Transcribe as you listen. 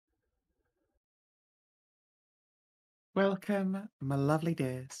Welcome, my lovely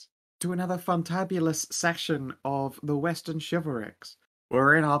dears, to another fantabulous session of the Western Chivalrics,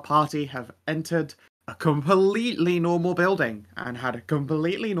 wherein our party have entered a completely normal building and had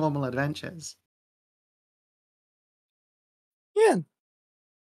completely normal adventures. Yeah.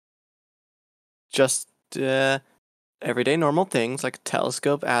 Just everyday normal things like a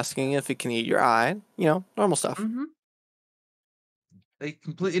telescope asking if it can eat your eye. You know, normal stuff. A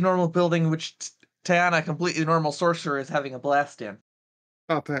completely normal building, which Tajana, a completely normal sorcerer, is having a blast in.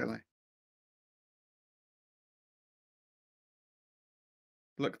 Oh, totally.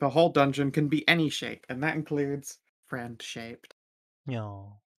 Look, the whole dungeon can be any shape, and that includes friend-shaped.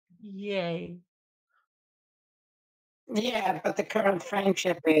 No. Yay. Yeah, but the current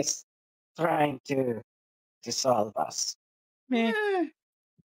friendship is trying to dissolve us. Eh, Yeah.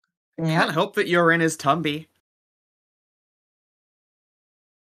 can't help that you're in his tumby.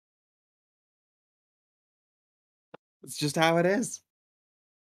 It's just how it is.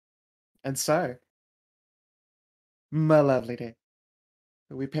 And so, my lovely dear,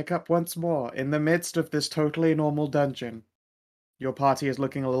 we pick up once more in the midst of this totally normal dungeon. Your party is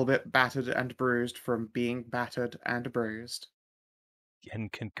looking a little bit battered and bruised from being battered and bruised.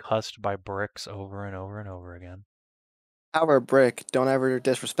 And concussed by bricks over and over and over again. Our brick, don't ever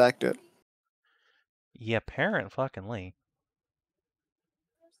disrespect it. Yeah, parent fucking Lee.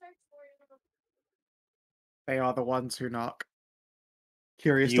 They are the ones who knock.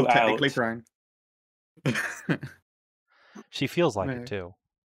 Kiri is You still technically out. prone. She feels like No. it too.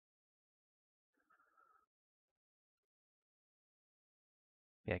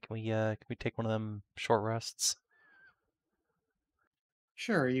 Yeah, can we take one of them short rests?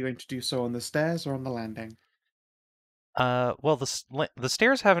 Sure, are you going to do so on the stairs or on the landing? Well, the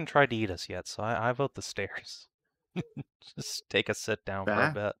stairs haven't tried to eat us yet, so I vote the stairs. Just take a sit down for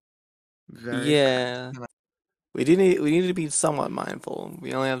a Fair. bit. Very Yeah. We need to be somewhat mindful.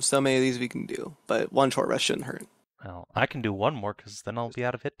 We only have so many of these we can do, but one short rest shouldn't hurt. Well, I can do one more because then I'll be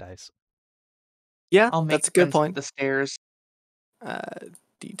out of hit dice. Yeah, I'll make that's a good sense point. with the stairs.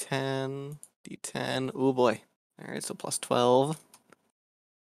 D10, D10. Oh boy. All right, so plus 12.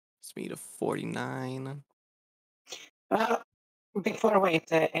 It's me to 49. Well, before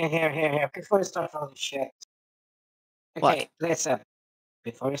here, before you start rolling shit. Okay, What? listen.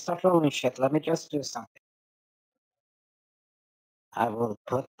 Before you start rolling shit, let me just do something. I will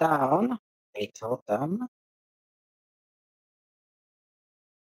put down a totem.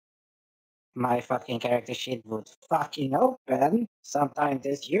 My fucking character sheet would fucking open sometime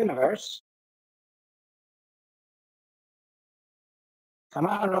this universe. Come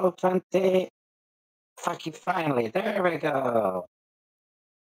on, roll 20. Fucking finally, there we go.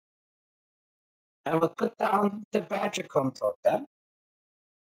 I will put down the badger totem.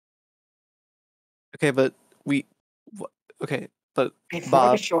 Okay, but okay, but Before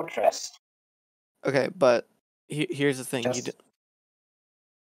Bob. the short rest. Okay, but here's the thing. Just...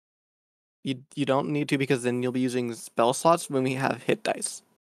 You don't need to, because then you'll be using spell slots when we have hit dice.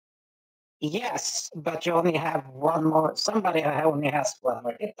 Yes, but you only have one more. Somebody only has one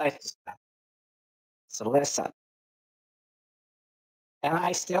more hit dice to spend. So listen. And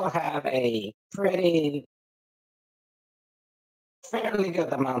I still have a fairly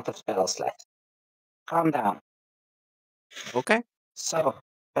good amount of spells left. Calm down. Okay. So,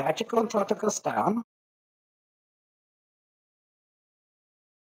 magical total goes down.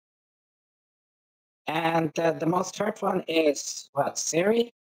 And the most hurt one is what,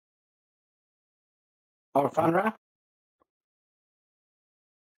 Siri? Or Faunra?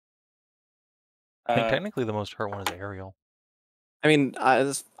 I think technically the most hurt one is Ariel. I mean,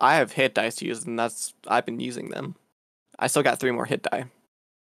 I have hit dice to use, and I've been using them. I still got 3 more hit die.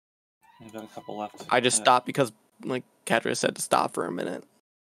 I've got a couple left. I just stopped because, like, Hedrah said to stop for a minute.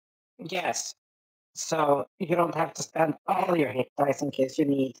 Yes. So you don't have to spend all your hit dice in case you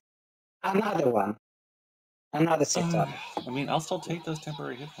need another one. Another sit on. I mean, I'll still take those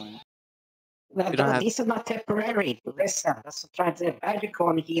temporary hit points. No, these are not temporary. Listen, that's what I'm trying to say. Magic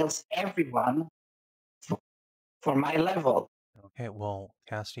heals everyone for my level. Okay, well,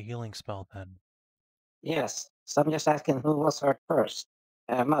 cast a healing spell then. Yes. So I'm just asking who was hurt first.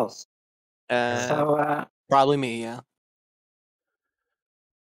 Most. Probably me, yeah.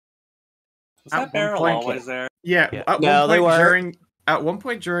 Was that barrel always there? Yeah. At one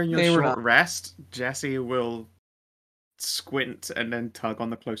point during your short rest, Jesse will squint and then tug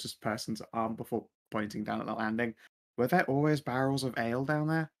on the closest person's arm before pointing down at the landing. Were there always barrels of ale down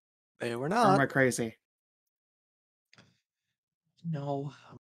there? They were Or not. am I crazy? No.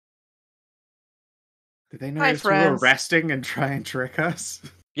 Did they notice we were resting and try and trick us?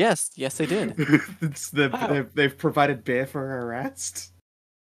 Yes, they did. They've provided beer for her rest.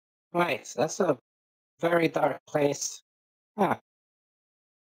 Right, that's a very dark place. Huh.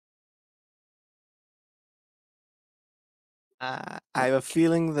 I have a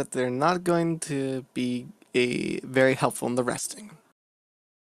feeling that they're not going to be very helpful in the resting.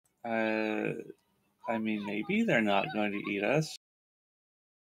 I mean, maybe they're not going to eat us,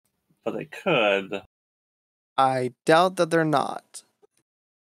 but they could. I doubt that they're not.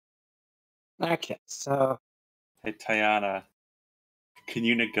 Okay, so Hey, Tajana, can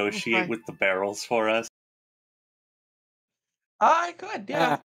you negotiate with the barrels for us? I could,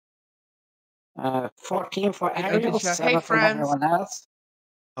 yeah. 14 for Make a Ariel, check. 7 Hey, from friends. everyone else.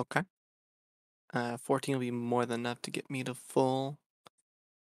 Okay. 14 will be more than enough to get me to full.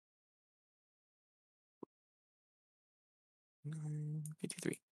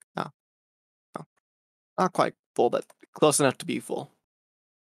 53. Oh. Not quite full, but close enough to be full.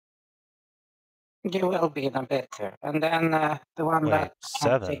 You will be in a bit here. And then the one Wait, that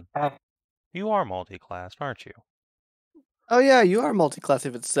can 7? take You are multi-classed, aren't you? Oh yeah, you are multi-class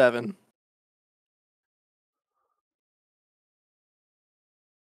if it's 7.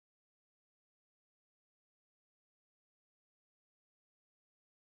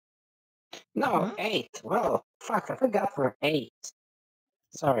 No, 8. Well, fuck, I forgot for 8.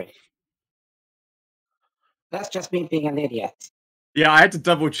 Sorry. That's just me being an idiot. Yeah, I had to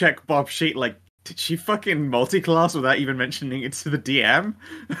double check Bob's sheet. Like, did she fucking multi-class without even mentioning it to the DM?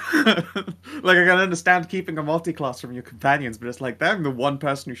 Like, I can understand keeping a multi-class from your companions, but it's like they're the one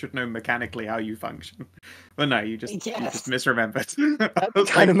person who should know mechanically how you function. But no, you just misremembered. I was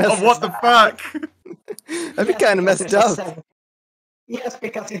Kinda like, messed oh, what the fuck? That'd be kind of messed up. Yes,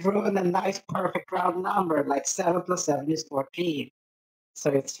 because it ruined a nice, perfect round number. Like 7 plus 7 is 14.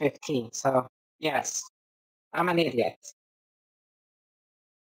 So it's 15. So, yes, I'm an idiot.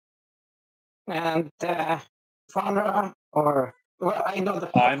 And Faunra, or well, I know the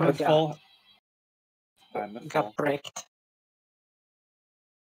I'm proper at full. got bricked.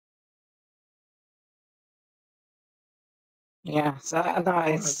 Yeah, so no,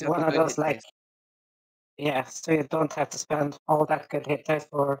 it's one of those like, yeah, so you don't have to spend all that good hit dice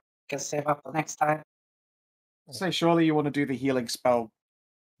for, you can save up for next time. Say, surely you want to do the healing spell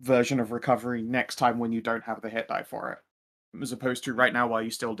version of recovery next time when you don't have the hit die for it, as opposed to right now while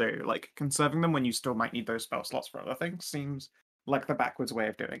you still do. Like, conserving them when you still might need those spell slots for other things seems like the backwards way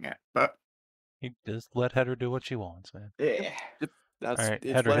of doing it, but You just let Hedrah do what she wants, man. yeah. That's Alright,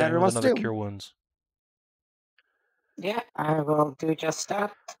 it's Hedrah, what hit me Hedrah with wants to another do. Cure Wounds. Yeah, I will do just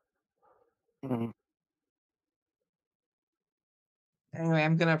that. Anyway,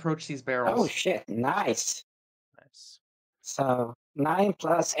 I'm gonna approach these barrels. Oh shit, nice. Nice. So 9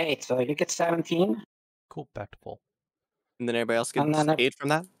 plus 8, so you get 17. Cool, back to full. And then everybody else And gets then 8 from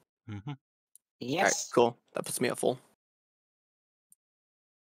that? Mm-hmm. Yes. Alright, cool. That puts me at full.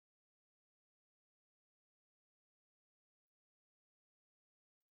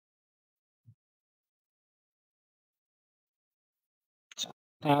 So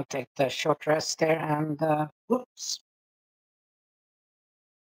I'll take the short rest there and whoops.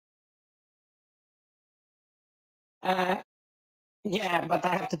 Yeah, but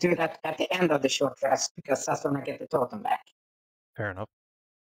I have to do that at the end of the short rest because that's when I get the totem back. Fair enough.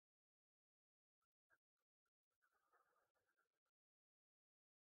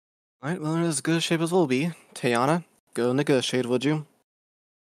 Alright, well, in as good a shape as we'll be. Tajana, go negotiate, would you?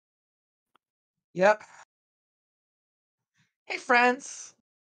 Yep. Hey, friends.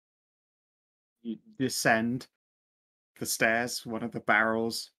 You descend the stairs, one of the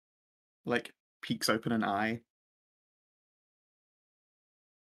barrels, like, peeks open an eye.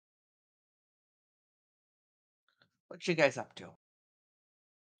 What you guys up to?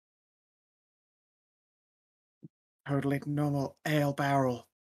 Totally normal ale barrel.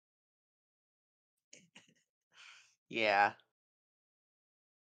 Yeah.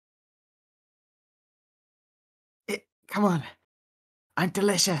 Come on. I'm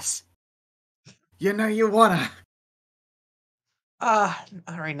delicious. You know you wanna. Not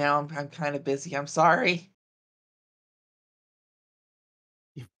right now. I'm kind of busy. I'm sorry.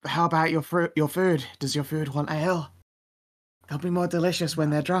 How about your food? Does your food want ale? They'll be more delicious when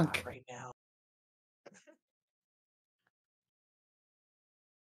they're drunk. Not right now.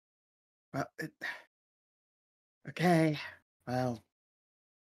 Well, okay. Well,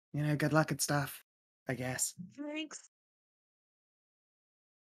 good luck and stuff, I guess. Thanks.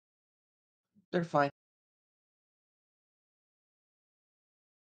 They're fine.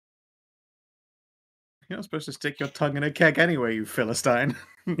 You're not supposed to stick your tongue in a keg anyway, you Philistine.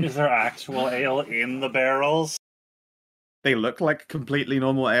 Is there actual ale in the barrels? They look like completely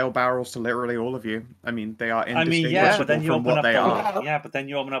normal ale barrels to literally all of you. I mean, they are I mean, indistinguishable yeah, but then you from open what up they the are. lid. Yeah, but then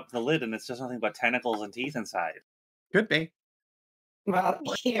you open up the lid, and it's just nothing but tentacles and teeth inside. Could be. Well,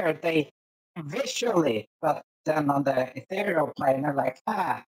 here they visually, but then on the ethereal plane, they're like,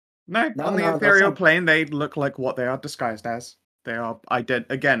 No, No, on the no, ethereal that's plane, they look like what they are disguised as. They are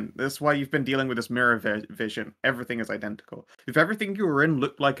again, that's why you've been dealing with this mirror vision. Everything is identical. If everything you were in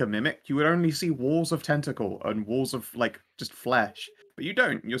looked like a mimic, you would only see walls of tentacle and walls of, like, just flesh. But you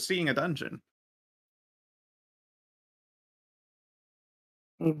don't. You're seeing a dungeon.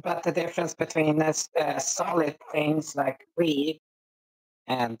 But the difference between this solid things like Reed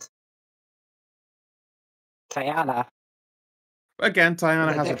and Tajana. Again, Tajana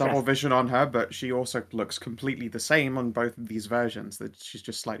The has a double difference. vision on her, but she also looks completely the same on both of these versions. That she's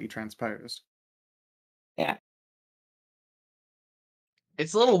just slightly transposed. Yeah.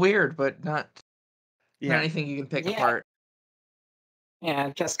 It's a little weird, but not Yeah. anything you can pick Yeah. apart. Yeah,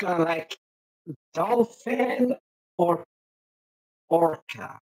 just going like dolphin or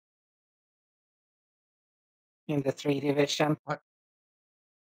orca in the 3D vision.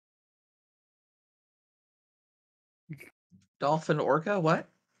 Dolphin orca? What?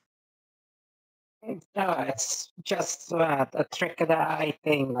 No, it's just a trick of the eye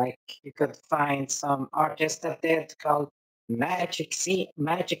thing. Like you could find some artists that did called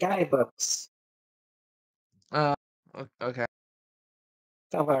magic eye books. Okay.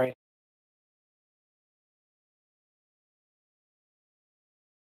 Don't worry.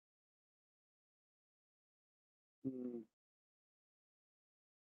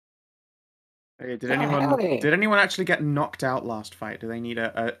 Okay, did Oh, anyone Hallie. did anyone actually get knocked out last fight? Do they need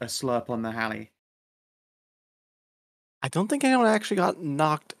a slurp on the Hallie? I don't think anyone actually got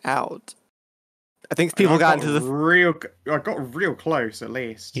knocked out. I think I people got got into the I got real close at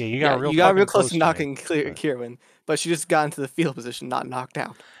least. Yeah, you yeah, got real you got real fucking close to me, knocking but- Kierwyn, but she just got into the field position, not knocked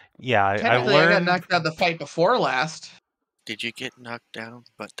out. Yeah, I Technically, I got learned. knocked out the fight before last. Did you get knocked down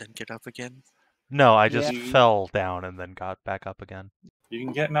but then get up again? No, I just Yeah. fell down and then got back up again. You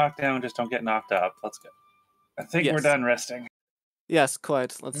can get knocked down, just don't get knocked up. Let's go. I think we're Yes. done resting. Yes,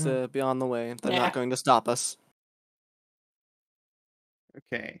 quite. Let's be on the way. They're Yeah. not going to stop us.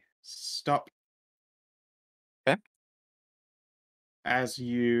 Okay, stop. Okay. As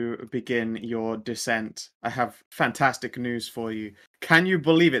you begin your descent, I have fantastic news for you. Can you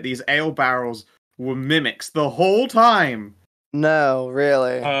believe it? These ale barrels were mimics the whole time. No,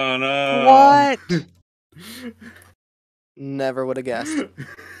 really. Oh no! What? Never would have guessed.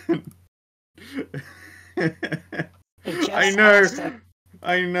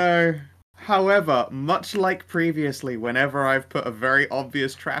 I know. However, much like previously, whenever I've put a very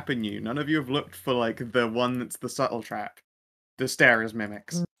obvious trap in you, none of you have looked for, like, the one that's the subtle trap. The stare is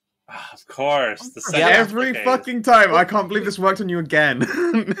mimics. Of course. The Yeah. second Every case. fucking time! I can't believe this worked on you again.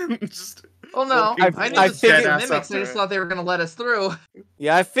 Just Oh no, walking I knew I the figured- second dead ass mimics. up I to just it. thought they were gonna let us through.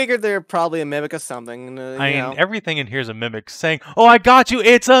 Yeah, I figured they're probably a mimic of something. I you mean, know. everything in here is a mimic. Saying, "Oh, I got you!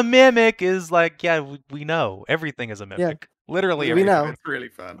 It's a mimic!" is like, yeah, we know everything is a mimic. Literally, We everything. know. It's really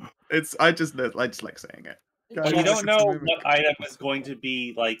fun. I just like saying it. But you don't know what item is going to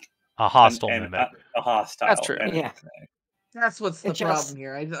be like A hostile an- mimic. a hostile. That's true. enemy. Yeah. That's what's the It just- problem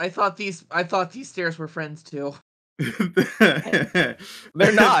here. I thought these stairs were friends too. They're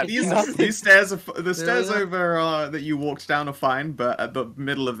not. These stairs are the stairs not. over that you walked down are fine, but at the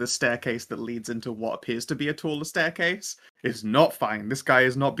middle of the staircase that leads into what appears to be a taller staircase is not fine. This guy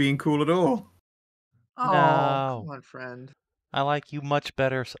is not being cool at all. Oh, No. come on, friend. I like you much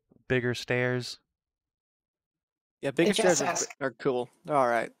better, bigger stairs. Yeah, bigger It just stairs says- are cool. They're all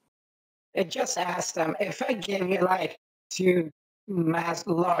right. It just asked them if I give you like 2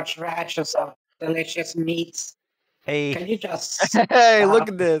 large rations of delicious meats, Hey, can you just Hey, look stop?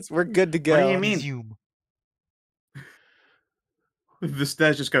 at this. We're good to go. What do you mean? Zoom. The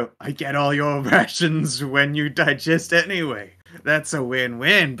stairs just go, I get all your rations when you digest anyway. That's a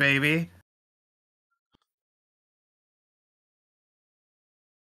win-win, baby.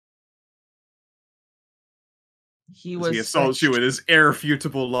 He was. He assaults you with his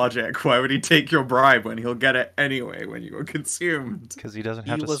irrefutable logic. Why would he take your bribe when he'll get it anyway when you are consumed? Because he doesn't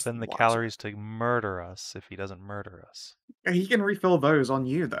He have to was spend the watching. calories to murder us if he doesn't murder us. He can refill those on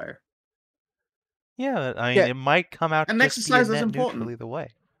you, though. Yeah, I mean, Yeah. it might come out And just be exercise a is net important. neutral either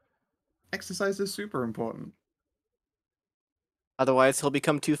way. Exercise is super important. Otherwise, he'll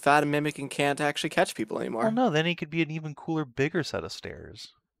become too fat and mimic and can't actually catch people anymore. Well, no, then he could be an even cooler, bigger set of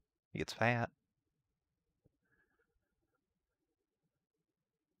stairs. He gets fat.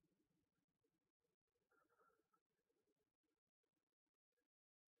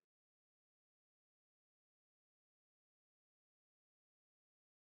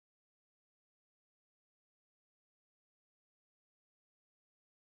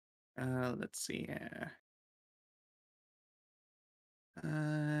 Let's see here.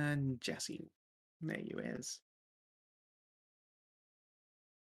 Jesse. There you is.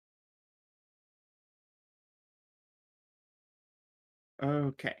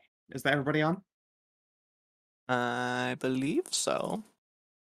 Okay. Is that everybody on? I believe so.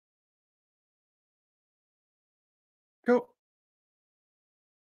 Cool.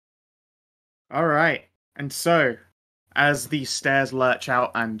 All right. And so, as the stairs lurch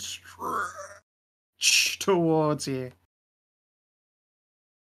out and stretch towards you,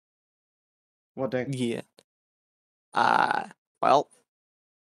 what do? Yeah. Well,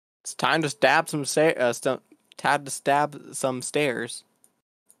 it's time to stab some time to stab some stairs.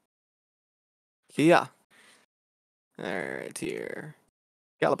 Yeah. Alright, here.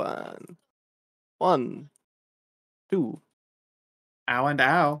 Caliban. 1, 2. Ow and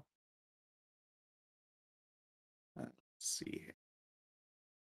ow. Let's see.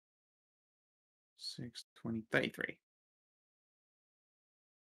 6, 20, 33.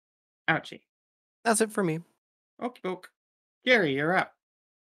 Ouchie. That's it for me. Okie doke. Gary, you're up.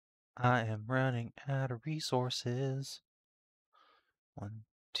 I am running out of resources. 1,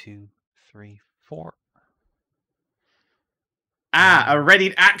 2, 3, 4. A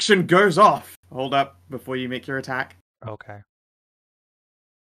readied action goes off. Hold up before you make your attack. Okay.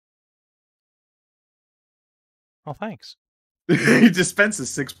 Oh, thanks. He dispenses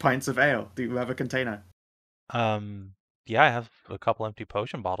 6 pints of ale. Do you have a container? Yeah, I have a couple empty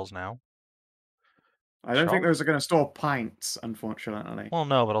potion bottles now. I don't think Sure. those are going to store pints, unfortunately. Well,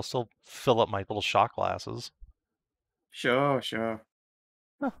 no, but I'll still fill up my little shot glasses. Sure, sure.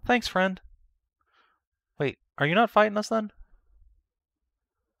 Oh, thanks, friend. Wait, are you not fighting us then?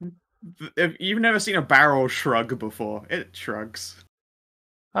 If you've never seen a barrel shrug before, it shrugs.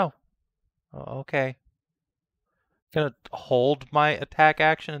 Oh, okay. Gonna hold my attack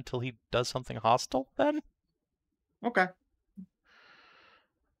action until he does something hostile, then? Okay.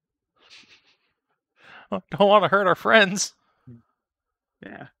 Don't want to hurt our friends.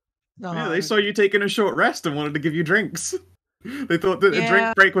 Yeah. No, Yeah, they saw you taking a short rest and wanted to give you drinks. They thought that a Yeah.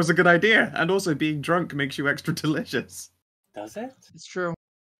 drink break was a good idea, and also being drunk makes you extra delicious. Does it? it's true.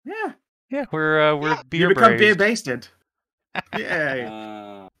 Yeah. Yeah, we're beer You become beer braised. basted. Yay.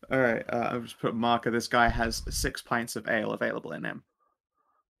 Uh, Alright, I'll just put a marker. This guy has 6 pints of ale available in him.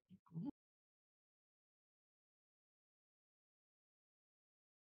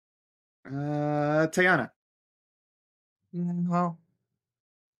 Tajana. Well,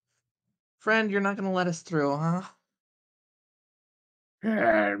 friend, you're not gonna let us through, huh?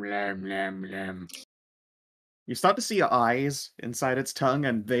 You start to see your eyes inside its tongue,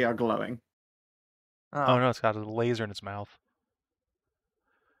 and they are glowing. Oh no, it's got a laser in its mouth.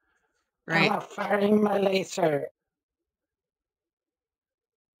 Great. I'm firing my laser.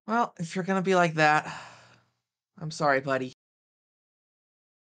 Well, if you're gonna be like that, I'm sorry, buddy.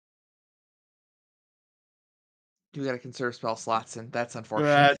 You gotta conserve spell slots, and that's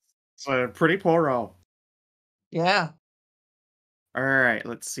unfortunate. That's a pretty poor roll. Yeah. Alright,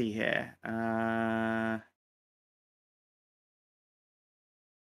 let's see here.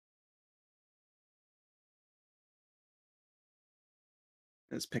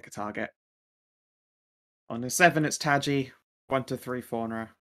 Let's pick a target. On a 7, it's Taji. 1 to 3, Faunra.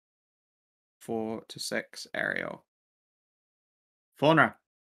 4 to 6, Ariel. Faunra.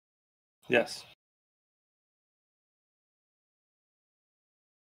 yes.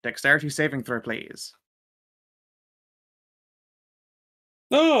 Dexterity saving throw, please.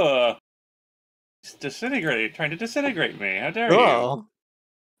 Ugh! It's trying to disintegrate me. How dare you? Oh.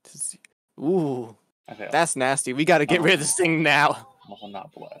 Ooh. I failed. That's nasty. We gotta get rid of this thing now. I'm also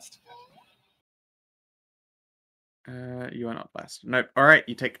not blessed. You are not blessed. Nope. Alright,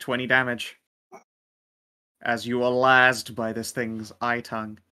 you take 20 damage. As you are lashed by this thing's eye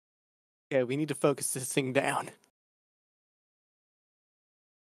tongue. Yeah, we need to focus this thing down.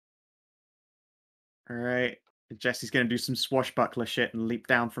 Alright. Jesse's gonna do some swashbuckler shit and leap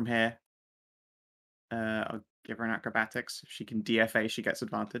down from here. I'll give her an acrobatics. If she can DFA, she gets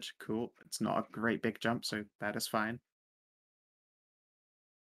advantage. Cool. It's not a great big jump, so that is fine.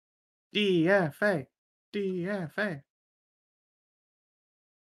 DFA. DFA.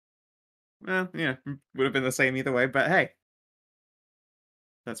 Well, yeah, would have been the same either way, but hey.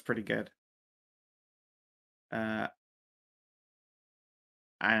 That's pretty good.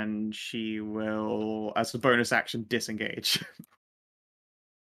 And she will, as a bonus action, disengage.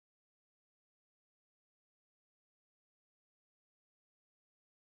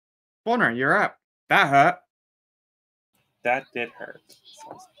 Faunra, you're up. That hurt. That did hurt.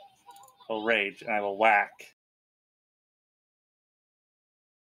 So I'll rage and I will whack.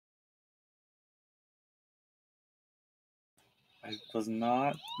 I was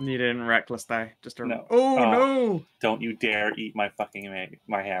not. You didn't reckless though. Just a. No. Oh no! Don't you dare eat my fucking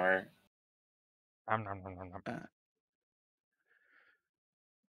my hammer. Nom, nom, nom, nom, nom.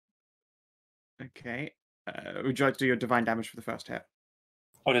 Okay. Would you like to do your divine damage for the first hit?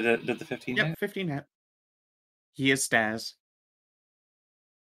 Oh, did the 15 Yep, hit? 15 hit. He is stairs.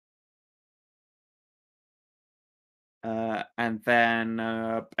 And then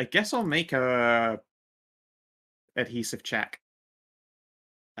I guess I'll make a adhesive check.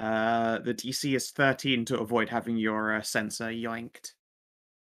 The DC is 13 to avoid having your sensor yoinked.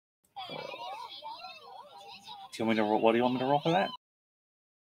 Do you want me to roll? What do you want me to roll for that?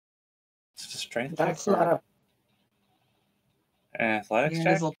 It's just strength check That's not a. an athletics Yeah,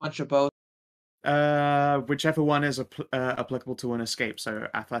 check. there's a bunch of both. Whichever one is applicable to an escape, so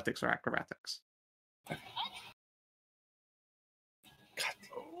athletics or acrobatics. God,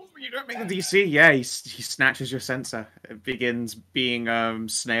 You don't make the DC. Yeah, he snatches your sensor. It begins being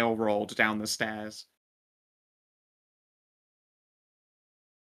snail rolled down the stairs.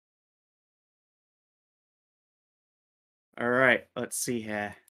 All right, let's see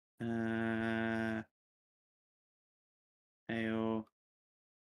here.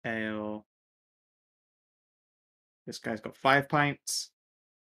 Ale. This guy's got 5 pints.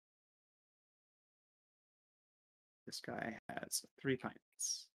 This guy has 3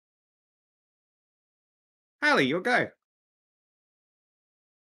 pints. Hallie, you'll go.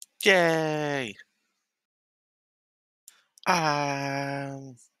 Yay!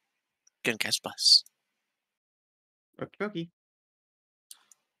 Gonna cast Bless. Okie dokie.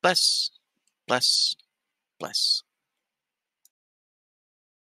 Bless. Bless. Bless.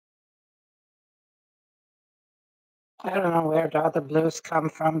 I don't know where the other blues come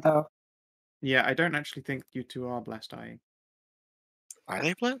from, though. Yeah, I don't actually think you two are blessed, are you? Are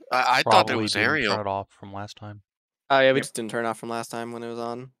they blessed? I thought it Probably was didn't Ariel. turn it off from last time. Oh yeah, we Yep. just didn't turn off from last time when it was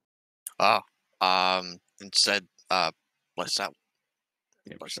on. Oh. Instead, bless out.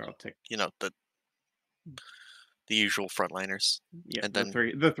 Yeah, Bless sure, I'll take. You know, the usual frontliners. Yeah, And the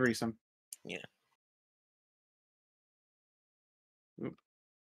then- the threesome. Yeah. Oop.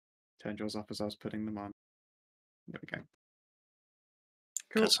 Turned yours off as I was putting them on. There we go.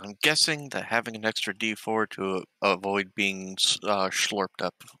 Cool. Because I'm guessing that having an extra D4 to avoid being slurped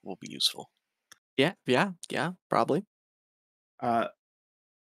up will be useful. Yeah, probably.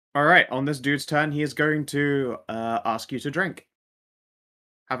 All right, on this dude's turn, he is going to ask you to drink.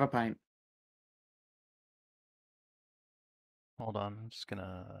 Have a pint. Hold on, I'm just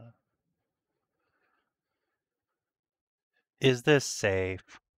gonna. Is this safe?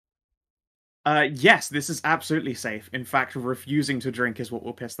 Yes, this is absolutely safe. In fact, refusing to drink is what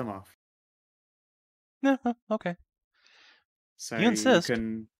will piss them off. Yeah, okay. So You insist.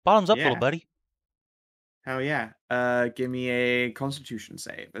 can. Bottoms up, Yeah. little buddy. Hell yeah. Give me a Constitution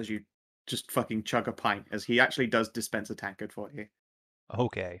save as you just fucking chug a pint, as he actually does dispense a tankard for you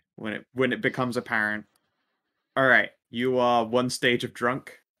Okay. when it becomes apparent. All right, you are 1 stage of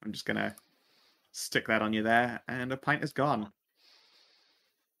drunk. I'm just gonna stick that on you there, and a pint is gone.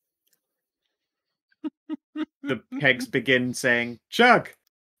 The pegs begin saying, "Chug,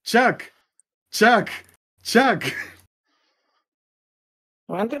 chug, chug, chug."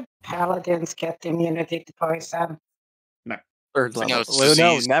 When do paladins get immunity to poison? Third No, level. it's Well,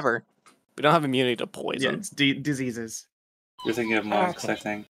 no, disease. never. We don't have immunity to Yeah, poison. it's diseases. You're thinking of monks, Okay. I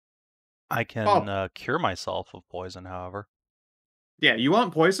think. I can cure myself of poison, however. Yeah, you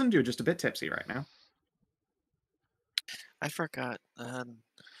aren't poisoned. You're just a bit tipsy right now. I forgot.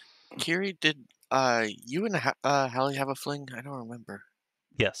 Kiri, did you and Hallie have a fling? I don't remember.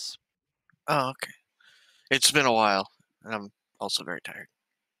 Yes. Oh, okay. It's been a while, and I'm also very tired.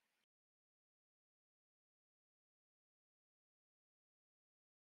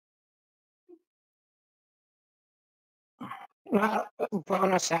 Well,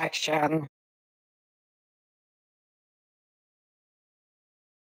 bonus action.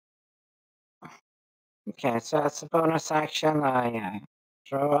 Okay, so that's a bonus action. I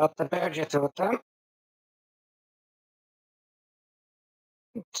throw out the Berger totem.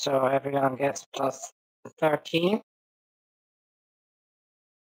 So everyone gets plus 13.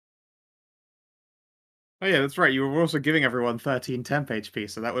 Oh yeah, that's right. You were also giving everyone 13 temp HP,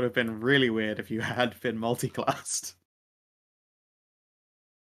 so that would have been really weird if you had been multi-classed.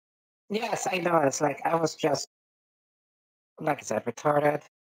 Yes, I know. It's like I was just, like I said, retarded.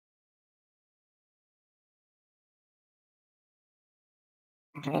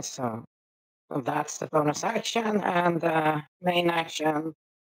 Okay, so that's the bonus action, and main action.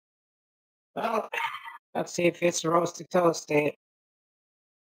 Well, let's see if it's roasty toasty.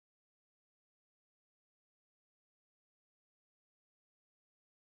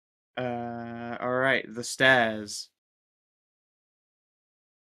 All right, the stairs.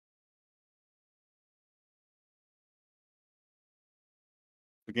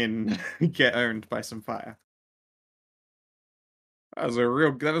 Begin get owned by some fire.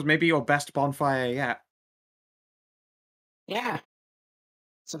 That was maybe your best bonfire yet. Yeah.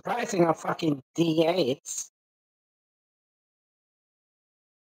 Surprising on fucking D8s.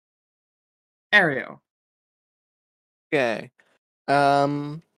 Ariel. Okay.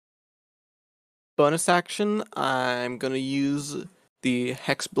 Bonus action, I'm gonna use the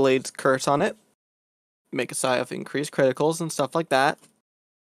Hexblade's curse on it. Make a sigh of increased criticals and stuff like that.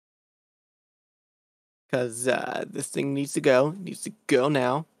 Because this thing needs to go. It needs to go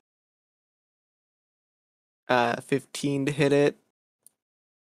now. 15 to hit it.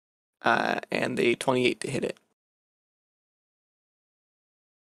 And a 28 to hit it.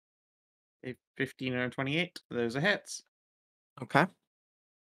 A 15 and a 28. Those are hits. Okay.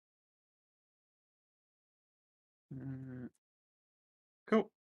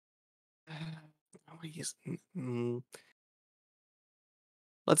 Cool.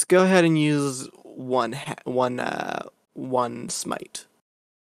 Let's go ahead and use one smite.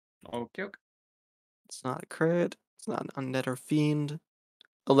 Okay. It's not a crit. It's not an undead or fiend.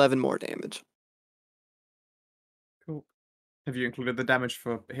 11 more damage. Cool. Have you included the damage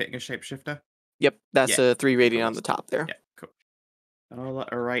for hitting a shapeshifter? Yep, that's Yeah, a 3 radiant on cool. the top there. Yeah, cool.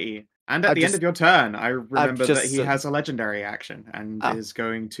 Alrighty. And at the end of your turn, I remember that he has a legendary action and is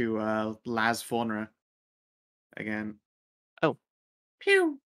going to las Faunra again. Oh.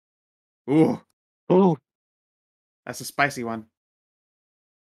 Pew! Ooh. Ooh. That's a spicy one.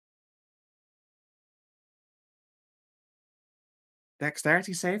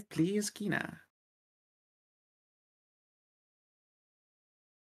 Dexterity save, please, Kina.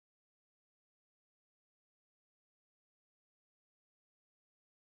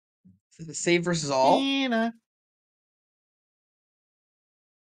 Save versus all? Kina.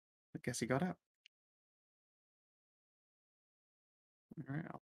 I guess he got up. Alright,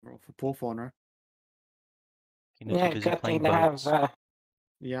 I'll roll for poor Faunra. Yeah, Too busy good playing thing to boats. have.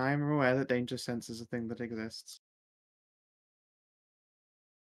 Yeah, I'm aware that danger sense is a thing that exists.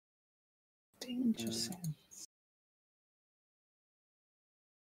 Danger sense.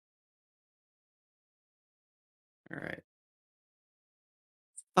 Alright.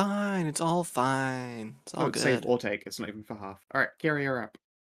 Fine, it's all fine. It's all Oh, it's save good. or take. It's not even for half. Alright, Kiri, you're up.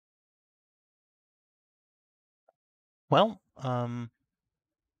 Well,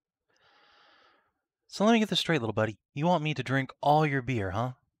 so let me get this straight, little buddy. You want me to drink all your beer,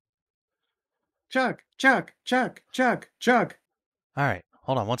 huh? Chug, chug, chug, chug, chug. All right,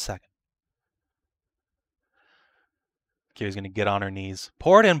 hold on 1 second. Kiri's gonna get on her knees.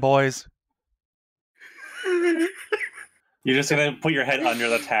 Pour it in, boys. You're just gonna put your head under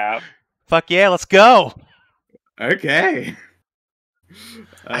the tap. Fuck yeah, let's go. Okay.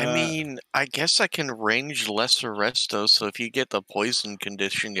 I mean, I guess I can range lesser resto, so if you get the poison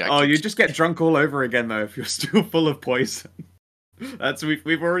condition, you just get drunk all over again though if you're still full of poison. That's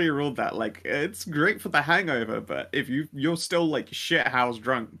we've already ruled that. Like, it's great for the hangover, but if you're still like shithouse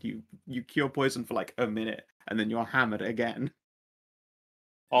drunk, you cure poison for like a minute and then you're hammered again.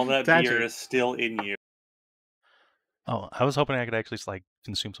 All that beer is still in you. Oh, I was hoping I could actually like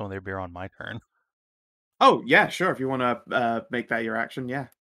consume some of their beer on my turn. Oh yeah, sure. If you want to make that your action, yeah,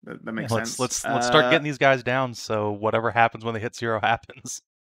 that makes sense. Let's start getting these guys down. So whatever happens when they hit 0 happens.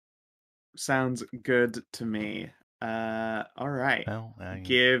 Sounds good to me. All right. Well,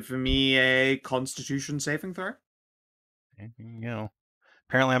 give me a Constitution saving throw. You know,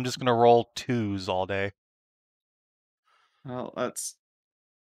 apparently I'm just gonna roll 2s all day. Well, that's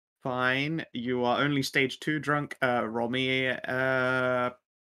fine. You are only stage 2 drunk. Roll me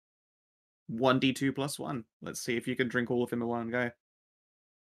 1d2 plus 1. Let's see if you can drink all of them in one go.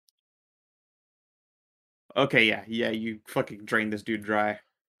 Okay, yeah, you fucking drain this dude dry.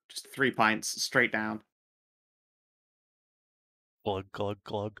 Just 3 pints straight down. Glug, glug,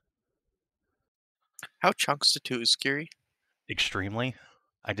 glug. How chunks to 2 is scary? Extremely.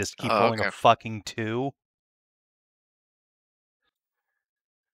 I just keep rolling a fucking 2.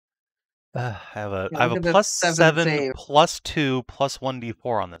 I have a +7 save. +2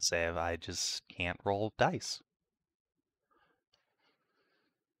 +1d4 on the save. I just can't roll dice.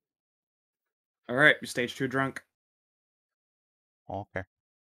 All right, you're stage 2 drunk. Okay.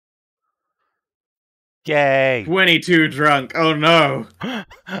 Yay! 22 drunk. Oh no!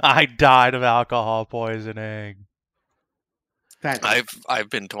 I died of alcohol poisoning. I've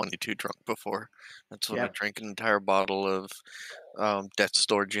been 22 drunk before. That's when I drank an entire bottle of Death's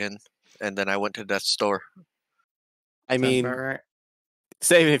Door gin, and then I went to Death's Door. I mean, right.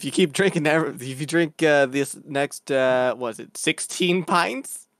 Savin, if you keep drinking, if you drink this next, was it 16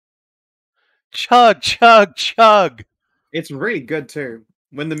 pints? Chug, chug, chug. It's really good too.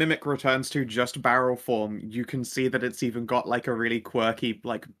 When the mimic returns to just barrel form, you can see that it's even got like a really quirky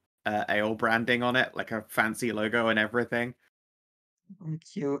ale branding on it, like a fancy logo and everything.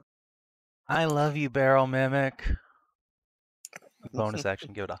 Cute. I love you, Barrel Mimic. Bonus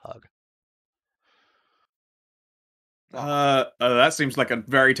action, give it a hug. That seems like a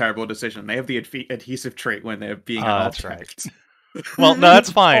very terrible decision. They have the adhesive trait when they're being an That's object. Well, no, that's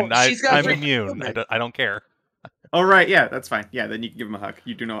fine. Oh, she's got I'm great immune. movement. I don't care. Oh, right, yeah, that's fine. Yeah, then you can give him a hug.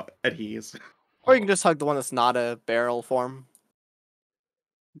 You do not adhere. Or you can just hug the one that's not a barrel form.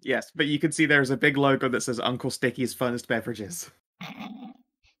 Yes, but you can see there's a big logo that says Uncle Sticky's Funnest Beverages.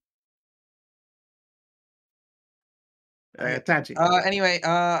 Taji. Anyway,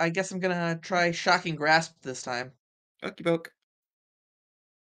 I guess I'm gonna try Shocking Grasp this time. Okie doke.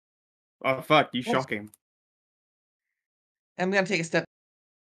 Oh, fuck, you Well, shocking. I'm gonna take a step.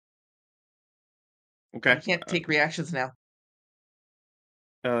 Okay. You can't take reactions now.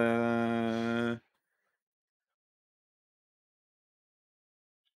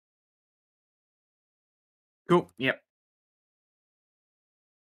 Cool, yep.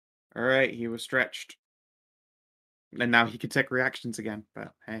 Alright, he was stretched. And now he can take reactions again,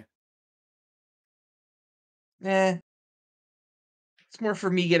 but hey. Eh. It's more for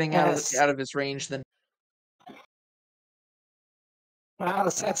me getting Yes. out of his range than. Well,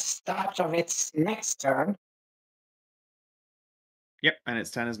 it's the start of its next turn. Yep, and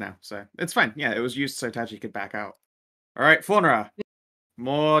its turn is now, so it's fine. Yeah, it was used so Taji could back out. Alright, Faunra.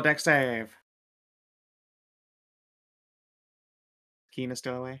 More dex save. Keena's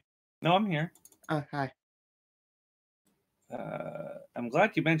still away? No, I'm here. Oh, hi. I'm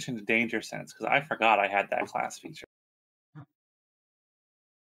glad you mentioned Danger Sense, because I forgot I had that class feature.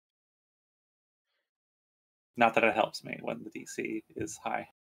 Not that it helps me when the DC is high.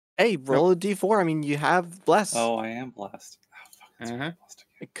 Hey, roll a d4. I mean, you have bless. Oh, I am blessed. Oh, fuck, it's blessed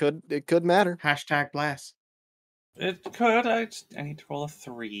again. It could matter. Hashtag bless. It could. I need to roll a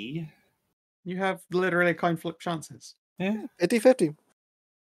 3. You have literally coin flip chances. Yeah. 50-50.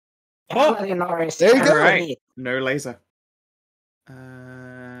 Oh! There you go. Alright, no laser.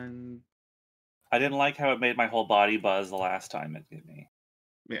 And I didn't like how it made my whole body buzz the last time it hit me.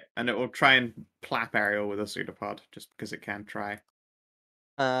 yeah, and it will try and plap Ariel with a pseudopod just because it can try.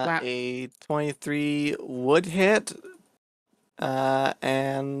 A 23 would hit,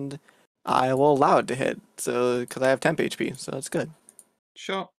 and I will allow it to hit. So because I have temp HP, so it's good.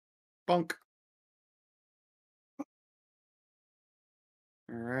 Sure. Bonk.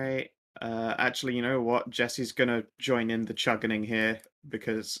 Alright. Actually, you know what? Jesse's gonna join in the chugging here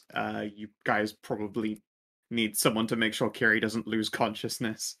because you guys probably need someone to make sure Kiri doesn't lose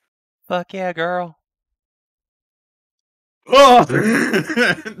consciousness. Fuck yeah, girl. Oh!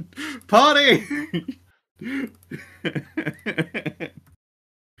 Party!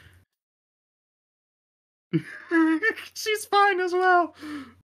 She's fine as well.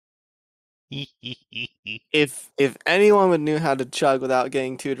 If anyone would knew how to chug without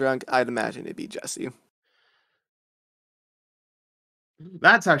getting too drunk, I'd imagine it'd be Jesse.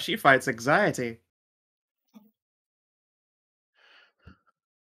 That's how she fights anxiety.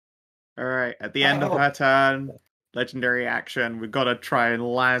 Alright, at the end of her turn, legendary action, we've got to try and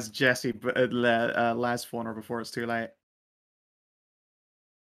las Jesse, las Faunra before it's too late.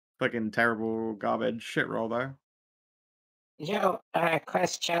 Fucking terrible garbage shit roll, though. Yo,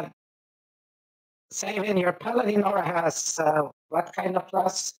 question. Savin, your Paladin aura has what kind of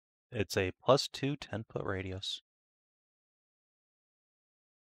plus? It's a +2 10-foot radius.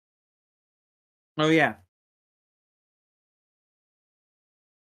 Oh, yeah.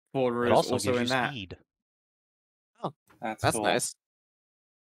 Faunra It is also also gives in you that. speed. Oh, That's that's cool. nice.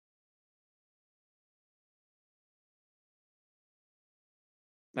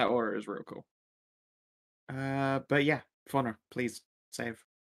 That aura is real cool. But yeah, Faunra, please save.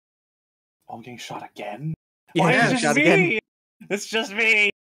 Oh, I'm getting shot again? Yeah, Why yeah, is it shot just again. me? It's just me.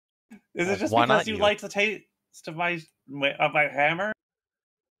 Is it just Why because not you you? like the taste of my hammer?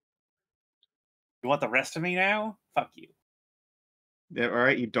 You want the rest of me now? Fuck you. Yeah,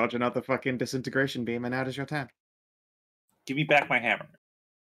 alright, you dodge another fucking disintegration beam, and now it is your turn. Give me back my hammer.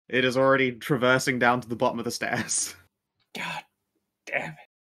 It is already traversing down to the bottom of the stairs. God damn it.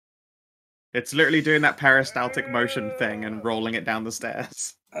 It's literally doing that peristaltic motion thing and rolling it down the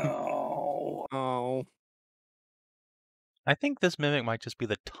stairs. Oh. Oh, I think this mimic might just be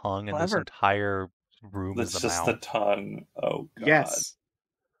the tongue, and this Clever. entire room That's is the just mouth. the tongue. Oh, God. Yes.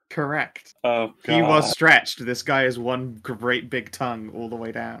 Correct. Oh, God. He was stretched. This guy is one great big tongue all the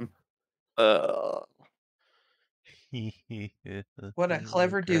way down. What a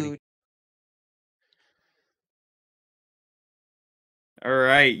clever Gritty. dude.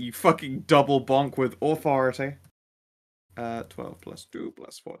 Alright, you fucking double bonk with authority. 12 plus 2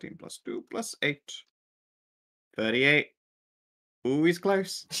 plus 14 plus 2 plus 8. 38. Ooh, he's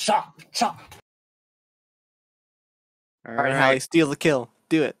close. Chop, chop. Alright, Hallie, steal the kill.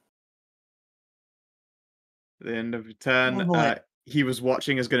 Do it. At the end of the turn, Oh, boy. he was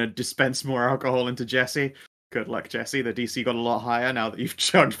watching is going to dispense more alcohol into Jesse. Good luck, Jesse. The DC got a lot higher now that you've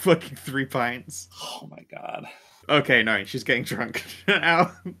chugged fucking 3 pints. Oh my god. Okay, no, she's getting drunk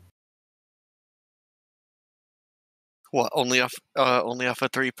now. What? Only off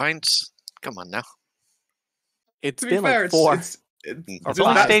of 3 pints? Come on now. It's To be been fair, like 4. it's It's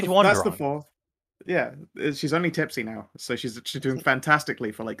only stage 1 That's the drunk. 4th. Yeah, she's only tipsy now, so she's doing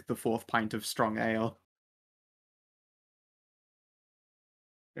fantastically for like the 4th pint of strong ale.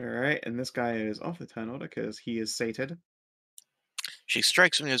 Alright, and this guy is off the turn order because he is sated. She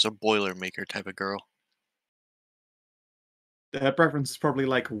strikes me as a Boilermaker type of girl. Her preference is probably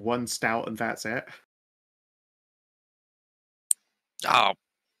like 1 stout and that's it. Oh,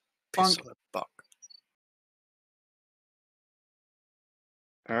 piss Bonk. on a buck.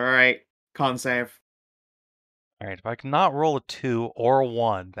 Alright, con save. Alright, if I cannot roll a 2 or a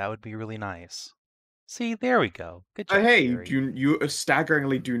 1, that would be really nice. See, there we go. Good job, Oh hey, Gary. you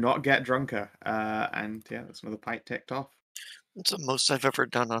staggeringly do not get drunker. And yeah, that's another pint ticked off. That's the most I've ever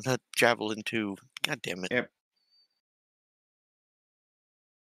done on a Javelin 2. God damn it. Yep.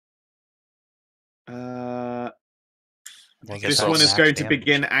 I guess This I'll one is max going to damage.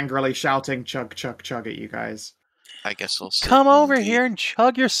 begin angrily shouting chug chug chug at you guys. I guess I'll sit Come in over the- here and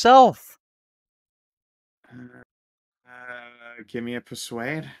chug yourself! Give me a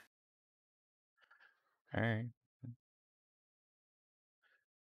persuade. Alright.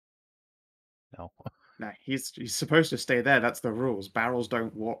 No. No, he's supposed to stay there. That's the rules. Barrels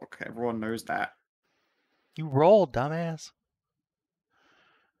don't walk. Everyone knows that. You roll, dumbass.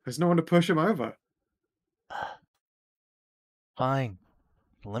 There's no one to push him over. Fine.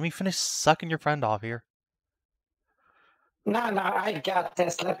 Let me finish sucking your friend off here. No, I got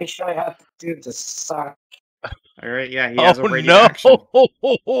this. Let me show you how to do the suck. Alright, yeah, he has a radiant no! action.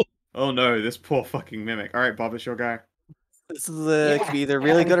 Oh no, this poor fucking mimic. Alright, Bob, it's your guy. This is could be either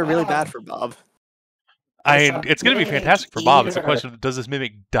really good or really bad for Bob. It's going to be big fantastic for Bob. It's a eater. question of does this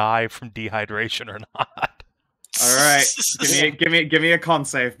mimic die from dehydration or not? Alright, give me a con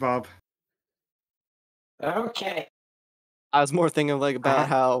save, Bob. Okay. I was more thinking like about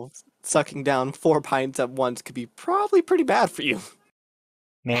how sucking down 4 pints at once could be probably pretty bad for you.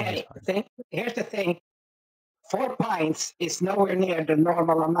 Man, he's Hey, fine. here's the thing. 4 pints is nowhere near the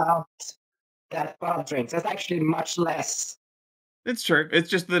normal amount that Bob drinks. That's actually much less. It's true. It's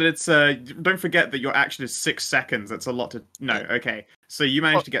just that it's don't forget that your action is 6 seconds. That's a lot to okay. So you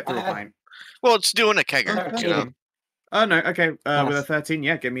managed to get through a pint. Well, it's doing a kegger, Okay. you know. Oh no, okay. With a Yes. 13,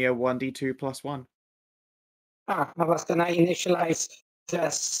 yeah, give me a 1d2 plus 1. I was gonna initialize the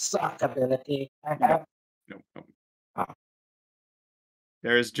suck ability. I No. have No. Oh.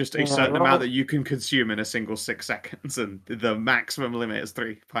 There is just a Yeah, certain roll. amount that you can consume in a single 6 seconds, and the maximum limit is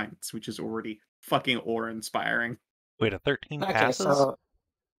 3 pints, which is already fucking awe-inspiring. Wait, a 13 Okay, passes? so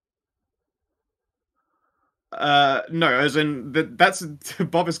No, as in that's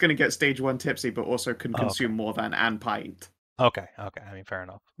Bob is going to get stage 1 tipsy, but also can Okay. consume more than an pint. Okay. I mean, fair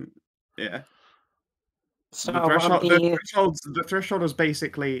enough. Yeah. so The threshold is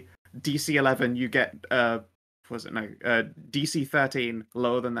basically DC 11. You get DC 13.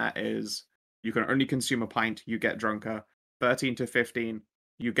 Lower than that is you can only consume a pint. You get drunker. 13 to 15,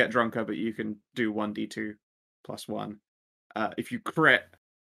 you get drunker, but you can do 1d2 plus 1. If you crit,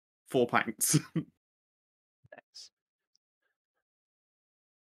 4 pints. Nice.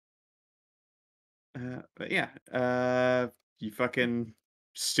 But yeah, you fucking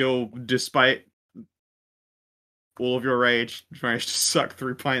still, despite all of your rage, managed to suck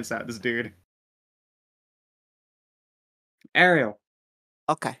 3 pints out of this dude. Ariel.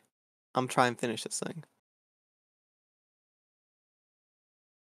 Okay. I'm trying to finish this thing.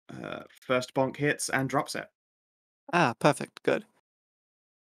 First bonk hits and drops it. Ah, perfect. Good.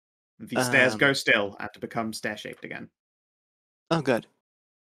 The stairs go still and become stair-shaped again. Oh, good.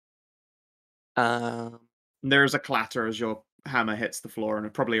 There is a clatter as your hammer hits the floor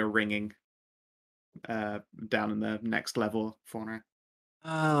and probably a ringing down in the next level, Faunra.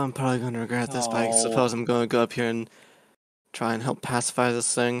 I'm probably going to regret this, but I Oh. suppose I'm going to go up here and try and help pacify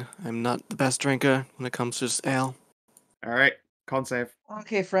this thing. I'm not the best drinker when it comes to this ale. Alright, Con save.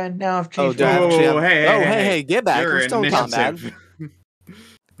 Okay, friend. Now I've Oh, changed do I my mind. actually have? hey, Get back! Your We're still in combat. initiative.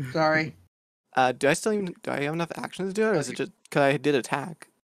 Sorry. Do I have enough actions to do it, or is it just because I did attack?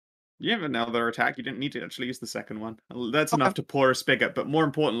 You have another attack. You didn't need to actually use the second one. That's Okay. enough to pour a spigot. But more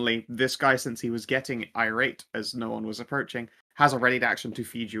importantly, this guy, since he was getting irate as no one was approaching, has a ready action to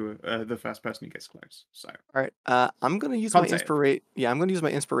feed you the first person who gets close. So, All right. I'm gonna use Con my save. inspiration. Yeah, I'm gonna use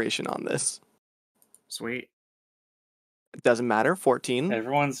my inspiration on this. Sweet. It doesn't matter. 14.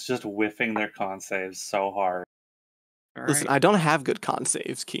 Everyone's just whiffing their con saves so hard. All Listen, right. I don't have good con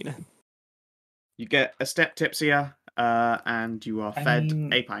saves, Keenan. You get a step tipsier, and you are fed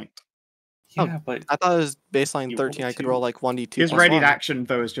mean, a pint. Yeah, but I thought it was baseline You 13. rolled I could two. roll like 1d2. His plus ready 1. action,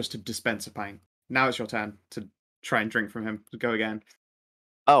 though, is just to dispense a pint. Now it's your turn to try and drink from him. Go again.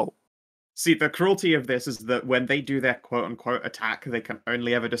 Oh, See, the cruelty of this is that when they do their quote-unquote attack, they can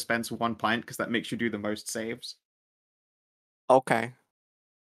only ever dispense 1 pint because that makes you do the most saves. okay.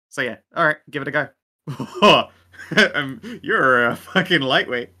 So yeah, alright, give it a go. You're a fucking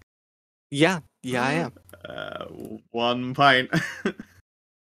lightweight. Yeah, I am. 1 pint.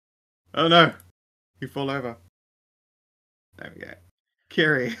 Oh no, you fall over. There we go.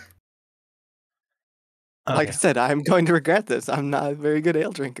 Kiri. Like I said, I'm going to regret this. I'm not a very good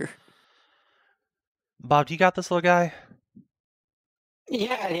ale drinker. Bob, do you got this little guy?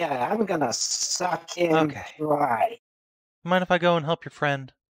 Yeah, I'm gonna suck him Okay. dry. Mind if I go and help your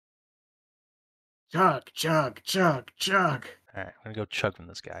friend? Chug, chug, chug, chug. Alright, I'm gonna go chug from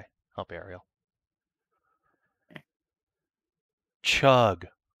this guy. Help Ariel. Chug.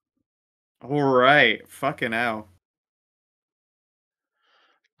 Alright, fucking hell.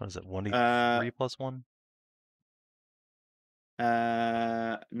 What is it, 1d3 plus 1?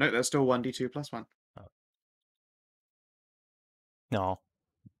 No, that's still 1d2 plus 1. Oh. No.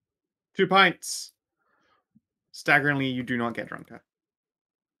 2 pints. Staggeringly, you do not get drunker.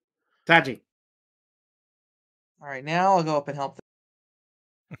 Taji. All right, now I'll go up and help them.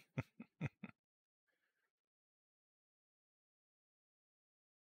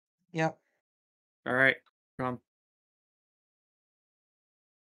 Yep. Alright, come on.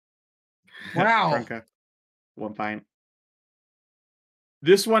 Wow. Drunker. 1 pint.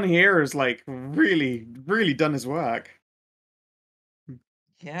 This one here is like really, really done his work.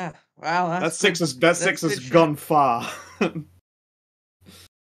 Yeah. Wow. That That's six good. has That's good shit. gone far.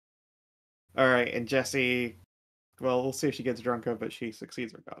 Alright, and Jessie, well, we'll see if she gets drunker, but she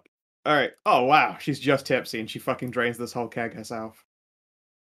succeeds regardless. Alright. Oh wow, she's just tipsy and she fucking drains this whole keg herself.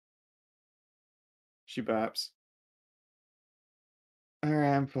 She burps.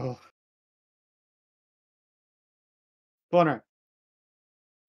 Alright, I'm full. Faunra.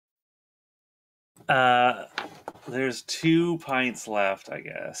 There's 2 pints left, I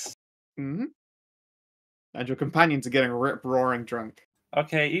guess. Mm-hmm. And your companions are getting rip-roaring drunk.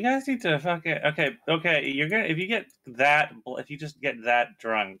 Okay, you guys need to fucking okay. You're gonna if you just get that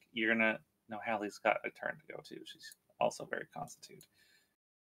drunk, you're gonna. No, Hallie's got a turn to go too. She's also very constituted.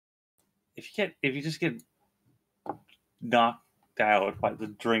 If you just get knocked out by the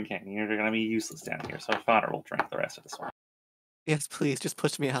drinking, you're gonna be useless down here. So Faunra will drink the rest of this one. Yes, please, just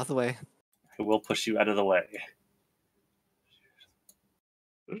push me out of the way. I will push you out of the way.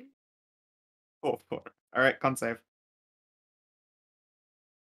 Oh, alright, con save.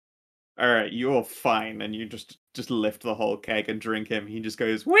 Alright, you're fine, and you just lift the whole keg and drink him. He just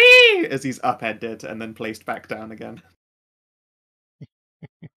goes, whee! As he's upended and then placed back down again.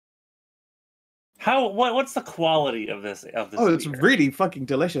 What's the quality of this Oh, it's beer? really fucking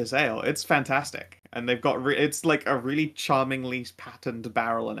delicious ale. It's fantastic. And they've got, it's like a really charmingly patterned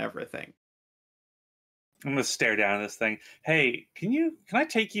barrel and everything. I'm gonna stare down at this thing. Hey, can I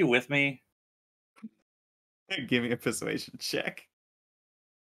take you with me? Give me a persuasion check.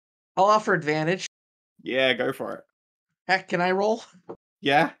 I'll offer advantage. Yeah, go for it. Heck, can I roll?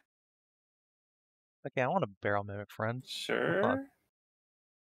 Yeah? Okay, I want a barrel mimic friend. Sure.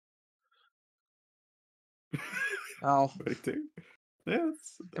 Oh. 22. Yeah,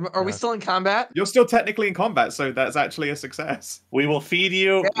 Are we still in combat? you're still technically in combat, so that's actually a success. We will feed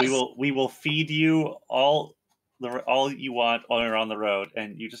you. Yes. We will feed you all you want while you're on the road,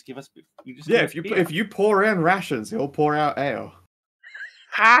 and you just give us. Yeah, if you pour in rations, he'll pour out ale.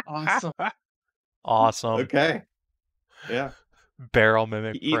 Awesome. Awesome. Okay. Yeah. Barrel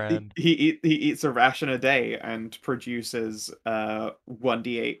mimic friend. He eats a ration a day and produces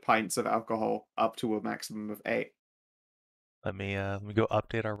 1d8 pints of alcohol up to a maximum of 8. Let me go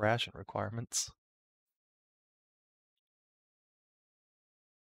update our ration requirements.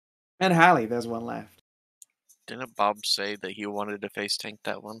 And Hallie, there's one left. Didn't Bob say that he wanted to face tank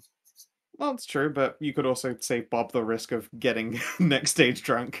that one? Well, it's true, but you could also say Bob the risk of getting next stage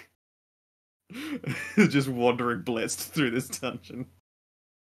drunk. Just wandering blitzed through this dungeon.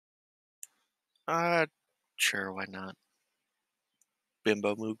 Sure, why not?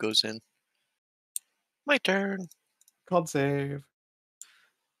 Bimbo move goes in. My turn. Con save.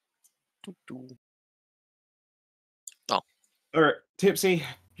 Doo-doo. Alright, Tipsy,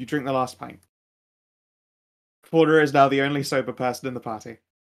 you drink the last pint. Porter is now the only sober person in the party.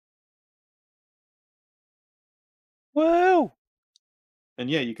 Woo! And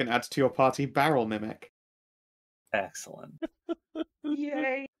yeah, you can add to your party Barrel Mimic. Excellent.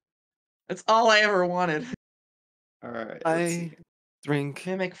 Yay! That's all I ever wanted. Alright, let's I see. drink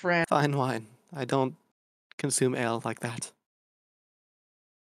Mimic friend. fine wine. I don't consume ale like that.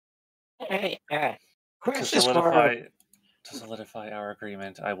 Hey, To question for solidify our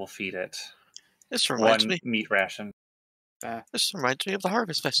agreement, I will feed it This reminds one me. meat ration. This reminds me of the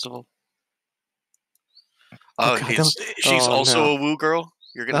Harvest Festival. Oh, God, she's oh, also no. a woo girl.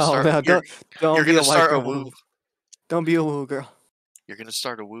 You're gonna No, start. no, don't you're be gonna a white start a girl. woo. Don't be a woo girl. You're gonna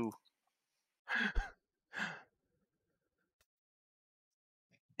start a woo.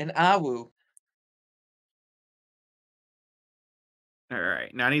 An awu.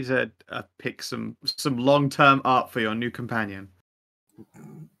 Alright, now I need to pick some long-term art for your new companion.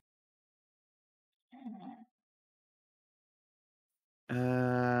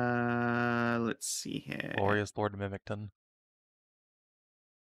 Let's see here. Glorious Lord Mimicton.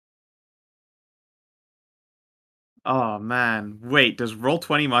 Oh man, wait, does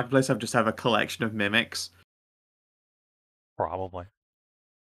Roll20 Marketplace just have a collection of mimics? Probably.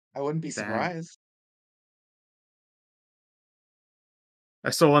 I wouldn't be Dang. surprised. I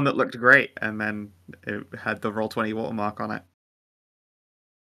saw one that looked great, and then it had the Roll20 watermark on it.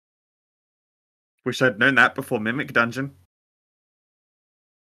 Wish I'd known that before Mimic Dungeon.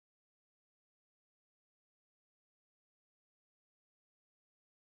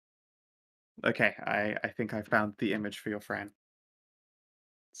 Okay, I think I found the image for your friend.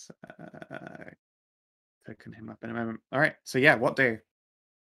 Let's token him up in a moment. Alright, so yeah, what do?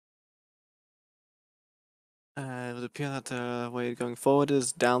 It would appear that the way going forward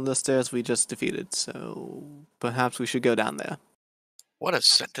is down the stairs we just defeated, so perhaps we should go down there. What a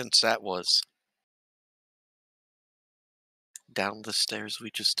sentence that was. Down the stairs we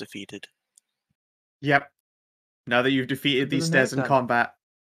just defeated. Yep. Now that you've defeated Better these than stairs that in done. combat.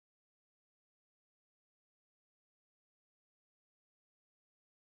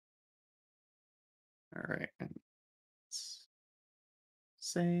 Alright, and let's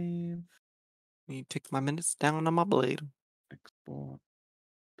save, You take my minutes down on my blade. export,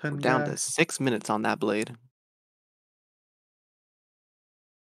 We're down to Punda. 6 minutes on that blade.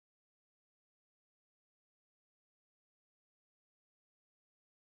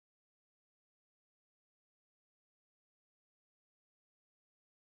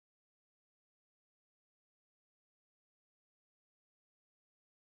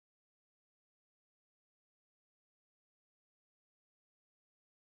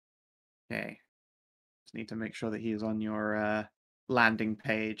 Okay. Just need to make sure that he is on your landing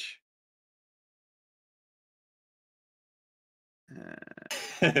page.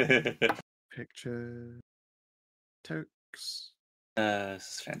 Picture. Tokes. This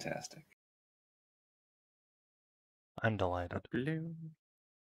is fantastic. I'm delighted. Blue.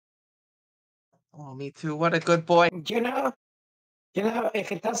 Oh, me too. What a good boy. you know,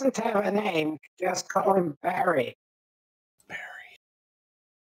 if it doesn't have a name, just call him Barry. Barry.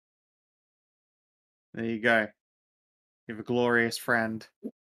 There you go. You have a glorious friend.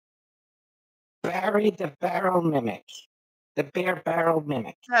 Barry the Barrel Mimic. The Beer Barrel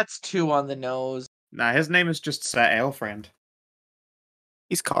Mimic. That's 2 on the nose. Nah, his name is just Sir Aelfriend.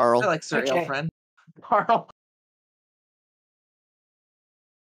 He's I Carl. like Sir Okay. Friend. Carl.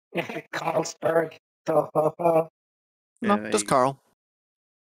 Carlsberg. Ho, ho, ho. No, there just you- Carl.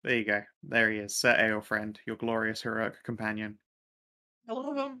 There you go. There he is, Sir Aelfriend, your glorious heroic companion. I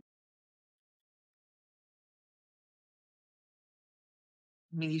love him.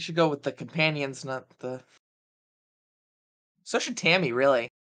 I mean, you should go with the companions, not the. So should Tammy, really.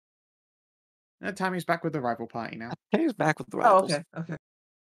 Tammy's back with the rival party now. He's back with the Oh, rivals. okay.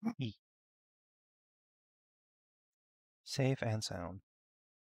 Okay. Safe and sound.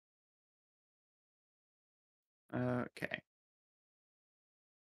 Okay.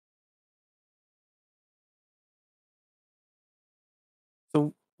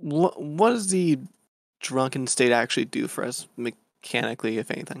 So, what does the drunken state actually do for us mechanically,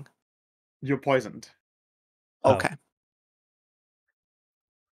 if anything? You're poisoned. Oh. Okay.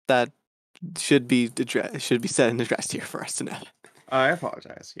 That should be said and addressed here for us to know. I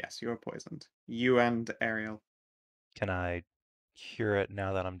apologize. Yes, you are poisoned. You and Ariel. Can I cure it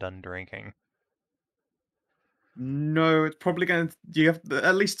now that I'm done drinking? No, it's probably going to... You have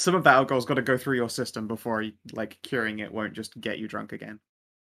at least some of that alcohol's got to go through your system before, like, curing it won't just get you drunk again.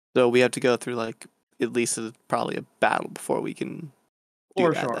 So we have to go through like at least probably a battle before we can do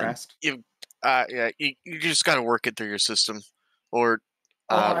Or a that short then. rest. Yeah, you just gotta work it through your system, or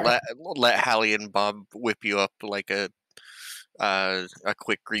Or- let Hallie and Bob whip you up like a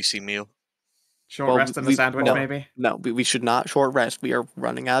quick greasy meal. Short Well, rest and a sandwich, no, maybe? No, we should not short rest. We are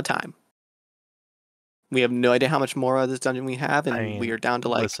running out of time. We have no idea how much more of this dungeon we have, and I mean, we are down to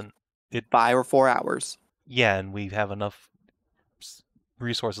like listen, 5 or 4 hours. yeah, and we have enough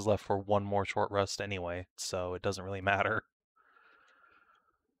resources left for one more short rest anyway, so it doesn't really matter.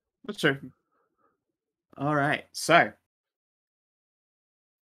 That's true. Alright, so.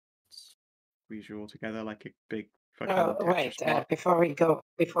 Squeeze you all together like a big fucking Oh, Tetris wait, block. before we go,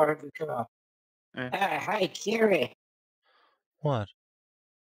 Eh. hi, Kiri. What?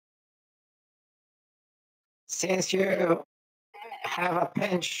 Since you have a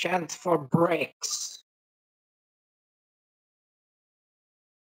penchant for breaks,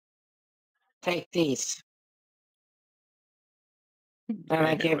 take these. And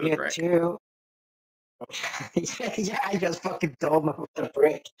I Okay, give what a you brick. 2. Yeah, I just fucking told him with the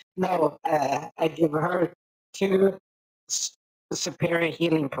brick. No, I give her 2 superior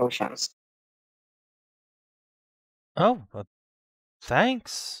healing potions. Oh,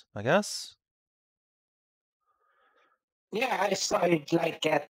 thanks, I guess. Yeah, I saw you like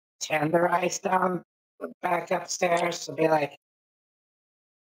get tenderized down back upstairs and be like,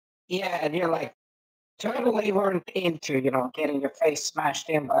 yeah, and you're like totally weren't into, getting your face smashed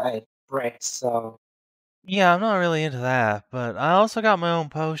in by bricks. So Yeah, I'm not really into that, but I also got my own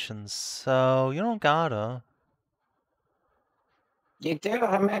potions, so you don't gotta. you do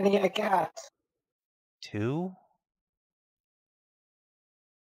how many I got? 2?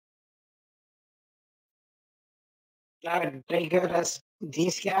 Are they good as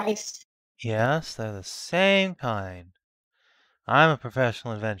these guys? Yes, they're the same kind. I'm a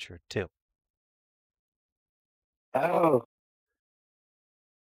professional adventurer, too. Oh,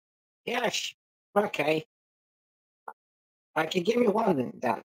 yeah, okay. I can give you 1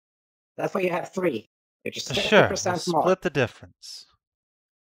 then. That's why you have 3, which is Sure, we'll 50% more. split the difference.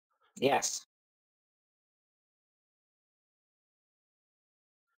 Yes.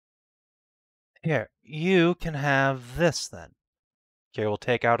 Here, you can have this then. Kira will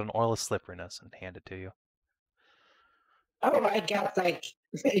take out an oil of slipperiness and hand it to you. Oh, I got like,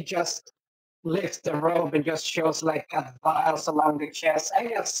 they just lift the robe and just shows like got vials along the chest. I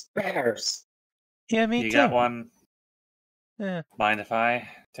got spares. Yeah, me You too. got one? Yeah, Mind if I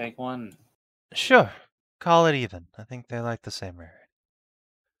take one? sure. Call it even. I think they like the same rarity.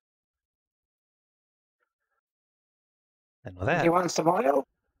 And with Do that, you want some oil?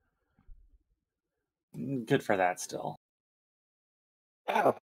 Good for that still.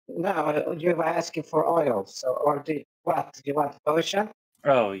 Oh, no, you were asking for oil. So, or do you want a potion?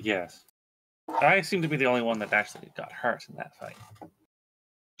 Oh, yes. I seem to be the only one that actually got hurt in that fight.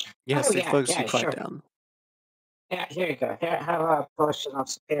 Yes, Oh, they yeah, focused yeah, you quite sure. down. Yeah, here you go. Here, have a potion of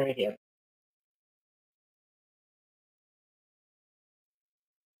superior heal.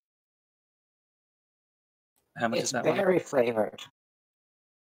 How much It's is that one? berry flavored.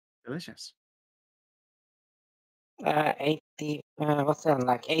 Delicious. 80, what's that,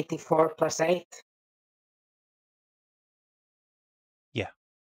 like 84 plus 8?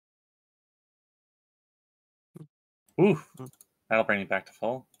 Ooh, that'll bring me back to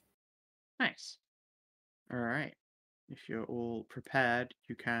full. Nice. Alright. If you're all prepared,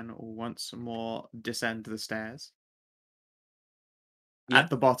 you can once more descend the stairs. Yeah. At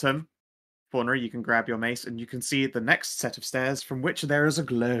the bottom, Faunra, you can grab your mace and you can see the next set of stairs from which there is a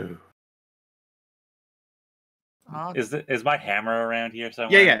glow. Is my hammer around here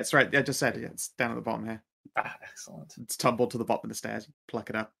somewhere? Yeah, it's right. I just said it. It's down at the bottom here. Ah, excellent. It's tumbled to the bottom of the stairs. You pluck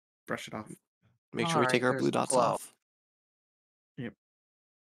it up, brush it off. Make sure we take our blue dots off. Yep.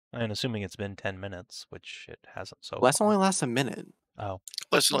 and assuming it's been 10 minutes, which it hasn't so Well, that's far. only lasts a minute. Oh,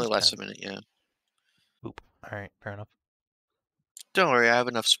 Let's only It's last 10. a minute, yeah. Oop. Alright, fair enough. Don't worry, I have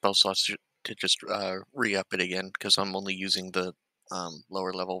enough spell slots to just re-up it again, because I'm only using the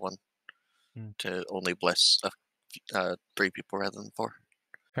lower level one to only bless 3 people rather than 4.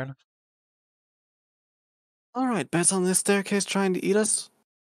 Fair enough. All right, bets on this staircase trying to eat us.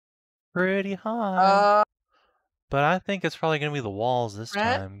 Pretty high. But I think it's probably going to be the walls this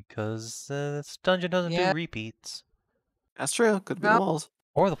Red? time, because this dungeon doesn't do Yeah. repeats. That's true. Could be the No. walls.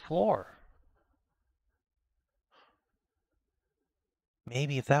 Or the floor.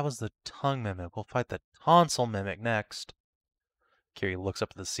 Maybe if that was the tongue mimic, we'll fight the tonsil mimic next. Kiri looks up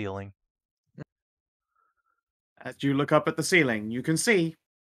at the ceiling. As you look up at the ceiling, you can see.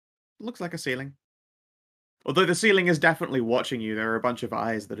 Looks like a ceiling. Although the ceiling is definitely watching you, there are a bunch of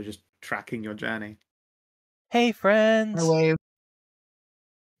eyes that are just tracking your journey. Hey, friends! I wave.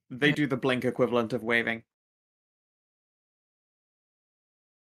 They Yeah. do the blink equivalent of waving.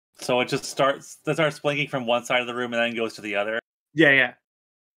 So it starts blinking from one side of the room and then goes to the other. Yeah.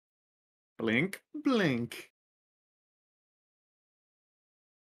 Blink, blink.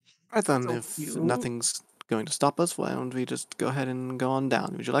 Alright then, So if cute. nothing's going to stop us, why don't we just go ahead and go on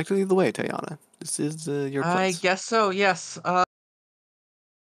down? Would you like to lead the way, Tajana? This is your I place. guess so. Yes.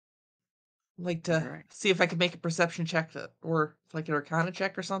 Like to Alright. see if I can make a perception check or like an Arcana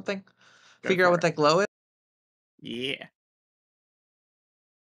check or something. Go Figure out for what it. that glow is. Yeah.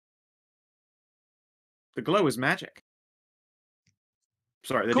 The glow is magic.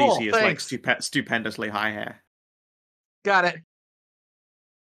 Sorry, the Cool, DC is like thanks. stupendously high here. Got it.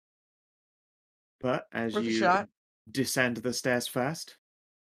 But as Worth a you shot. descend the stairs first,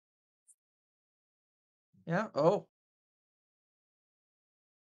 Yeah. Oh.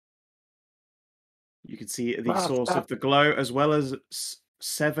 you can see the Well, source of the glow, as well as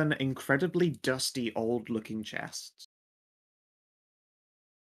 7 incredibly dusty, old-looking chests.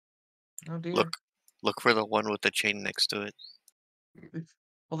 Oh dear. Look for the one with the chain next to it.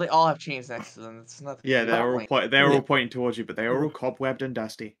 Well, they all have chains next to them. It's nothing. Yeah, they're Yeah. all pointing towards you, but they are all Ooh. cobwebbed and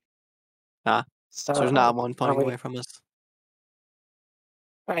dusty. So there's not one pointing we- away from us.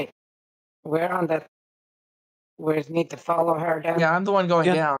 Right. We're on that. We need to follow her down. Yeah, I'm the one going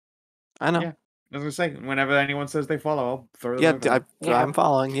Yeah. down. I know. Yeah. I was gonna say, whenever anyone says they follow, I'll throw them Yeah, over. Yeah. I'm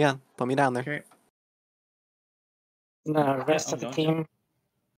following. Yeah, put me down there. Okay. The rest I'm of the going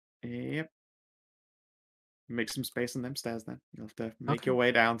team. Yep. Make some space on them stairs then. You'll have to make Okay. your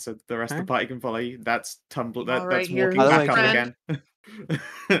way down so the rest of the party can follow you. That's All that's right, here, walking By the back way, up friend. again.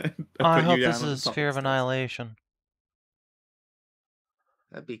 I Put hope you this down on the is top Sphere of the stairs. Annihilation.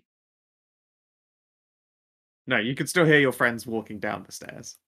 That'd be. No, you can still hear your friends walking down the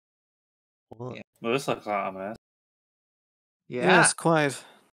stairs. Well, Yeah. Well, this looks ominous. Yeah. Yes, quite.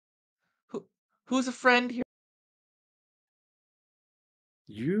 Who's a friend here?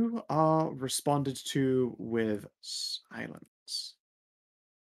 You are responded to with silence.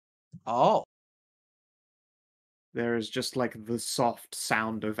 Oh. There is just like the soft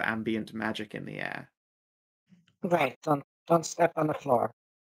sound of ambient magic in the air. Right. Don't step on the floor.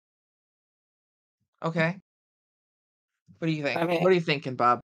 Okay. What do you think? I mean- What are you thinking,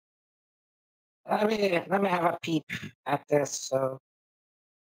 Bob? Let me have a peep at this. So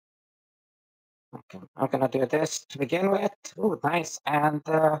okay, I'm gonna do this to begin with. Ooh, nice. And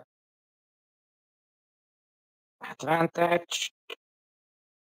advantage.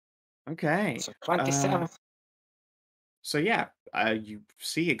 Okay. So 27. So yeah, you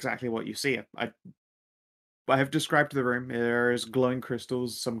see exactly what you see. I have described the room. There is glowing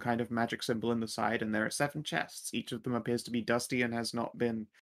crystals, some kind of magic symbol in the side, and there are 7 chests. Each of them appears to be dusty and has not been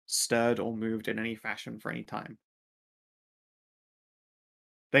stirred or moved in any fashion for any time.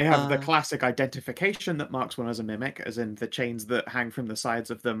 They have the classic identification that marks one as a mimic, as in the chains that hang from the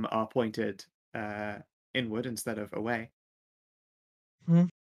sides of them are pointed inward instead of away. got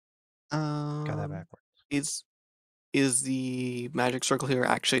that backwards. Is the magic circle here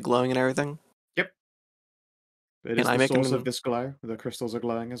actually glowing and everything? Yep. It Can is I the make source an- of this glow. The crystals are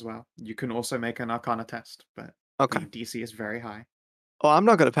glowing as well. You can also make an Arcana test, but Okay. the DC is very high. Oh, I'm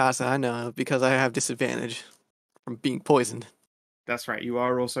not gonna pass it. I know because I have disadvantage from being poisoned. That's right. You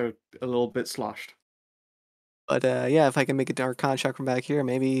are also a little bit sloshed. But yeah, if I can make a dark contract from back here,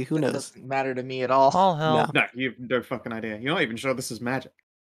 maybe who That knows? doesn't matter to me at all. All help. No, you have no fucking idea. You're not even sure this is magic.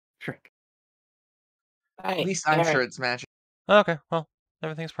 Trick. At Hey, least I'm Eric, sure it's magic. Okay, well,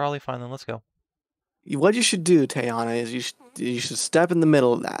 everything's probably fine then. Let's go. What you should do, Tajana, is you should step in the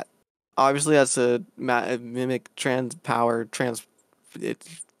middle of that. Obviously, that's a mimic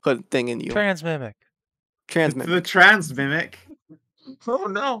put thing in you. Transmimic. Transmimic. The trans mimic. Oh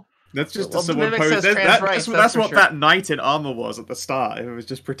no. That's just Well, the someone mimic posed. says trans rights, That's for what sure. that knight in armor was at the start. It was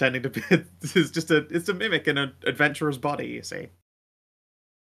just pretending to be. It's a mimic in an adventurer's body. You see.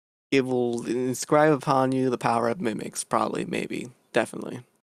 It will inscribe upon you the power of mimics. Probably, maybe, definitely.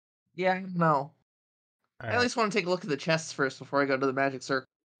 Yeah, no. I Alright, at least want to take a look at the chests first before I go to the magic circle.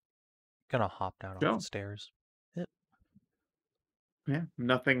 gonna hop down off Sure. the stairs. Yeah.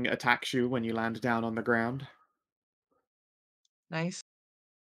 Nothing attacks you when you land down on the ground. Nice.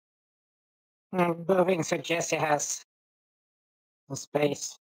 moving so Jesse has the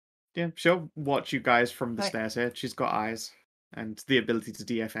space. Yeah, she'll watch you guys from the Hi. stairs here. She's got eyes. and the ability to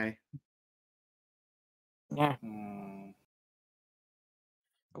DFA. Yeah.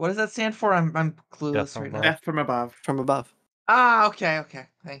 What does that stand for? I'm clueless from right above. now. Death from above. From above. Ah, okay.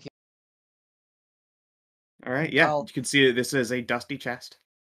 Thank you. All right, yeah, I'll- you can see that this is a dusty chest.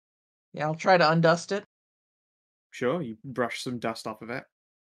 Yeah, I'll try to undust it. Sure, you brush some dust off of it.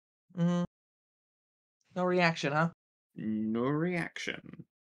 No reaction, huh? No reaction.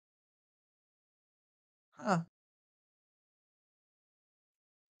 Huh.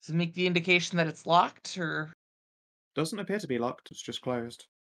 Does it make the indication that it's locked, or? Doesn't appear to be locked. It's just closed.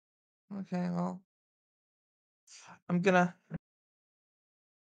 Okay, well, I'm gonna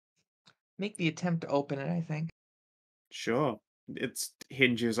make the attempt to open it, I think. Sure. Its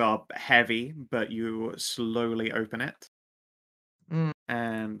hinges are heavy, but you slowly open it. Mm.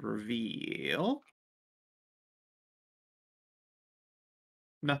 And reveal...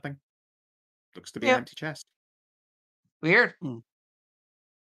 nothing. Looks to be an Yep. empty chest. Weird. What a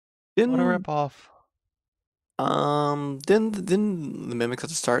Didn't ripoff. didn't the mimics at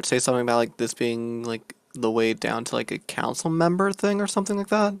the start say something about like this being like the way down to like a council member thing or something like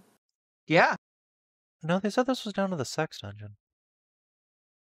that? Yeah. No, they said this was down to the sex dungeon.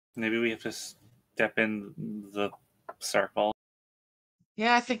 Maybe we have to step in the circle.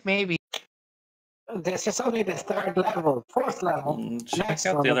 Yeah, I think maybe. This is only the 3rd level, 4th level. Check Next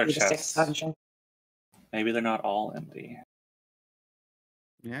out one the will other be the 6th chests. dungeon. Maybe they're not all empty.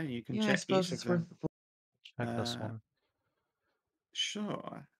 Yeah, you can Yeah, I check suppose each of it's worth. them. Check this Uh, one.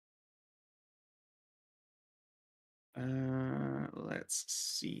 Sure. Let's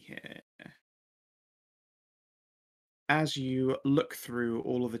see here. As you look through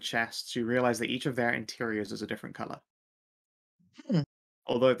all of the chests, you realize that each of their interiors is a different color. Hmm.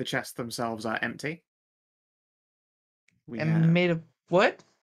 Although the chests themselves are empty. We And have made of wood.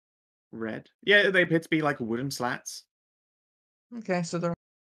 red. Yeah, they appear to be like wooden slats. Okay, so they're.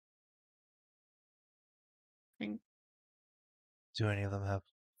 Pink. Do any of them have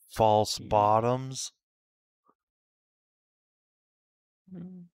false Yeah. bottoms?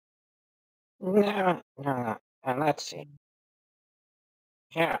 Mm. No. Let's see.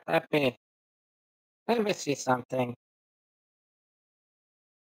 Here, let me see something.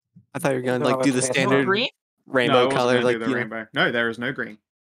 I thought you were gonna Go like over do to the this standard green? No, rainbow I wasn't color, going to like do the you know. rainbow. No, there is no green.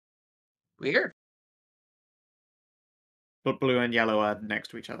 Weird. But blue and yellow are next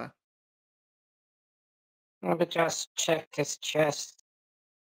to each other. Let me just check his chest.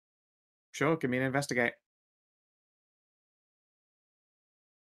 Sure, give me an investigate.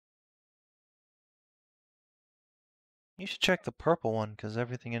 You should check the purple one, because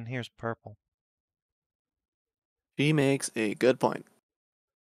everything in here is purple. She makes a good point.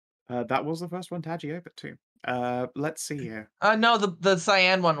 That was the first one Taji opened too. Let's see here. No, the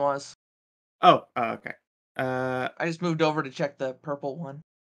cyan one was. Oh, okay. I just moved over to check the purple one.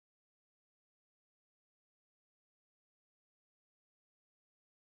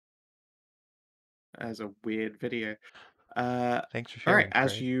 As a weird video. Thanks for All right, sharing,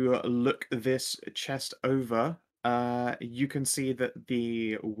 as Craig. you look this chest over, you can see that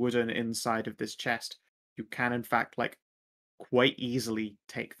the wooden inside of this chest, you can in fact like quite easily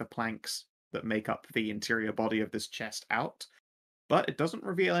take the planks that make up the interior body of this chest out, but it doesn't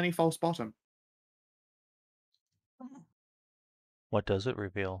reveal any false bottom. What does it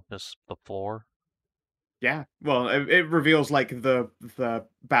reveal? Just the floor? Yeah, well, it reveals like the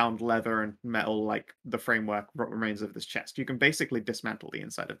bound leather and metal, like the framework, what remains of this chest. You can basically dismantle the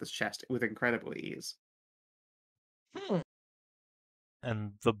inside of this chest with incredible ease.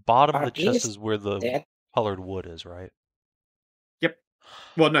 And the bottom of Are the chest these is where the dead? colored wood is, right? Yep.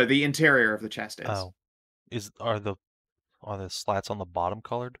 Well, no, the interior of the chest is. Oh. Are the slats on the bottom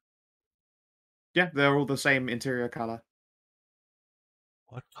colored? Yeah, they're all the same interior color.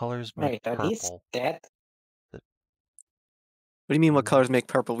 What colors make Wait, are these purple? dead? What do you mean what colors make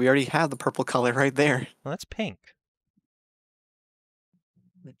purple? We already have the purple color right there. Well, that's pink.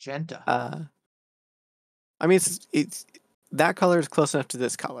 Magenta. I mean it's that color is close enough to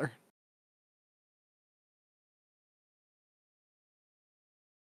this color.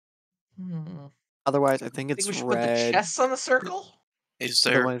 Otherwise, I think it's we should red. put the chests on the circle? Is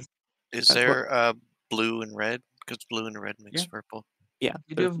there Otherwise, is that's there blue and red? Because blue and red makes Yeah. purple. yeah,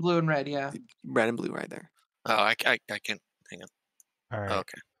 You do have blue and red, yeah. red and blue right there. Oh, I can't. Hang on. All right. Oh,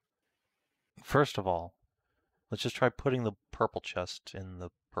 okay. First of all, let's just try putting the purple chest in the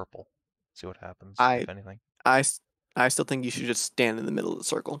purple. See what happens, if anything. I still think you should just stand in the middle of the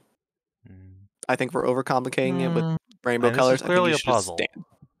circle. Mm. I think we're overcomplicating it with rainbow Man, this colors. is clearly I a think you should just puzzle. stand.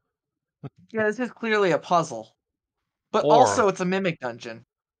 Yeah, this is clearly a puzzle. But Or- also, it's a mimic dungeon.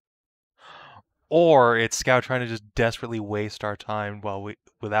 Or it's Scout trying to just desperately waste our time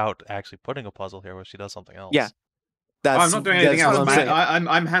without actually putting a puzzle here where she does something else. Yeah. That's, I'm not doing anything that's else. what I'm saying.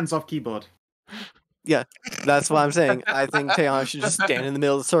 I'm hands off keyboard. Yeah, that's what I'm saying. I think Tajana should just stand in the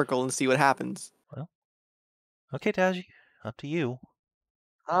middle of the circle and see what happens. Well, okay, Taji, up to you.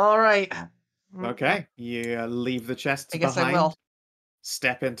 All right. Okay, you leave the chests I guess behind. I will.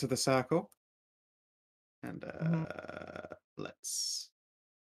 Step into the circle, and Mhm. let's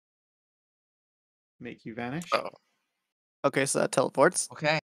make you vanish. Oh. Okay, so that teleports.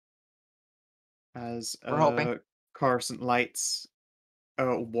 Okay. As We're hoping. Coruscant lights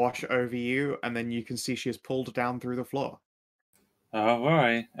wash over you, and then you can see she is pulled down through the floor. Oh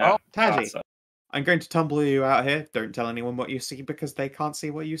boy. Oh, Taji, so. I'm going to tumble you out here. Don't tell anyone what you see because they can't see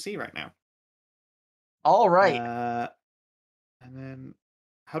what you see right now. All right. And then,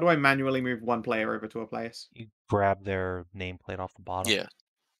 how do I manually move one player over to a place? You grab their nameplate off the bottom. Yeah.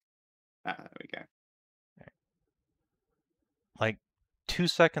 There we go. Like 2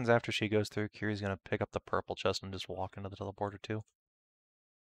 seconds after she goes through, Kiri's gonna pick up the purple chest and just walk into the teleporter too.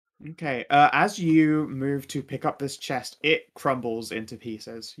 Okay, as you move to pick up this chest, it crumbles into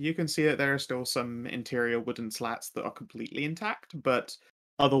pieces. You can see that there are still some interior wooden slats that are completely intact, but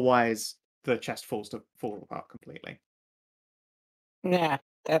otherwise the chest falls apart completely. Yeah,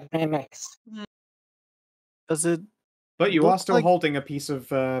 that mimics. Does it But you look are still like- holding a piece of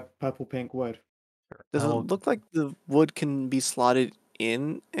purple-pink wood. Does it Oh. look like the wood can be slotted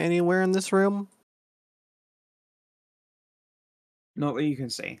in anywhere in this room? Not that you can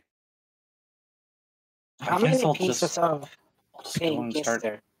see. How guess many I'll pieces just- of I'll just go pink and is start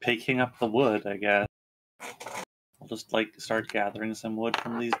there? picking up the wood, I guess. I'll just start gathering some wood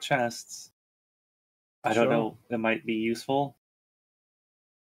from these chests. I don't Sure. know, it might be useful.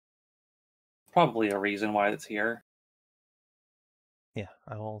 Probably a reason why it's here. Yeah,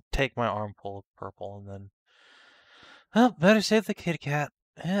 I will take my armful of purple and then. Well, better save the kitty cat.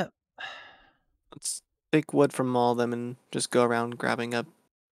 Yeah. Let's take wood from all of them and just go around grabbing up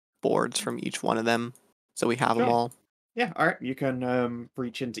boards from each one of them so we have them Sure. all. Yeah, alright. You can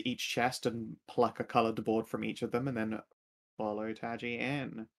reach into each chest and pluck a coloured board from each of them and then follow Taji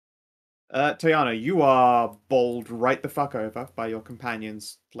in. Tajana, you are bowled right the fuck over by your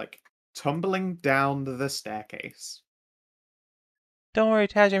companions, like, tumbling down the staircase. Don't worry,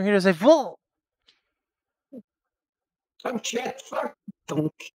 Taji, I'm here to say full. Oh shit, fuck.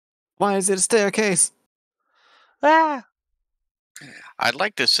 Dunk. Why is it a staircase? Ah! I'd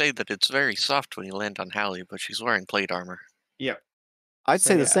like to say that it's very soft when you land on Hallie, but she's wearing plate armor. Yep. I'd So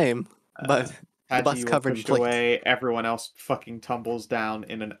say yeah, the same, but the Taji, bus you are covered in pushed plates. away, everyone else fucking tumbles down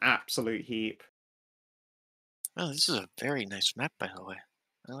in an absolute heap. Oh, this is a very nice map, by the way.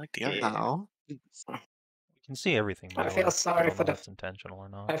 I like the art. Yeah. Oh. You can see everything, by I the feel way. sorry I don't for know the- if it's intentional or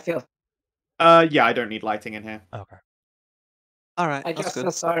not. I feel. Yeah, I don't need lighting in here. Okay. Alright, I that's just good.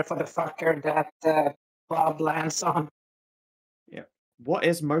 feel sorry for the fucker that Bob lands on. What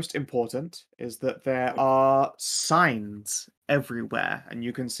is most important is that there are signs everywhere, and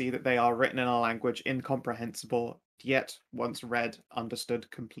you can see that they are written in a language incomprehensible, yet once read, understood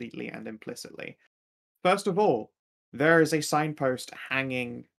completely and implicitly. First of all, there is a signpost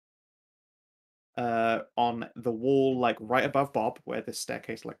hanging on the wall, like right above Bob, where this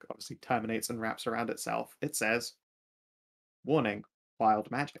staircase, like, obviously terminates and wraps around itself. It says, "Warning: Wild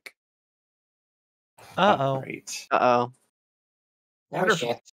magic." Uh-oh. Great. Uh-oh. Oh Wonderful.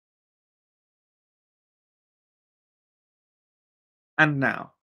 shit. And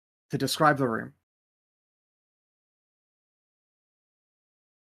now, to describe the room.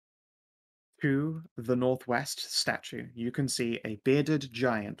 To the northwest statue, you can see a bearded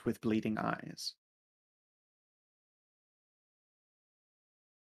giant with bleeding eyes.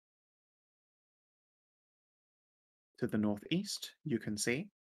 To the northeast, you can see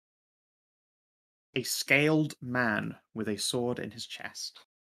a scaled man with a sword in his chest.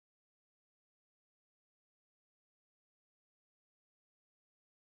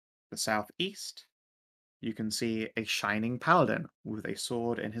 The southeast, you can see a shining paladin with a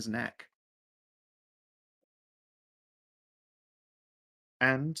sword in his neck.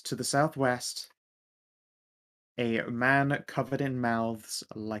 And to the southwest, a man covered in mouths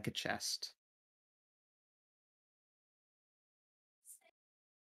like a chest.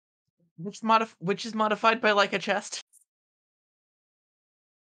 Which is modified by like a chest?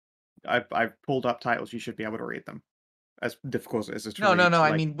 I've pulled up titles, you should be able to read them. As difficult as it's to No, read. I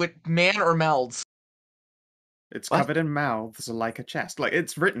like, mean, with man or melds. it's What? covered in mouths like a chest. Like,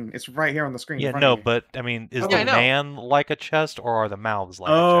 it's written. It's right here on the screen. in Yeah, front no, of you. but, I mean, is Yeah, the I know. man like a chest, or are the mouths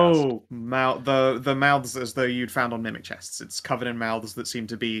like a chest? Oh, the mouths as though you'd found on mimic chests. It's covered in mouths that seem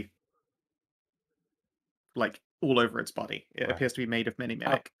to be like all over its body. It Right. appears to be made of mini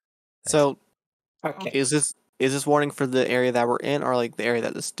mimic. So Okay. is this warning for the area that we're in, or like the area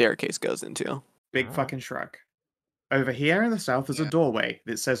that the staircase goes into? Big Mhm. fucking shrug. Over here in the south is a Yeah. doorway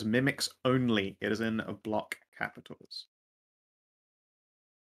that says mimics only. It is in block capitals.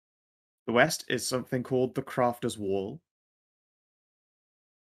 The west is something called the Crafter's Wall.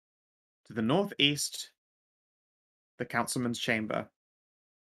 To the northeast, the Councilman's Chamber.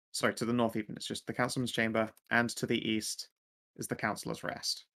 Sorry, to the north even, it's just the Councilman's Chamber, and to the east is the Councilor's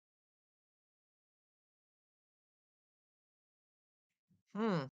Rest.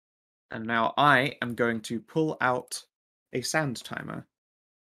 Hmm. And now I am going to pull out a sand timer.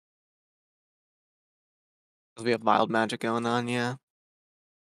 'Cause we have mild magic going on, yeah.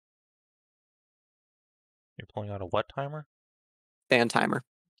 You're pulling out a what timer? Stand timer.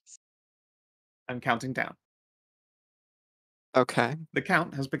 I'm counting down. Okay. The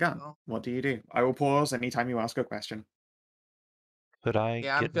count has begun. Well. What do you do? I will pause anytime you ask a question. Could I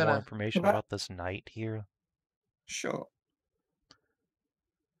Yeah, I'm get more gonna- information But- about this knight here? Sure.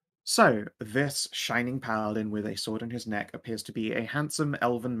 So, this shining paladin with a sword in his neck appears to be a handsome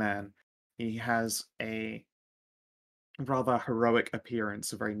elven man. He has a rather heroic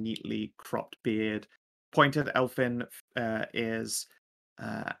appearance, a very neatly cropped beard, pointed elfin ears,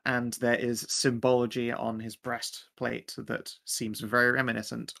 and there is symbology on his breastplate that seems very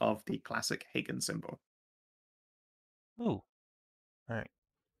reminiscent of the classic Hagen symbol. Ooh. Alright.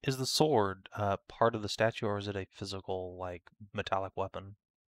 Is the sword part of the statue, or is it a physical, like, metallic weapon?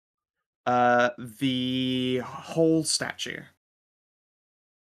 The whole statue.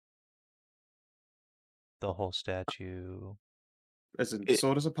 The whole statue. As in, the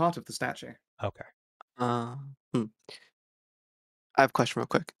sword is a part of the statue. Okay. I have a question real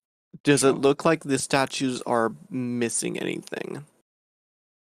quick. Does Sure. it look like the statues are missing anything?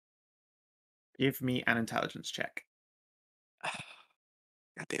 Give me an intelligence check.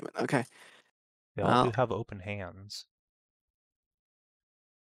 God damn it. Okay. They all do Well, have open hands.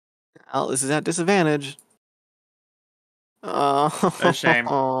 this is at disadvantage. Oh, A shame.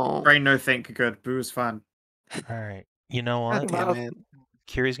 Brain no think good. Booze fun. Alright. You know God what? damn Well- it.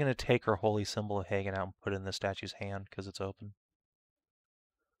 Kiri's gonna take her holy symbol of Hagen out and put it in the statue's hand because it's open.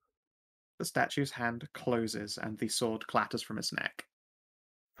 The statue's hand closes and the sword clatters from its neck.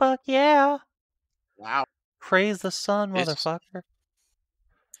 Fuck yeah! Wow. Praise the sun, It's- motherfucker.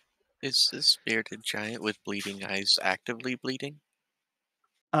 Is this bearded giant with bleeding eyes actively bleeding?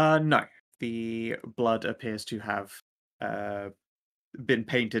 No. The blood appears to have been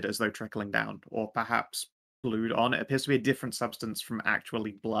painted as though trickling down, or perhaps glued on. It appears to be a different substance from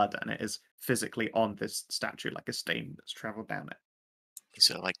actually blood, and it is physically on this statue, like a stain that's traveled down it. Is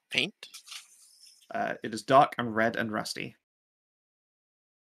it like paint? It is dark and red and rusty.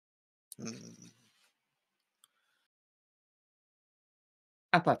 Hmm.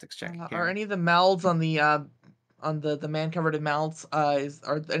 Athletics check. Are Kieran. any of the mouths on the man covered in mouths?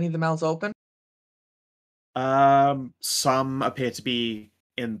 Are any of the mouths open? Some appear to be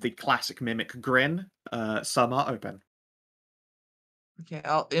in the classic mimic grin. Some are open. Okay,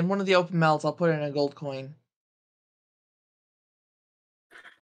 in one of the open mouths, I'll put in a gold coin.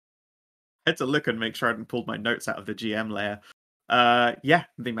 I had to look and make sure I hadn't pulled my notes out of the GM layer. Yeah,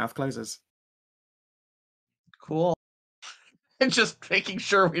 the mouth closes. Cool. And just making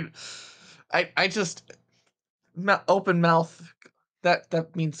sure we. I just open mouth.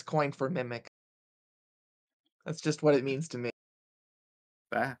 That means coin for mimic. That's just what it means to me.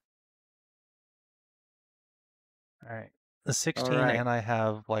 There. Alright. The 16 Alright. and I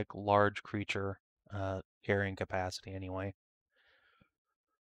have, like, large creature carrying capacity anyway.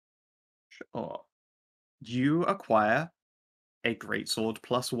 Sure. You acquire a greatsword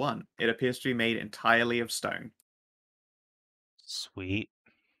 +1. It appears to be made entirely of stone. Sweet.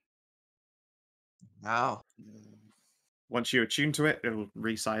 Wow. Once you attune to it, it'll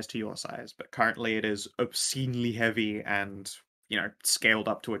resize to your size, but currently it is obscenely heavy and, scaled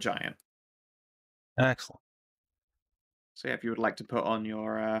up to a giant. Excellent. So yeah, if you would like to put on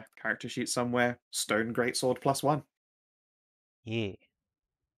your character sheet somewhere, stone greatsword +1. Yeah.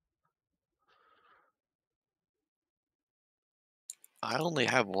 I only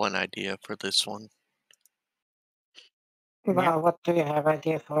have one idea for this one. Well, what do you have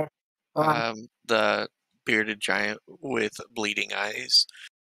idea for? Go on. The bearded giant with bleeding eyes.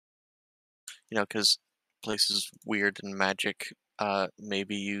 Because places weird and magic.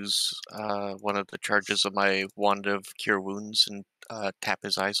 Maybe use one of the charges of my wand of cure wounds and tap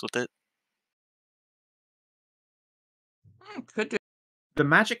his eyes with it. Could do. The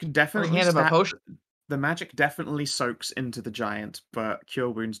magic Or definitely hand him a potion. The magic definitely soaks into the giant, but cure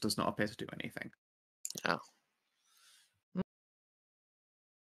wounds does not appear to do anything. Oh.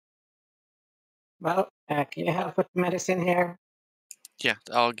 Well, can you help with medicine here? Yeah,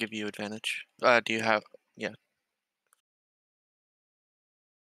 I'll give you advantage. Do you have... Yeah.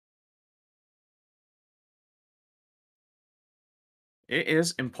 It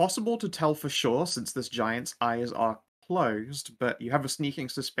is impossible to tell for sure since this giant's eyes are closed, but you have a sneaking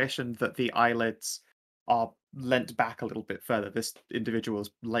suspicion that the eyelids are leant back a little bit further. This individual is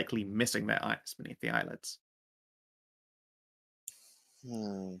likely missing their eyes beneath the eyelids.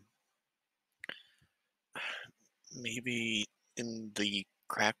 Maybe in the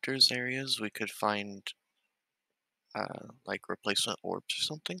crafters areas we could find like replacement orbs or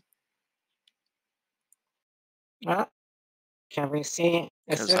something? Well, can we see?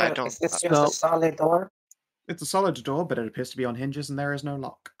 Is 'Cause I this don't- just No. a solid door? It's a solid door, but it appears to be on hinges and there is no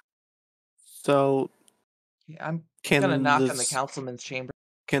lock. So Yeah, I'm can gonna knock on the this- councilman's chamber.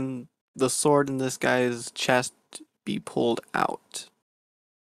 Can the sword in this guy's chest be pulled out?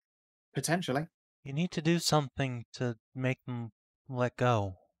 Potentially. You need to do something to make them let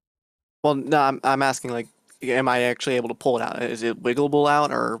go. Well, no, I'm asking, like, am I actually able to pull it out? Is it wiggleable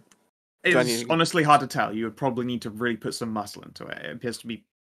out, or do I It's need to... honestly hard to tell. You would probably need to really put some muscle into it. It appears to be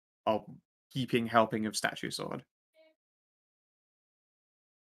a heaping helping of statue sword.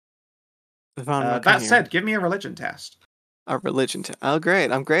 That said, give me a religion test. A religion test. Oh,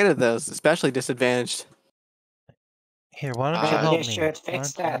 great. I'm great at those, especially disadvantaged. Here, why don't you Maybe help you me? should Why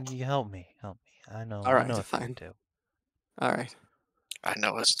fix don't that. you help me? Help me. I know. All right, I know a fine. thing too. All right. I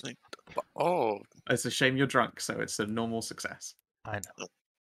know it's... Oh, It's a shame you're drunk, so it's a normal success. I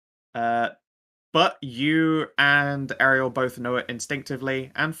know. But you and Ariel both know it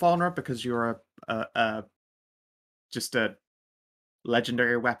instinctively, and Faunra, because you're just a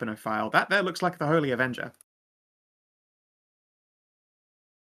legendary weapanophile. That there looks like the Holy Avenger.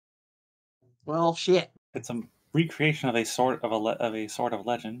 Well, shit. It's a recreation of a sort of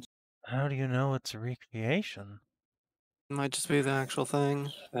legend. How do you know it's a recreation? Might just be the actual thing.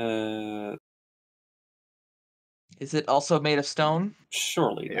 Is it also made of stone?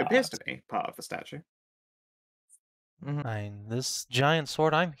 Surely It not. appears to be part of the statue. I mean, this giant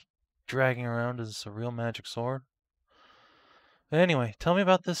sword I'm dragging around is a real magic sword. But anyway, tell me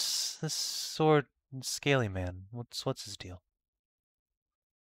about this sword, scaly man. What's his deal?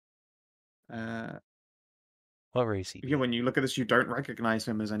 What race he? Yeah, when you look at this, you don't recognize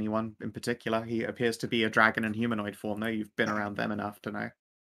him as anyone in particular. He appears to be a dragon in humanoid form, though. You've been around them enough to know.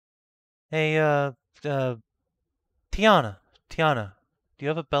 Hey, Tiana, do you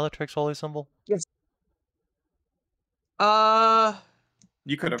have a Bellatrix holy symbol? Yes.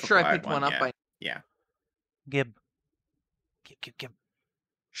 You could I'm have sure I acquired picked one up yeah. by. Yeah. Gib.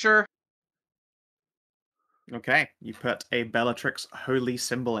 Sure. Okay, you put a Bellatrix holy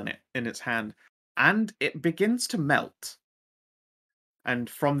symbol in its hand, and it begins to melt. And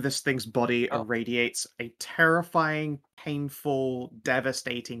from this thing's body irradiates a terrifying, painful,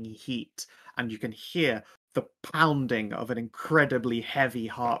 devastating heat, and you can hear the pounding of an incredibly heavy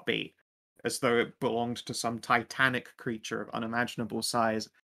heartbeat, as though it belonged to some titanic creature of unimaginable size,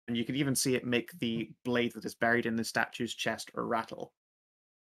 and you can even see it make the blade that is buried in the statue's chest rattle.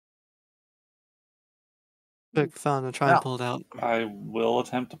 Big fun to try and pull it out. I will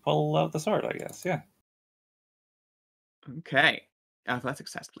attempt to pull out the sword, I guess, yeah. Okay.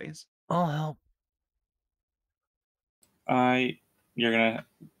 Athletics test, please. I'll help. You're gonna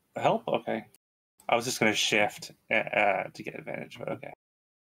help? Okay. I was just gonna shift to get advantage, but okay.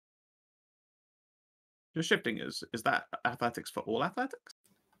 Your shifting is that athletics for all athletics?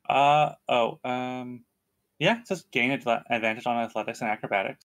 Yeah, just gain advantage on athletics and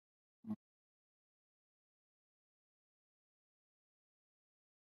acrobatics.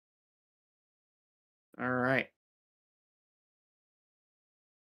 All right.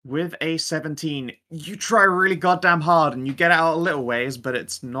 With a 17, you try really goddamn hard and you get out a little ways, but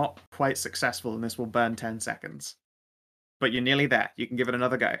it's not quite successful, and this will burn 10 seconds. But you're nearly there. You can give it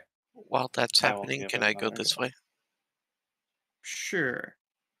another go. While that's happening, can I go this way? Sure.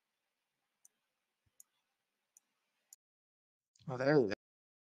 Oh, there you go.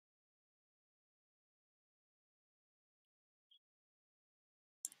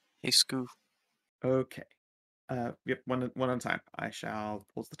 Hey, Skow. Okay. Yep, one at a time. I shall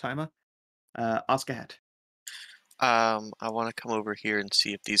pause the timer. Ask ahead. I want to come over here and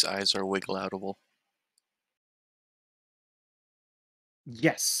see if these eyes are wiggle-outable.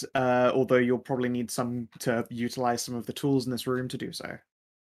 Yes, although you'll probably need to utilize some of the tools in this room to do so.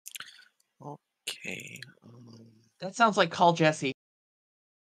 Okay. That sounds like Call Jesse.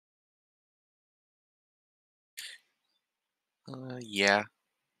 Yeah,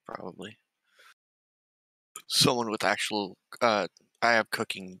 probably. someone with actual. I have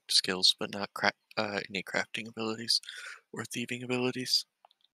cooking skills, but not any crafting abilities or thieving abilities.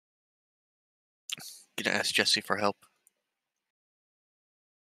 Gonna ask Jesse for help.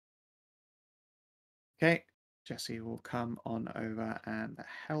 Okay, Jesse will come on over and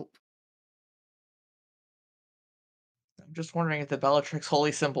help. I'm just wondering if the Bellatrix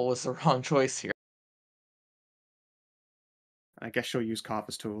holy symbol was the wrong choice here. I guess she'll use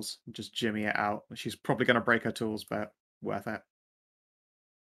Carver's tools and just jimmy it out. She's probably going to break her tools, but worth it.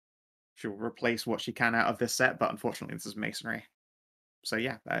 She'll replace what she can out of this set, but unfortunately this is masonry. So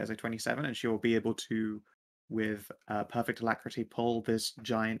yeah, that is a 27, and she will be able to, with perfect alacrity, pull this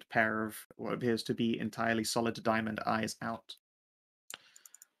giant pair of what appears to be entirely solid diamond eyes out.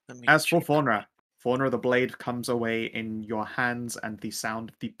 As for Faunra, the blade comes away in your hands, and the sound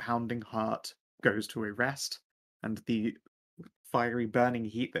of the pounding heart goes to a rest, and the fiery burning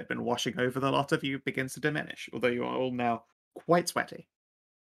heat that had been washing over the lot of you begins to diminish, although you are all now quite sweaty.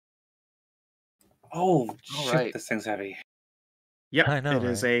 Oh, shit, right. this thing's heavy. Yep, I know, it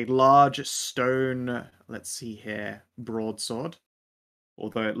is right? a large stone, let's see here, broadsword.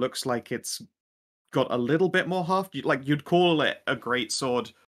 Although it looks like it's got a little bit more heft. Like, you'd call it a great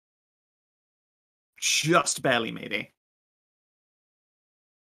sword. Just barely, maybe.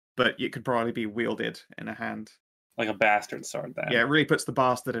 But it could probably be wielded in a hand. Like a bastard sword, then. Yeah, it really puts the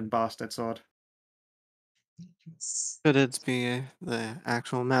bastard in bastard sword. Should it be the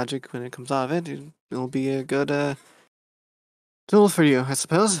actual magic when it comes out of it, it'll be a good tool for you, I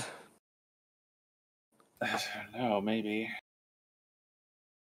suppose. I don't know, maybe.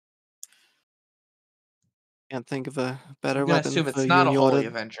 Can't think of a better I'm gonna weapon assume for it's you not a and holy Yoda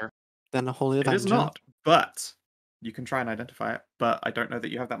avenger. than a Holy It Avenger. is not, but you can try and identify it, but I don't know that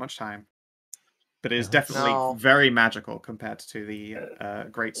you have that much time. But it is Yeah, definitely No. very magical compared to the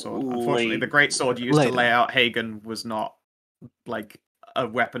great sword. Unfortunately, the Late. great sword used to lay Later. out Hagen was not like a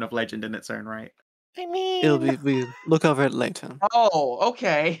weapon of legend in its own right. I mean, It'll be we look over it later. Oh,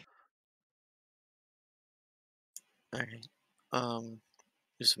 okay. alright.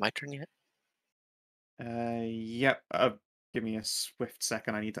 Is it my turn yet? Yep. Give me a swift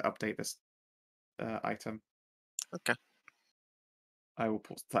second. I need to update this item. Okay. I will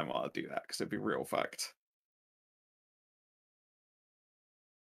pause the time while I do that because it'd be real fucked.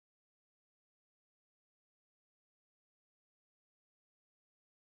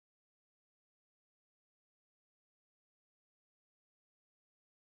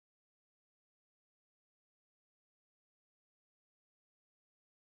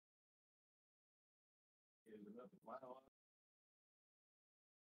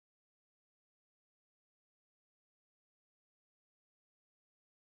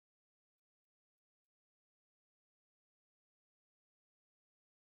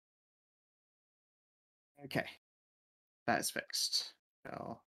 Okay. That is fixed.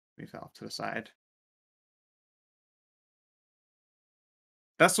 I'll move that off to the side.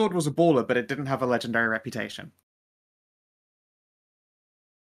 That sword was a baller, but it didn't have a legendary reputation.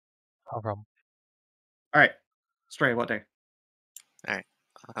 No problem. Alright. Stray, what do? Alright.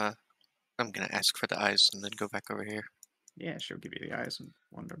 I'm gonna ask for the eyes and then go back over here. Yeah, she'll give you the eyes and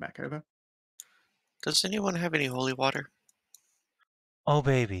wander back over. Does anyone have any holy water? Oh,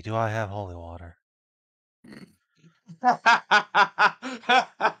 baby, do I have holy water? How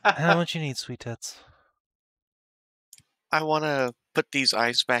much you need, sweet tits? I want to put these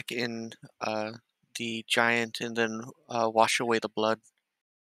eyes back in the giant and then wash away the blood.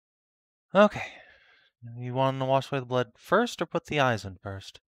 Okay. You want to wash away the blood first or put the eyes in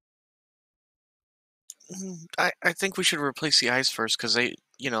first? I think we should replace the eyes first because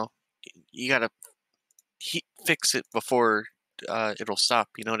you gotta fix it before it'll stop.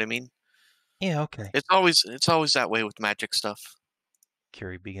 You know what I mean? Yeah, okay. It's always that way with magic stuff.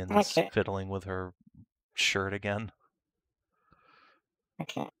 Kiri begins Okay. fiddling with her shirt again.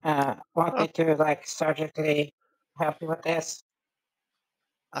 Okay. Want me to like surgically help you with this?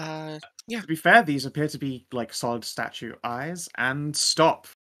 Yeah. To be fair, these appear to be like solid statue eyes, and stop.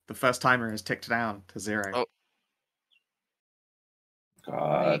 The first timer has ticked down to 0. Oh.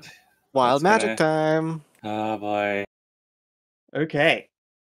 God. Wild That's magic time. Oh boy. Okay.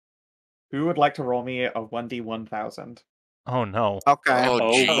 Who would like to roll me a 1d1000? Oh no. Okay. Oh,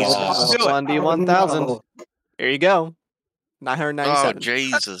 Oh, Jesus. God. Do it. 1d1000. no. Here you go. Oh, 997.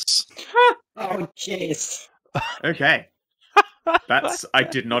 Jesus. Oh, jeez. Okay. I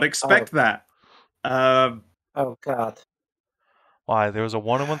did not expect that. Oh, God. Why, there was a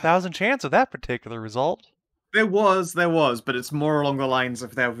 1 in 1,000 chance of that particular result. There was, but it's more along the lines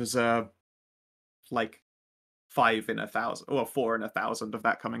of there was a like 5 in 1,000 or 4 in 1,000 of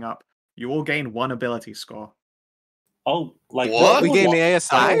that coming up. You all gain 1 ability score. Oh, like What? We gain the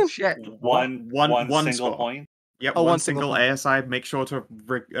ASI? Oh shit! one single score. point. Yep, Oh, one one single single ASI. Make sure to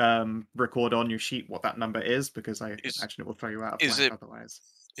record on your sheet what that number is, because I Is- imagine it will throw you out of is blank it- otherwise.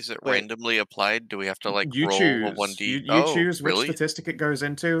 Is it Wait. randomly applied? Do we have to like You roll a choose. 1d? You choose which really? statistic it goes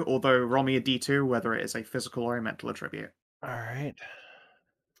into, although roll me a d2, whether it is a physical or a mental attribute. All right.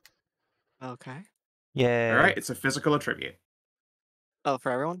 Okay. Yay. Alright, it's a physical attribute. Oh,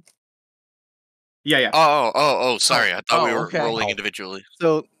 for everyone? Yeah. Oh, sorry. I thought we were okay. rolling Oh. individually.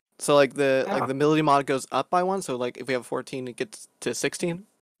 So like the Oh. ability mod goes up by one, so like if we have 14 it gets to 16?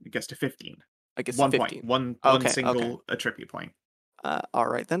 It gets to 15. I guess 1 15. point. One Okay, single attribute point.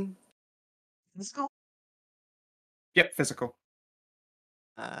 Alright then. Let's go. Yep, physical.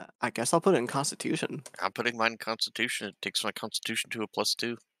 I guess I'll put it in Constitution. I'm putting mine in Constitution. It takes my Constitution to a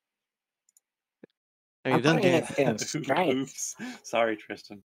 +2. Are you I'm done putting doing, it in strength. Oops. Sorry,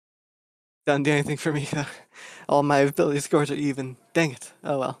 Tristan. done doing anything for me? All my ability scores are even. Dang it.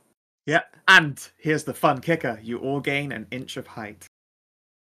 Oh well. Yeah, and here's the fun kicker. You all gain an inch of height.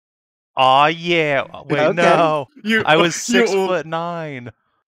 Aw, yeah. Wait, Okay. no. You, I was you 6'9".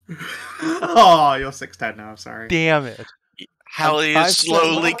 Oh, you're 6'10" now, sorry. Damn it. Hallie I'm is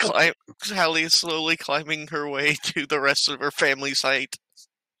 5'7". slowly climbing her way to the rest of her family's height.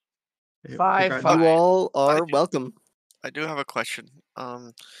 Yep, 5'5". You congrats. all are welcome. I do have a question.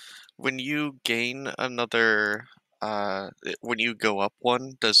 When you gain another, when you go up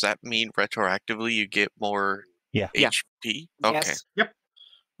one, does that mean retroactively you get more Yeah. Yeah. HP? Okay, Yes.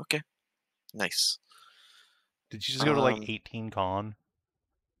 nice. Did you just go to like Um, 18 con?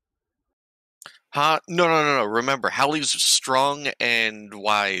 Huh? No. Remember, Hallie's strong and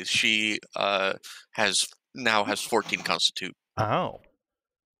wise. She has 14 constitute. Oh.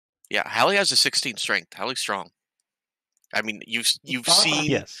 Yeah, Hallie has a 16 strength. Hallie's strong. I mean, you've Bob,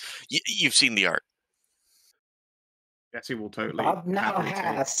 seen Yes. you've seen the art. Jesse will totally Bob now happily take.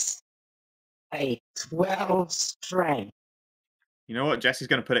 has a 12 strength. You know what? Jesse's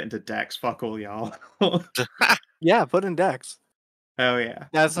gonna put it into Dex. Fuck all y'all. Yeah, put in Dex. Oh yeah.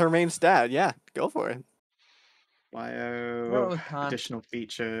 That's her main stat. Yeah, go for it. Bio, with con. additional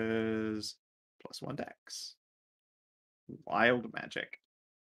features, +1 Dex. Wild magic.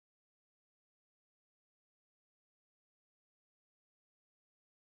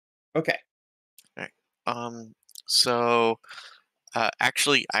 Okay. So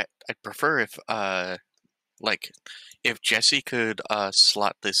actually, I'd prefer if if Jesse could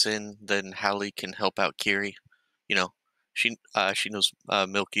slot this in, then Hallie can help out Kiri. You know, she knows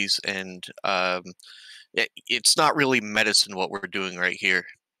Milky's, and it's not really medicine what we're doing right here.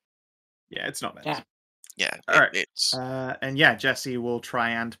 Yeah, it's not meant. Yeah. Yeah, Alright. it's And yeah, Jessie will try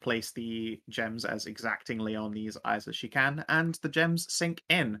and place the gems as exactingly on these eyes as she can, and the gems sink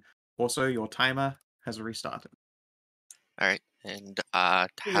in. Also, your timer has restarted. all right. And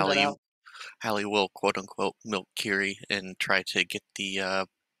Figure that out. Hallie will quote unquote milk Kiri and try to get the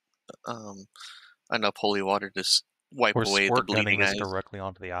enough holy water to wipe We're away the squirt gunning bleeding this eyes. directly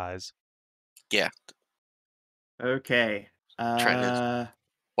onto the eyes. Yeah, Okay. try to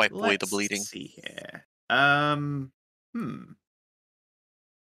wipe away the Let's bleeding. see here.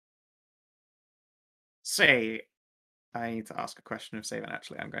 Say, I need to ask a question of Savin.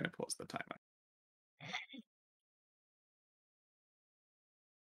 Actually, I'm going to pause the timer.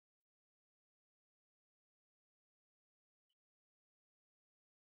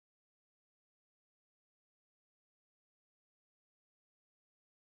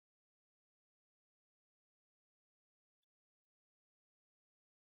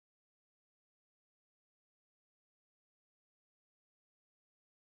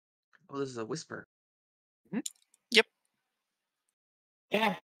 Oh, this is a whisper.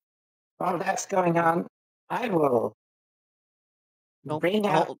 Yeah. While that's going on, I will bring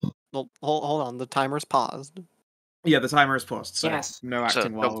out. Hold on. The timer's paused. Yeah, the timer is paused, so Yes. no So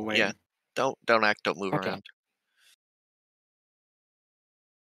acting while we're waiting. yeah, don't act, don't move Okay. around.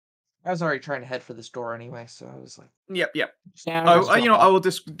 I was already trying to head for this door anyway, so I was like, Yep. Yeah, Oh, I will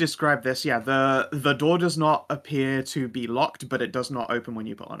describe this. Yeah, the door does not appear to be locked, but it does not open when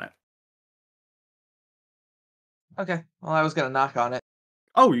you pull on it. okay. Well, I was gonna knock on it.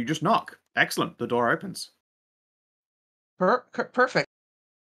 Oh, you just knock. Excellent. The door opens. Perfect.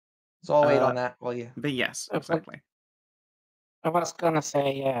 So I'll wait on that while you. But yes, Okay. exactly. I was gonna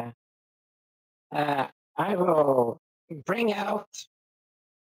say, I will bring out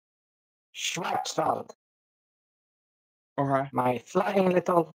Schwarzwald, Alright. my flying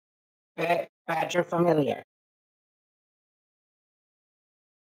little badger familiar.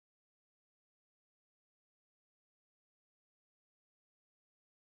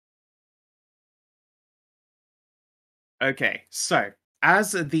 Okay, so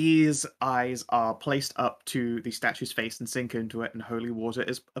as these eyes are placed up to the statue's face and sink into it, and holy water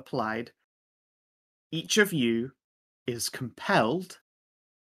is applied, each of you is compelled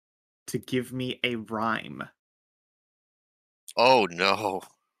to give me a rhyme. Oh no.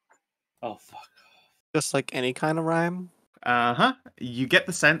 Oh fuck. Just like any kind of rhyme. Uh-huh. You get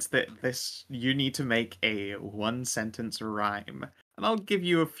the sense that you need to make a one-sentence rhyme. And I'll give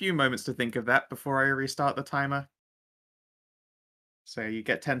you a few moments to think of that before I restart the timer. So you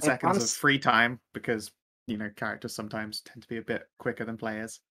get 10 seconds of free time, because, characters sometimes tend to be a bit quicker than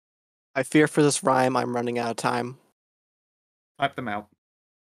players. I fear for this rhyme I'm running out of time. Type them out.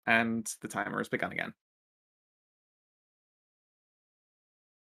 And the timer has begun again.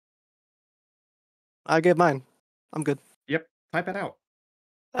 I get mine. I'm good. Yep, type it out.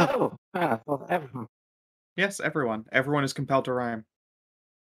 Oh, well, everyone. Yes, everyone. Everyone is compelled to rhyme.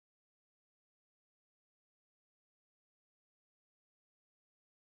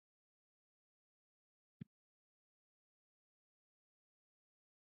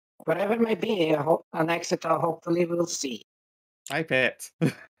 Whatever it may be, an exit, hopefully we'll see. Type it.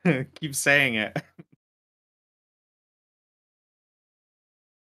 Keep saying it.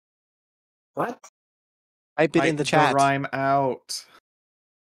 What? Type it in the chat. Rhyme out.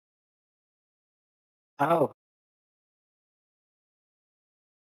 Oh.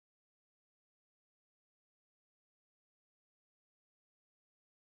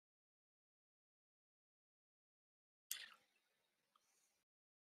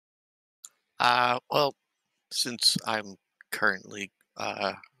 Well, since I'm currently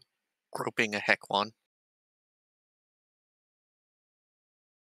groping a heck one.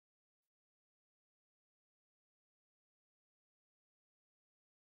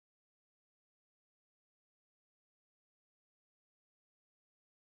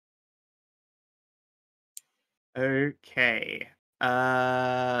 Okay.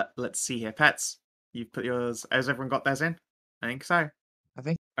 Let's see here. Pets, you've put yours. Has everyone got theirs in? I think so. I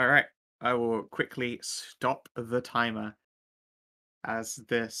think. All right. I will quickly stop the timer as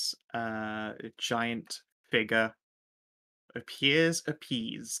this giant figure appears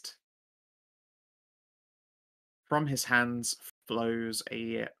appeased. From his hands flows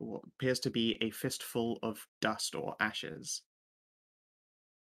what appears to be a fistful of dust or ashes.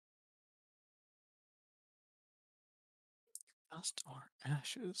 Dust or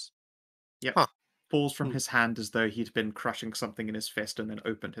ashes. Yep. Huh. Falls from his hand as though he'd been crushing something in his fist and then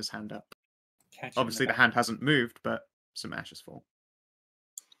opened his hand up. Obviously, the hand hasn't moved, but some ashes fall.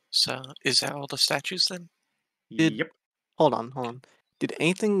 So, is that all the statues then? Yep. Hold on. Did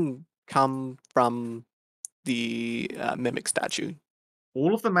anything come from the mimic statue?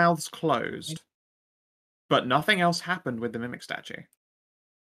 All of the mouths closed, but nothing else happened with the mimic statue.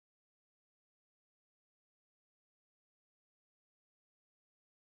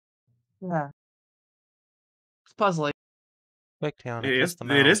 Yeah. It's puzzling. Quick, Tajana, It kiss is. the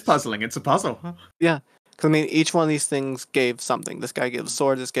It is mouths. puzzling. It's a puzzle. Yeah, because I mean, each one of these things gave something. This guy gave a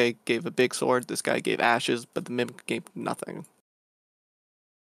sword. This guy gave a big sword. This guy gave ashes, but the mimic gave nothing.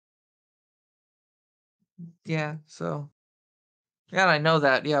 Yeah, so. Yeah, I know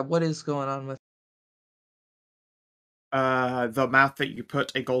that. Yeah, what is going on with. The mouth that you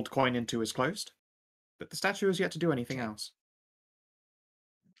put a gold coin into is closed, but the statue has yet to do anything else.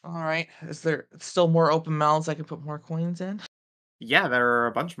 Alright. Is there still more open mouths I can put more coins in? Yeah, there are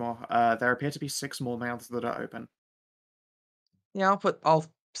a bunch more. There appear to be 6 more mouths that are open. Yeah, I'll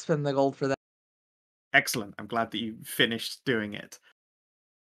spend the gold for that. Excellent. I'm glad that you finished doing it.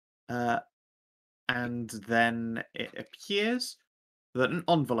 And then it appears that an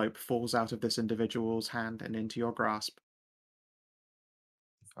envelope falls out of this individual's hand and into your grasp.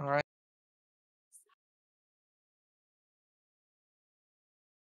 Alright.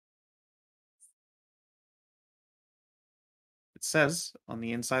 It says on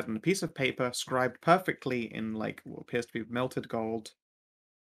the inside on a piece of paper, scribed perfectly in what appears to be melted gold.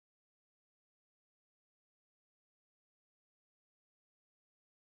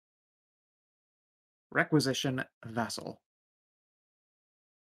 Requisition Vassal.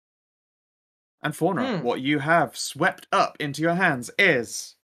 And Faunra, what you have swept up into your hands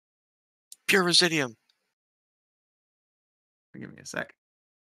is... Pure Residium. Give me a sec.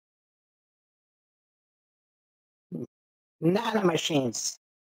 Nanomachines.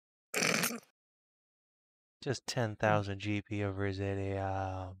 Just 10,000 GP over his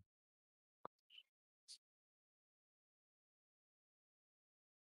idiom.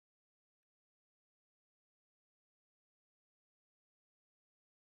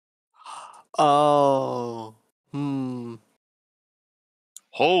 Oh. Hmm.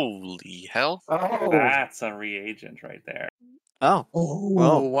 Holy hell! Oh, That's a reagent right there. Oh, Oh,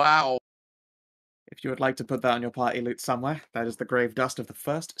 well, wow. If you would like to put that on your party loot somewhere, that is the grave dust of the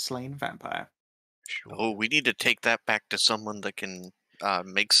first slain vampire. Sure. Oh, we need to take that back to someone that can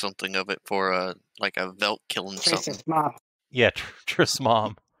make something of it for like a Velt killing something. Trace's mom. Yeah, Triss'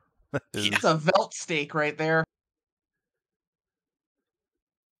 mom. Yeah. That's a Velt steak right there.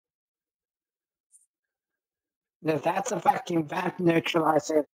 No, that's a fucking vamp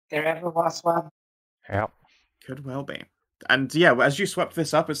neutralizer. If there ever was one. Yep. Could well be. And yeah, as you swept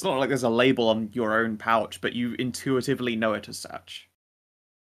this up, it's not like there's a label on your own pouch, but you intuitively know it as such.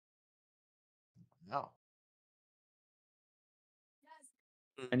 Oh.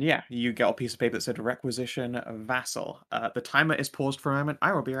 And yeah, you get a piece of paper that said Requisition Vassal. The timer is paused for a moment.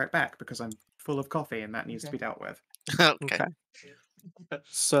 I will be right back because I'm full of coffee and that needs to be dealt with. Okay. okay. Fair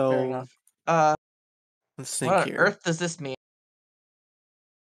So enough. let's What think on here. earth does this mean?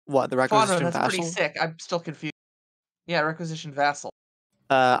 What, the Faunra, requisition that's pretty vassal? sick. I'm still confused. Yeah, requisition vassal.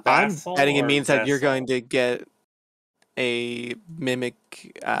 I'm Vassal betting it or means that you're vessel? going to get a mimic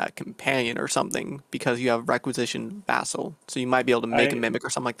companion or something because you have requisition vassal. So you might be able to make a mimic or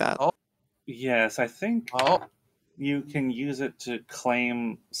something like that. Oh. Yes, I think Oh. you can use it to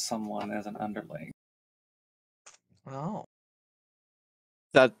claim someone as an underling. Oh.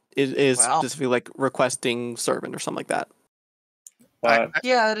 That is Wow. specifically like requesting servant or something like that. But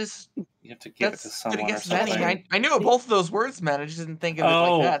Yeah, it is. you have to give it That's to good someone or against something. many. I knew what both of those words meant. I just didn't think of it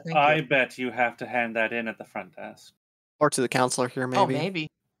like that. Thank I you. bet you have to hand that in at the front desk. Or to the counselor here, maybe. Oh, maybe.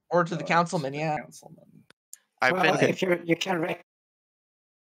 Or to the To councilman, the yeah. councilman. I've Well, been if you can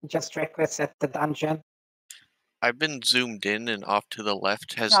just requisite the dungeon. I've been zoomed in and off to the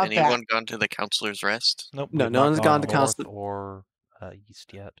left. Has Not bad. anyone gone to the counselor's rest? Nope. No, we've no not one's gone to north council. or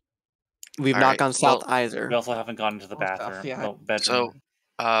east yet. We've All not right, gone south well, either. We also haven't gone into the Oh, stuff, bathroom. yeah. No, bedroom.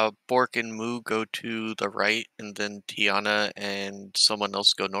 So, Bork and Moo go to the right, and then Tiana and someone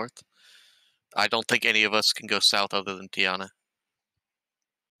else go north. I don't think any of us can go south other than Tiana.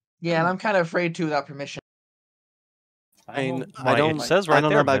 Yeah, and I'm kind of afraid to without permission. I mean, will- I don't- It says I right don't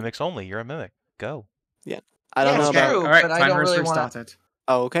know there, about- mimics only. You're a mimic. Go. I don't Yeah, know it's about. true. All right, but I don't timer is really wanna- restarted.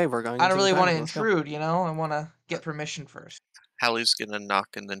 Oh, okay, we're going. I don't into the really want to timer. Let's go. intrude, you know? I want to get permission first. Hallie's gonna knock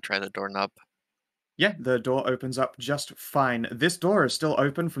and then try the doorknob. Yeah, the door opens up just fine. This door is still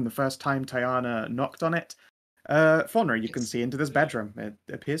open from the first time Tajana knocked on it. Faunra, you can see into this bedroom. It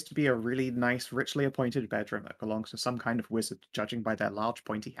appears to be a really nice, richly appointed bedroom that belongs to some kind of wizard, judging by their large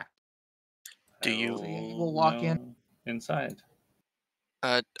pointy hat. Do you- We'll walk in. go inside.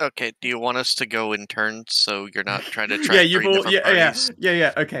 Okay. Do you want us to go in turns so you're not trying to track Yeah, you three will. different parties?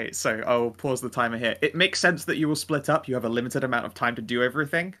 Yeah. Okay, so I'll pause the timer here. It makes sense that you will split up. You have a limited amount of time to do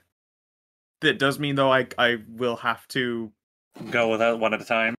everything. That does mean though I will have to. Go without one at a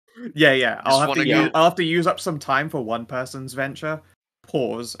time. Yeah. I'll Just have to use up some time for one person's venture.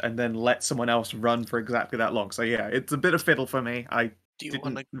 Pause and then let someone else run for exactly that long. So yeah, it's a bit of fiddle for me. I Do you didn't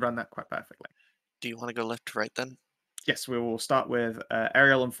want to? run that quite perfectly. Do you want to go left to right then? Yes, we will start with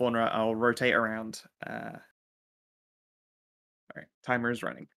Ariel and Faunra. I'll rotate around. All right, timer is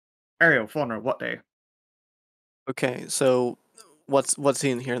running. Ariel, Faunra, what day? Okay, so what's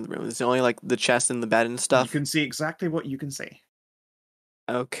in here in the room? Is it only like the chest and the bed and You stuff? can see exactly what you can see.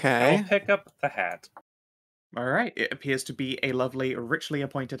 Okay. I'll pick up the hat. All right, it appears to be a lovely, richly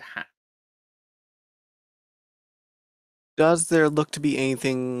appointed hat. Does there look to be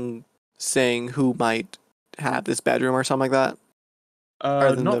anything saying who might have this bedroom or something like that?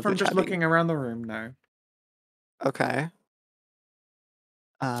 Other than Not the from just chat being- looking around the room, no. Okay.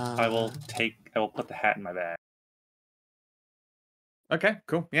 I will put the hat in my bag. Okay,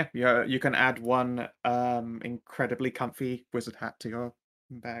 cool. Yeah, you can add one incredibly comfy wizard hat to your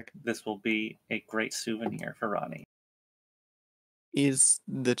bag. This will be a great souvenir for Ronnie. Is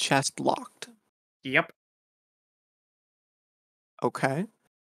the chest locked? Yep. Okay.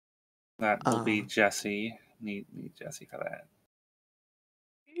 That will be Um, Jesse. Need Jesse for that.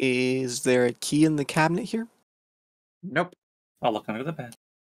 Is there a key in the cabinet here? Nope. I'll look under the bed.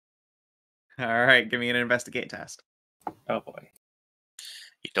 All right, give me an investigate test. Oh boy.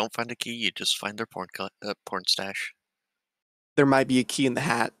 You don't find a key. You just find their porn stash. There might be a key in the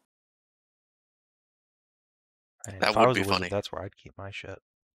hat. And That if I would was be a wizard, funny. that's where I'd keep my shit.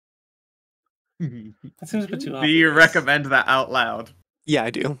 That seems a bit too Do obvious. you recommend that out loud? Yeah,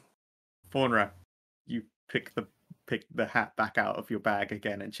 I do. Faunra, you pick the hat back out of your bag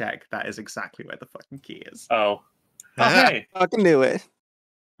again and check. That is exactly where the fucking key is. Oh. Oh, hey. Fucking knew it.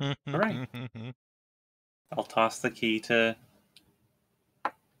 Right. I'll toss the key to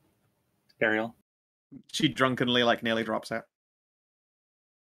Ariel. She drunkenly, nearly drops it.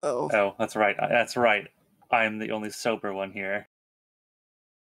 Oh. Oh, that's right. That's right. I'm the only sober one here.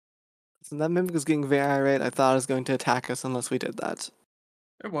 So that mimic was getting very irate. I thought it was going to attack us unless we did that.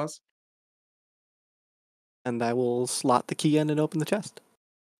 It was. And I will slot the key in and open the chest.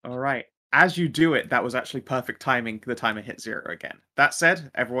 All right. As you do it, that was actually perfect timing. The timer hit 0 again. That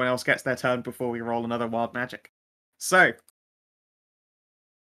said, everyone else gets their turn before we roll another wild magic. So,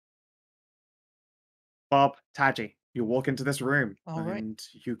 Bob, Taji, you walk into this room All right. and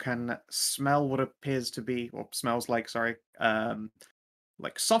you can smell what appears to be, or smells like, sorry,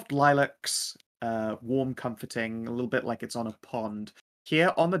 like soft lilacs, warm, comforting, a little bit like it's on a pond.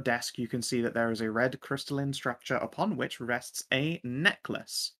 Here on the desk, you can see that there is a red crystalline structure upon which rests a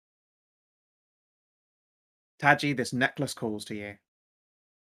necklace. Taji, this necklace calls to you.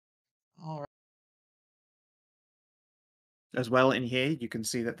 All right. As well in here, you can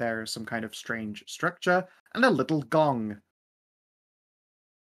see that there is some kind of strange structure and a little gong.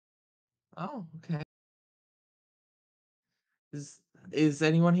 Oh, okay. Is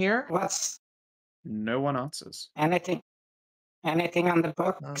anyone here? What's No one answers. anything on the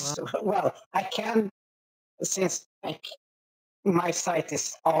books? Well, I can, since my sight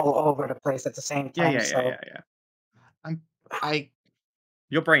is all over the place at the same time. Yeah. I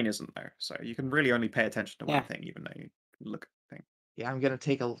Your brain isn't there, so you can really only pay attention to one Yeah. thing, even though you look at things. yeah, I'm gonna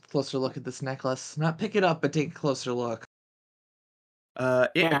take a closer look at this necklace. Not pick it up, but take a closer look.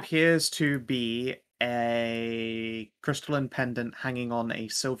 It Yeah. appears to be a crystalline pendant hanging on a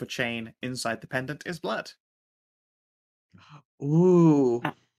silver chain. Inside the pendant is blood. Ooh.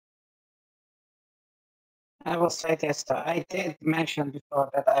 I will say this though. I did mention before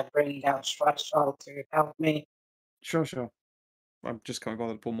that I bring down structural to help me. Sure. I'm just going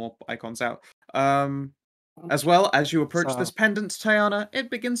to pull more icons out. As well, as you approach this pendant, Tajana, it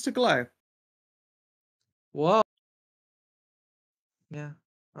begins to glow. Whoa. Yeah.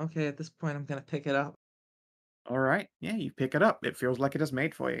 Okay, at this point I'm gonna pick it up. Alright, yeah, you pick it up. It feels like it is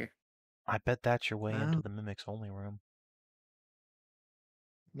made for you. I bet that's your way into Wow. the Mimic's only room.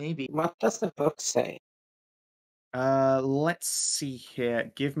 Maybe. What does the book say? Let's see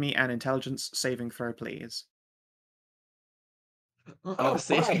here. Give me an intelligence saving throw, please. Oh,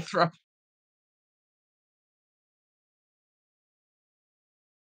 saving boy. throw.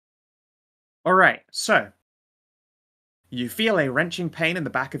 Alright, so. You feel a wrenching pain in the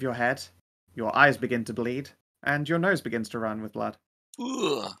back of your head, your eyes begin to bleed, and your nose begins to run with blood.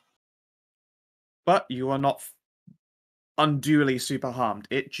 Ugh. But you are not unduly super harmed.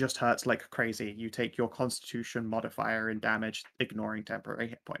 It just hurts like crazy. You take your constitution modifier in damage, ignoring temporary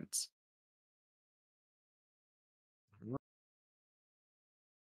hit points.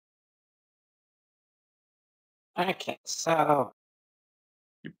 Okay, so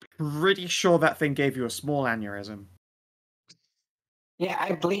You're pretty sure that thing gave you a small aneurysm. yeah,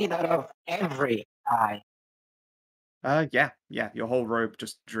 I bleed out of every eye. Yeah. Your whole robe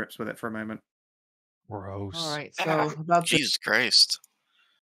just drips with it for a moment. Gross. All right. So about the, Jesus Christ.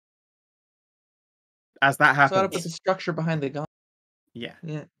 As that so how to put happens, the structure behind the gun. yeah.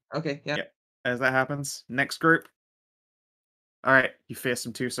 Yeah. Okay. Yeah. Yep. As that happens, next group. All right, you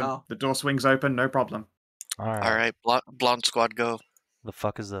fearsome twosome. Oh. The door swings open, no problem. Alright, blonde squad go. The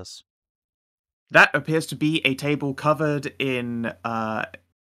fuck is this? That appears to be a table covered in,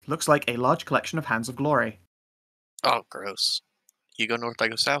 looks like a large collection of Hands of Glory. Oh, gross. You go north, I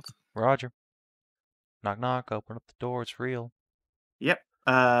go south. Roger. Knock knock, open up the door, it's real. Yep.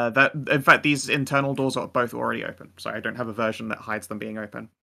 In fact, these internal doors are both already open, so I don't have a version that hides them being open.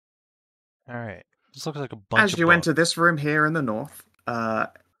 Alright. This looks like a bunch As of you books. enter this room here in the north,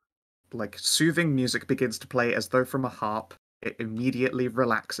 like soothing music begins to play as though from a harp. It immediately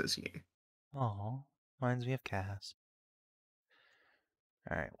relaxes you. Aw, reminds me of Cass.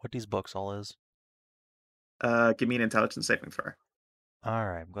 Alright, what these books all is? Give me an intelligence saving throw.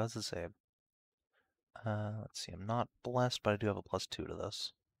 Alright, I'm glad to save. Let's see, I'm not blessed, but I do have a +2 to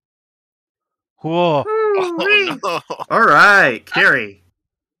this. Whoa! Oh no! Alright, Kiri.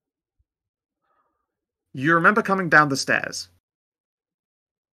 You remember coming down the stairs.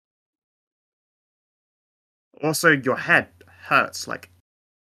 Also, your head hurts like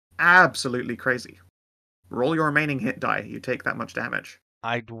absolutely crazy. Roll your remaining hit die. You take that much damage.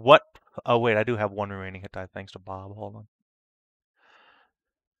 What? Oh wait, I do have one remaining hit die thanks to Bob. Hold on.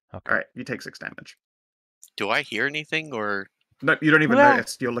 Okay. Alright, you take 6 damage. Do I hear anything or? No, you don't even Ah.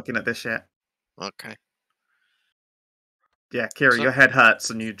 notice. You're looking at this shit. Okay. Yeah, Kira, So- your head hurts,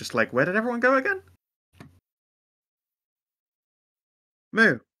 and you're just like, where did everyone go again?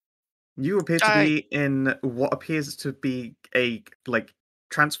 Moo, you appear to Hi. be in what appears to be a, like,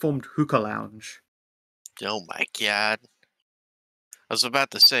 transformed hookah lounge. Oh my god. was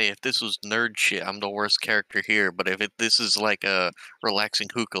about to say, if this was nerd shit, I'm the worst character here. But if this is like a relaxing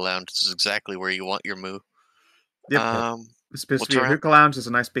hookah lounge, this is exactly where you want your move. Yep. It's supposed to be a hookah lounge. There's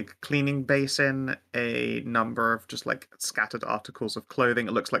a nice big cleaning basin, a number of just like scattered articles of clothing.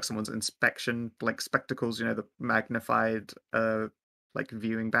 It looks like someone's inspection, like spectacles, the magnified like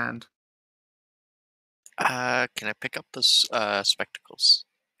viewing band. Can I pick up the spectacles?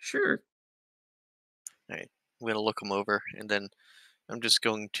 Sure. Alright, I'm gonna look them over, and then I'm just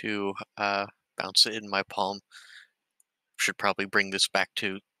going to bounce it in my palm. Should probably bring this back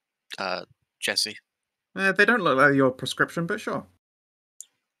to Jesse. They don't look like your prescription, but sure.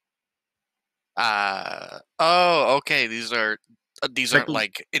 Oh, okay. These aren't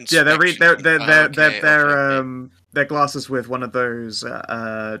like inspection. Yeah, they're glasses with one of those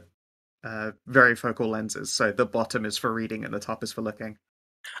varifocal lenses. So the bottom is for reading and the top is for looking.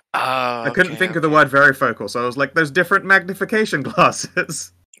 I couldn't think of the word varifocal, so I was like, "There's different magnification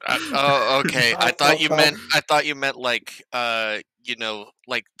glasses." Okay. I thought you meant like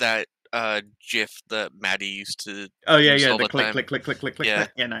like that GIF that Maddie used to. Oh yeah, use all the the click, time. click, click, click, click, click. Yeah.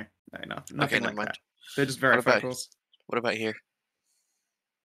 Yeah, no, nothing Okay, never like mind. that. They're just varifocals. What about here?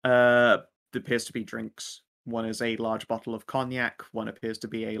 There appears to be drinks. One is a large bottle of cognac. One appears to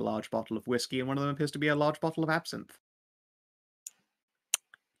be a large bottle of whiskey, and one of them appears to be a large bottle of absinthe.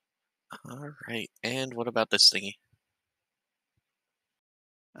 All right. And what about this thingy?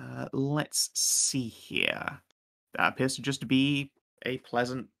 Let's see here. That appears to just be a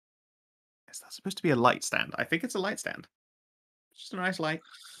pleasant. Is that supposed to be a light stand? I think it's a light stand. Just a nice light.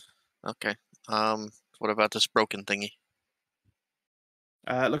 Okay. What about this broken thingy?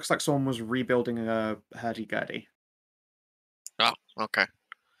 It looks like someone was rebuilding a hurdy-gurdy. Oh, okay.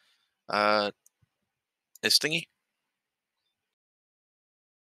 This thingy?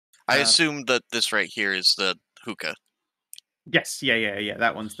 I assume that this right here is the hookah. Yes, yeah.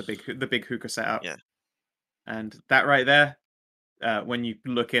 That one's the big hookah setup. Yeah. And that right there, when you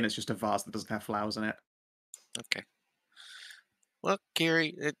look in, it's just a vase that doesn't have flowers in it. Okay. Well,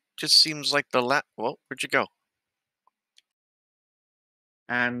 Gary, it just seems like Well, where'd you go?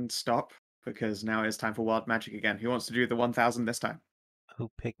 And stop, because now it's time for wild magic again. Who wants to do the 1000 this time?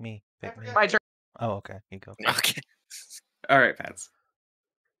 Who pick me? Pick me. My turn. Oh, okay. You go. Okay. All right, Pats.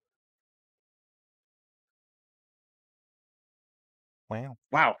 Wow.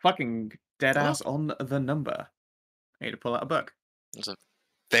 Wow, fucking dead ass on the number. I need to pull out a book. It's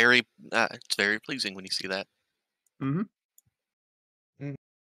very pleasing when you see that. Mm-hmm.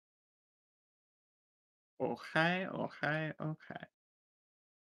 Okay.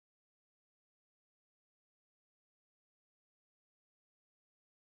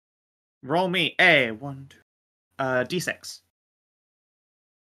 Roll me a 1, 2, d6.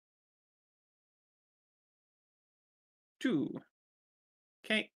 2.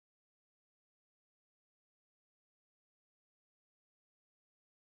 Okay.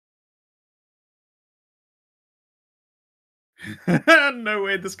 No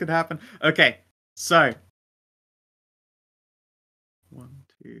way this could happen. Okay, so 1,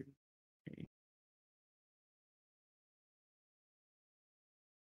 2, 3.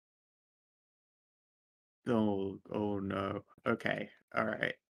 Oh no. Okay. All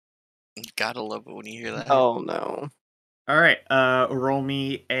right. Gotta love it when you hear that. Oh no. All right. Roll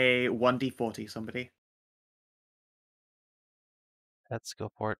me a 1d40. Somebody. Let's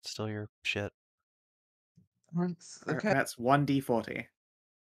go for it. Still your shit. Okay. That's 1d40.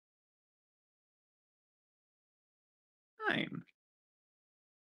 9.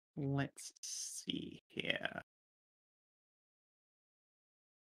 Let's see here.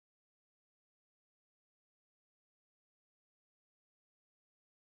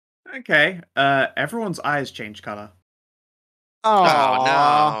 Okay. Everyone's eyes change color. Oh Oh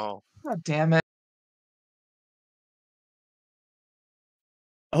no. God damn it.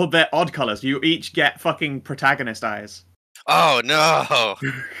 Oh, they're odd colors. You each get fucking protagonist eyes. Oh no.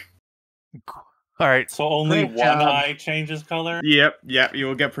 All right. So only Great one job. eye changes color? Yep. You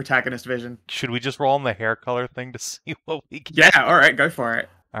will get protagonist vision. Should we just roll on the hair color thing to see what we get? Yeah. All right. Go for it.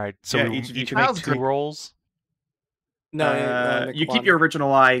 All right. So Yeah, we each of you each can make make 2 two. rolls. no, You keep your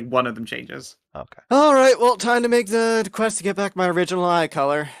original eye. One of them changes. Okay. All right, well, time to make the quest to get back my original eye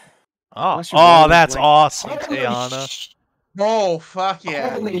color. Oh, Unless you roll that's like- awesome, Holy Tajana. Oh, fuck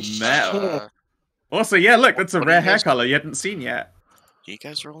yeah. Holy Metal. shit. Also, yeah, look, that's a What do rare you hair guys- color you hadn't seen yet. Are you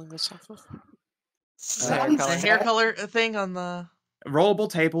guys rolling this off of? Sounds The hair color thing on the... Rollable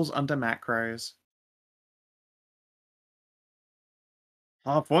tables under macros.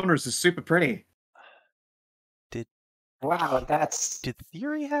 Oh, Faunra's is super pretty. Wow, that's... Did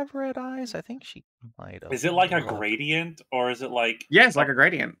Theory have red eyes? I think she might have. Is it like a Look. gradient, or is it like... Yeah, it's like a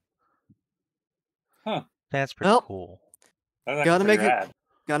gradient. Huh. That's pretty Well, cool. That's actually Gotta pretty make rad. it.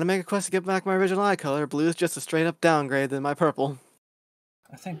 Gotta make a quest to get back my original eye color. Blue is just a straight up downgrade than my purple.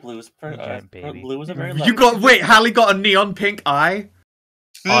 I think blue is You giant baby. blue is a very You got wait, Hallie got a neon pink eye.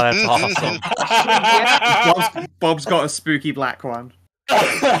 Oh, that's awesome. Bob's got a spooky black one.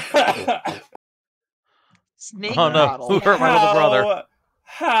 Snake Oh no, model. who hurt my little brother?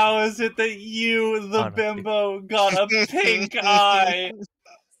 How is it that you, the Oh, no. bimbo, got a pink eye?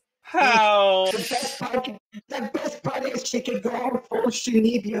 How? The best part is she can go all full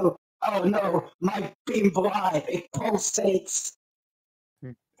Shinibyo. Oh no, my bimbo eye, it pulsates.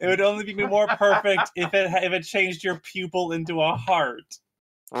 It would only be more perfect if it changed your pupil into a heart.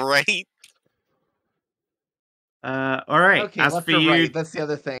 Right? All right. Okay, As left for or you, right, that's the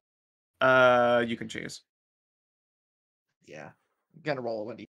other thing. you can choose. Yeah. I'm gonna roll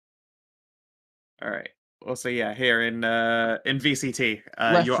a 1d. All right. Also, yeah, here in VCT,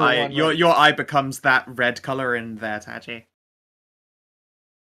 Left your for eye, one, your right. your eye becomes that red color in there, Taji.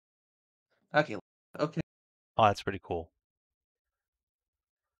 Okay. Okay. Oh, that's pretty cool.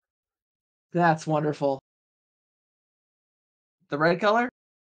 That's wonderful. The red color?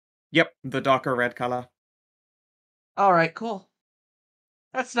 Yep, the darker red color. Alright, cool.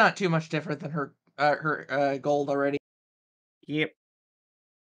 That's not too much different than her gold already. Yep.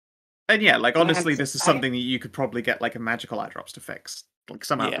 And yeah, like honestly, That's- this is something that you could probably get like a magical eye drops to fix. Like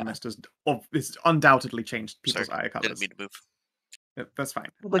some Yeah. alchemist has it's undoubtedly changed people's Sorry, eye colors. didn't mean to move. That's fine.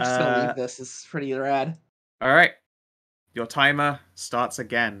 I'm just gonna leave this. It's pretty rad. All right, your timer starts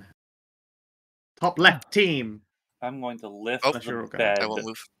again. Top left team. I'm going to lift Oh, the sure, okay. bed. I won't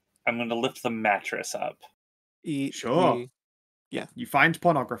move. I'm going to lift the mattress up. Sure. You find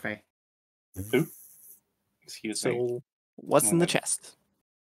pornography. Excuse me. So, what's in the chest?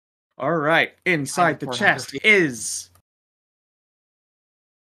 All right, inside the chest is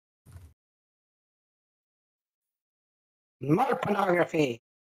More pornography.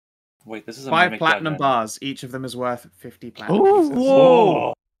 Wait, this is a 5 mimic platinum dungeon. bars. Each of them is worth 50 platinum Ooh, pieces.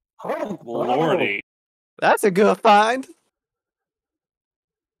 Whoa! Oh, Lordy. That's a good find.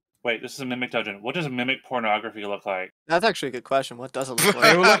 Wait, this is a mimic dungeon. What does mimic pornography look like? That's actually a good question. What does it look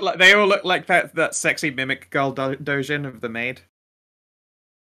They like? all look like that sexy mimic girl dojin of the maid.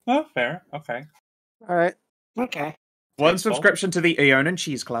 Oh, fair. Okay. All right. Okay. One Tasteful. subscription to the Eonin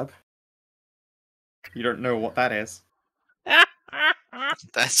Cheese Club. You don't know what that is.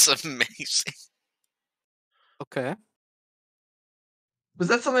 That's amazing. Okay. Was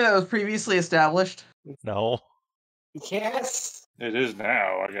that something that was previously established? No. Yes. It is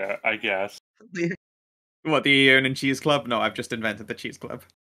now, I guess. What, the Eonin Cheese Club? No, I've just invented the Cheese Club.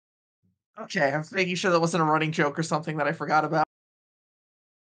 Okay, I was making sure that wasn't a running joke or something that I forgot about.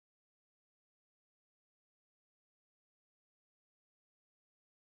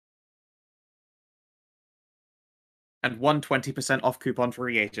 And 120% off coupon for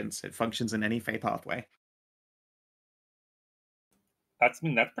reagents. It functions in any Fey pathway. That's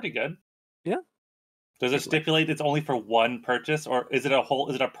pretty good. Yeah. Does it stipulate it's only for one purchase, or is it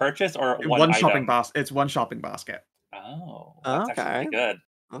a purchase or one item? shopping basket. It's one shopping basket. Oh, that's actually pretty good.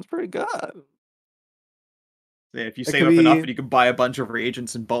 That's pretty good. Yeah, if you It save could up enough, be- you can buy a bunch of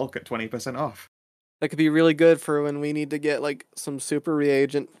reagents in bulk at 20% off. That could be really good for when we need to get like some super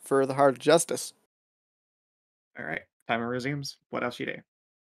reagent for the Heart of Justice. All right, timer resumes. What else you do?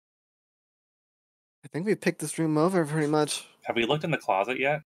 I think we picked this room over pretty much. Have we looked in the closet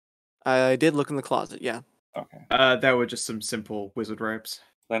yet? I did look in the closet, yeah. Okay. There were just some simple wizard robes.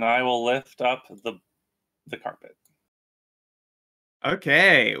 Then I will lift up the carpet.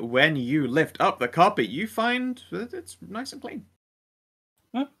 Okay, when you lift up the carpet, you find that it's nice and clean.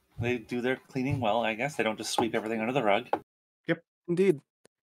 Huh. They do their cleaning well, I guess. They don't just sweep everything under the rug. Indeed.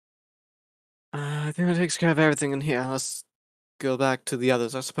 I think that takes care of everything in here. Let's go back to the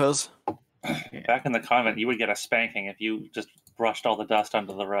others, I suppose. Yeah. Back in the convent, you would get a spanking if you just brushed all the dust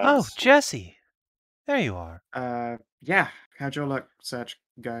under the rugs. Oh, Jesse. There you are. Yeah. How'd your luck search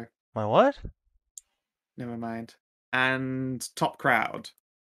go? My what? Never mind. And top crowd.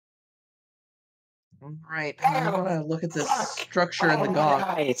 Right, I'm gonna look at this Fuck. structure in the Oh, gong.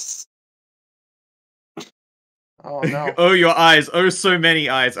 nice. Oh no. Oh, your eyes. Oh, so many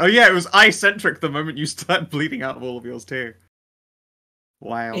eyes. Oh, yeah, it was eye-centric the moment you started bleeding out of all of yours, too.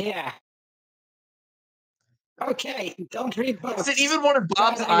 Wow. Yeah. Okay, don't read books. Is it even one of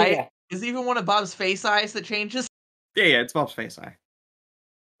Bob's Bad eyes? idea. Is it even one of Bob's face eyes that changes? Yeah, it's Bob's face eye.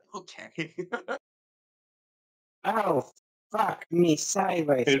 Okay. Oh, fuck me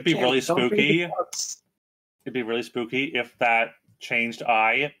sideways. It'd be Okay, really don't read the spooky. books. It'd be really spooky if that changed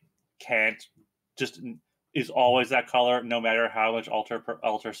eye is always that color, no matter how much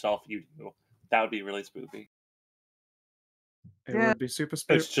alter self you do. That would be really spooky. It Yeah. would be super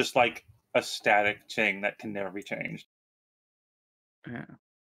spooky. It's just like a static thing that can never be changed. Yeah.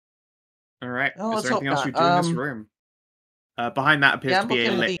 All right. Oh, Is let's there anything hope else you not. do in this room? Behind that appears Yeah, to I'm be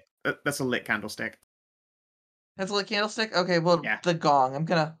a looking at lit. That's a lit candlestick. Has a lit candlestick? Okay, well, Yeah. the gong.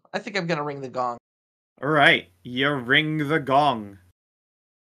 I think I'm gonna ring the gong. All right. You ring the gong.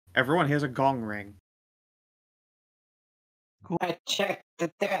 Everyone hears a gong ring. Cool. I checked the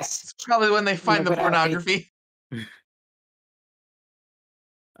desk. It's probably when they find the Look what I think. pornography.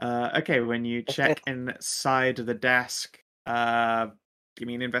 Okay, when you If check it- inside the desk, give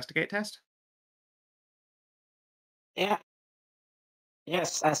me an investigate test. Yeah.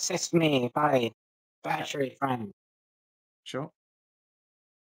 Yes, assist me, my battery friend. Sure.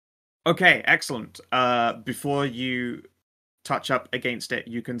 Okay, excellent. Before you touch up against it,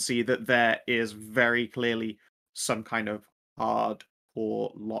 you can see that there is very clearly some kind of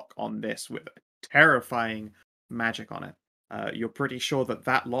hardcore lock on this with terrifying magic on it. You're pretty sure that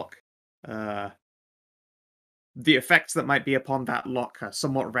that lock, the effects that might be upon that lock are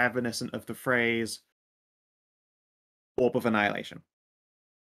somewhat reminiscent of the phrase Orb of Annihilation.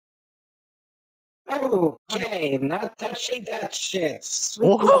 Okay, not touching that shit. Sweet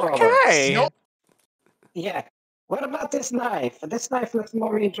Okay. Nope. Yeah. What about this knife? This knife looks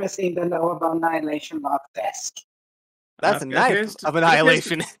more interesting than the Orb of Annihilation lock desk. That's a It knife appears to- of it appears to-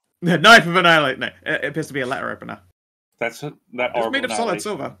 annihilation. The knife of annihilation. No, it appears to be a letter opener. That It's orb made of of solid annihilation.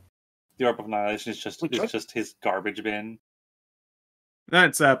 silver. The orb of annihilation is just Which one? his garbage bin. No,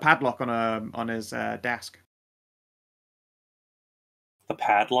 it's a padlock on his desk. The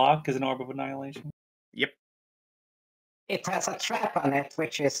padlock is an orb of annihilation. Yep. It has a trap on it,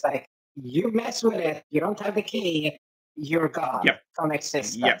 which is like, you mess with it, you don't have the key, you're gone Yep. from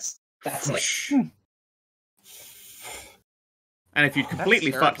existence. Yep. That's it. Whoosh. And if you'd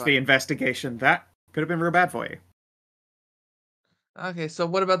completely fucked the terrifying. investigation, that could have been real bad for you. Okay, so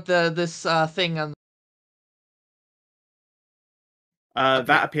what about this thing on? Okay.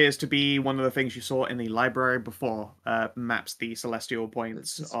 That appears to be one of the things you saw in the library before. Maps the celestial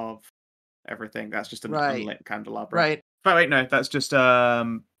points This is- of everything. That's just an Right. unlit candelabra. Right. But wait, no, that's just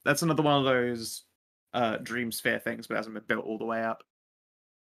that's another one of those dream sphere things, but it hasn't been built all the way up.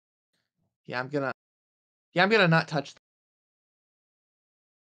 Yeah, I'm gonna not touch.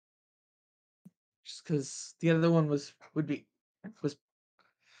 Just because the other one was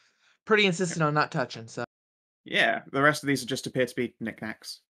pretty insistent on not touching. So Yeah, the rest of these just appear to be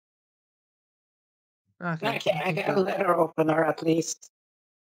knickknacks. okay. Okay, I got a letter opener at least.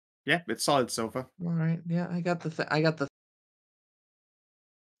 Yeah, it's solid silver. All right. Yeah, I got the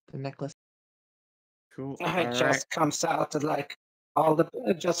necklace. Cool. It just comes out and like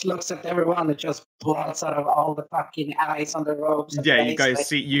it just looks at everyone. It just blots out of all the fucking eyes on the robes. And Yeah, face, you guys like,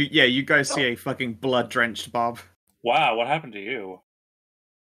 see you guys see a fucking blood drenched Bob. Wow, what happened to you?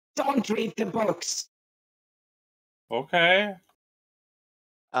 Don't read the books. Okay.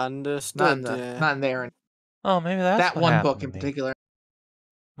 Understood. Not in there. Oh, maybe that's That what one happened book to in me. particular.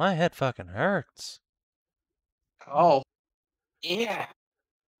 My head fucking hurts. Oh, Yeah.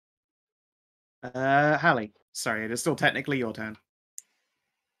 Hallie. Sorry, it is still technically your turn.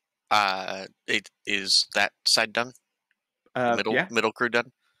 It is that side done. Yeah. Middle crew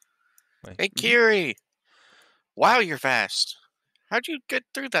done. Wait. Hey, Kiri. Wow, you're fast. How'd you get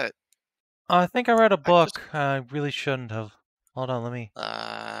through that? Oh, I think I read a book. I really shouldn't have. Hold on, let me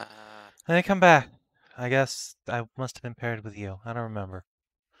come back. I guess I must have been paired with you. I don't remember.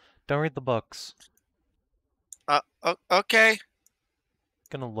 Don't read the books. Okay.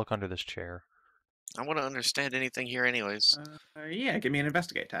 Gonna look under this chair. I want to understand anything here, anyways. Yeah, give me an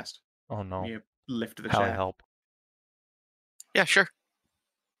investigate test. Oh no. You lift the How I chair. help? Yeah, sure.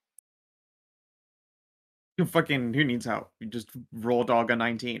 You fucking who needs help? You just raw dog a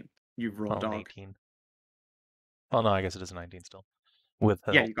 19. You raw Oh, dog. 18. Oh no, I guess it is a 19 still. With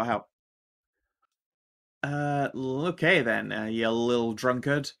help. Yeah, you got help. Okay then, you little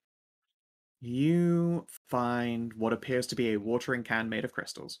drunkard. You find what appears to be a watering can made of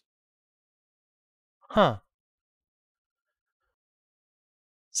crystals. Huh.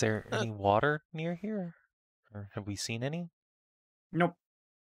 Is there any water near here? Or have we seen any? Nope.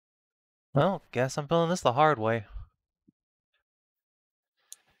 Well, guess I'm filling this the hard way.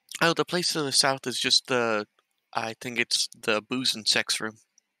 Oh, the place to the south is just I think it's the booze and sex room.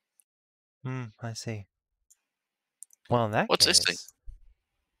 I see. Well, in that What's case... this thing?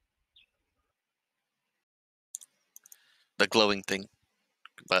 The glowing thing.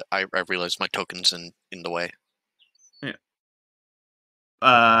 but I realized my token's in the way. Yeah.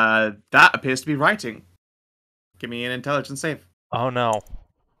 That appears to be writing. Give me an intelligence save. Oh no.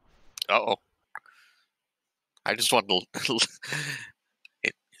 Uh-oh. I just want to...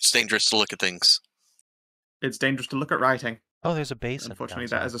 It's dangerous to look at things. It's dangerous to look at writing. Oh, there's a basin. Unfortunately,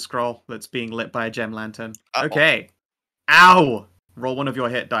 down that is a scroll that's being lit by a gem lantern. Uh-oh. Okay. Ow! Roll one of your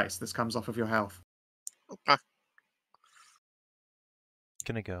hit dice. This comes off of your health. Okay.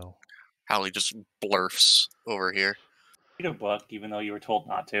 Gonna go. Hallie just blurfs over here. Read a book, even though you were told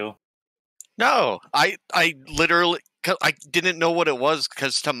not to. No, I literally... I didn't know what it was,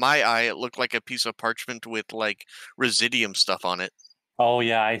 because to my eye, it looked like a piece of parchment with, like, residium stuff on it. Oh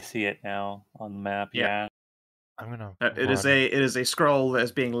yeah, I see it now on the map. Yeah. I'm gonna. It is a scroll that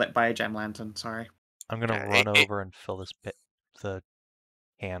is being lit by a gem lantern. Sorry. I'm gonna run over and fill the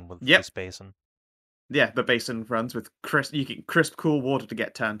can with Yep. this basin. Yeah, the basin runs with crisp, cool water to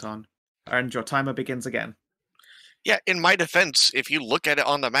get turned on, and your timer begins again. Yeah, in my defense, if you look at it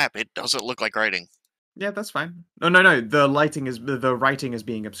on the map, it doesn't look like writing. Yeah, that's fine. No. The writing is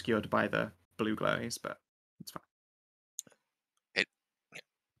being obscured by the blue glowies, but it's fine.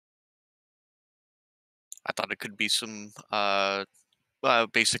 I thought it could be some,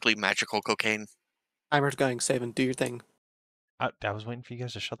 basically magical cocaine. Timer's going, Savin. Do your thing. I was waiting for you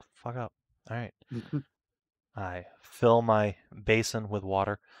guys to shut the fuck up. All right. I fill my basin with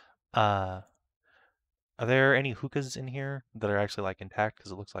water. Are there any hookahs in here that are actually like intact?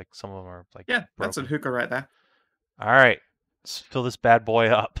 Because it looks like some of them are like Yeah, broken. that's a hookah right there. All right, let's fill this bad boy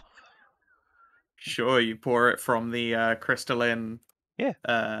up. Sure, you pour it from the crystalline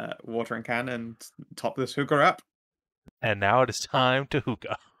watering can and top this hookah up. And now it is time to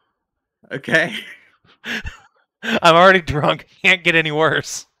hookah. Okay. I'm already drunk. Can't get any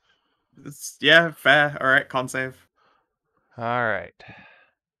worse. Yeah, fair. All right, con save. All right.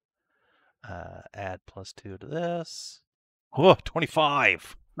 Add +2 to this. Whoa,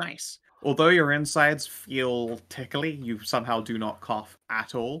 25. Nice. Although your insides feel tickly, you somehow do not cough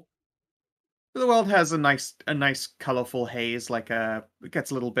at all. The world has a nice colorful haze, it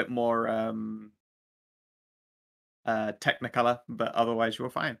gets a little bit more technicolor, but otherwise you're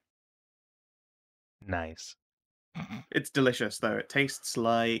fine. Nice. It's delicious though. It tastes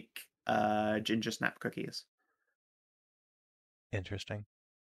like ginger snap cookies. Interesting.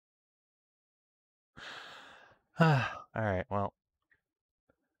 All right, well.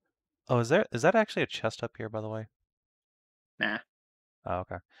 Oh, is that actually a chest up here, by the way? Nah. Oh,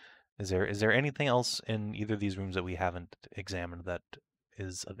 okay. Is there anything else in either of these rooms that we haven't examined that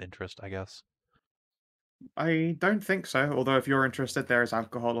is of interest, I guess? I don't think so, although if you're interested, there is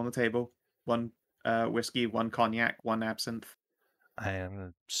alcohol on the table. One whiskey, one cognac, one absinthe. I am going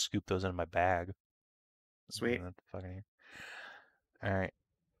to scoop those into my bag. Sweet. All right.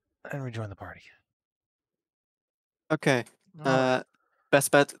 And rejoin the party. Okay.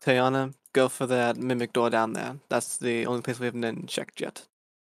 Best bet, Tajana, go for that mimic door down there. That's the only place we haven't checked yet.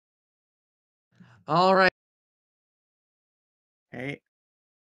 All right. Okay.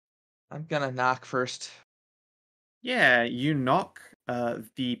 I'm gonna knock first. Yeah, you knock.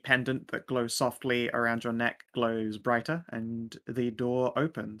 The pendant that glows softly around your neck glows brighter, and the door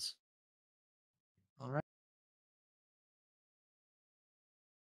opens. All right.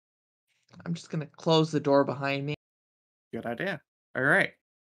 I'm just gonna close the door behind me. Good idea. All right.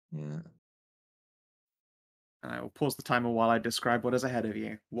 Yeah. And I will pause the timer while I describe what is ahead of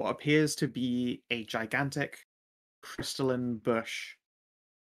you. What appears to be a gigantic crystalline bush.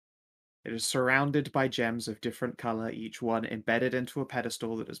 It is surrounded by gems of different color, each one embedded into a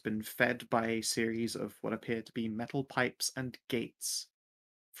pedestal that has been fed by a series of what appear to be metal pipes and gates.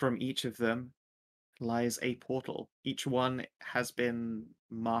 From each of them lies a portal. Each one has been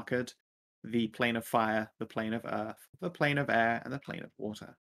marked the plane of fire, the plane of earth, the plane of air, and the plane of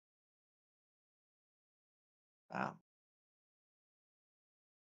water. Wow.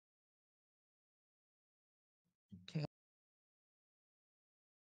 Okay.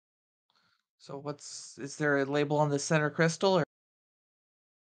 So is there a label on the center crystal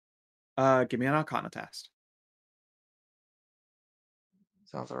or? Give me an Arcana test.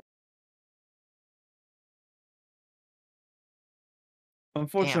 Sounds alright.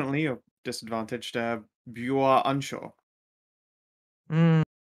 Unfortunately, you're disadvantaged. You are unsure. Hmm.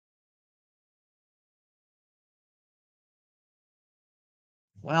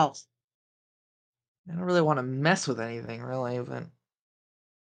 Well, I don't really want to mess with anything, really, but I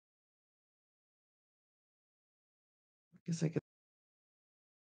guess I could.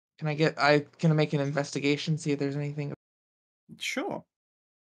 Can I make an investigation, see if there's anything? Sure.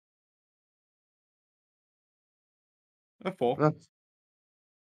 A 4.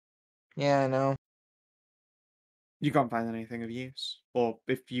 Yeah, I know. You can't find anything of use. Or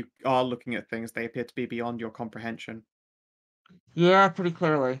if you are looking at things, they appear to be beyond your comprehension. Yeah, pretty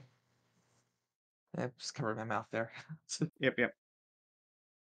clearly. I just covered my mouth there. Yep.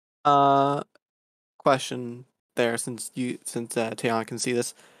 Question there, since Tajana can see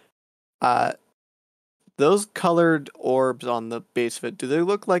this. Those colored orbs on the base of it, do they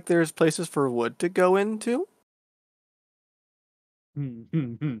look like there's places for wood to go into?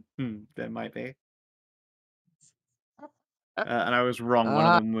 There might be. And I was wrong. One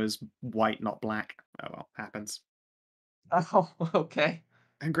of them was white, not black. Oh well, happens. Oh, okay.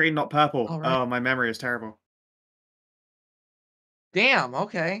 And green, not purple. Right. Oh, my memory is terrible. Damn.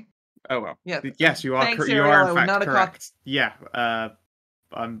 Okay. Oh well. Yeah. Yes, you are. Thanks, You Ariel. are I in would fact not have correct. Yeah.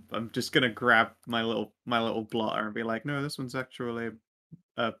 I'm just gonna grab my little blotter and be like, no, this one's actually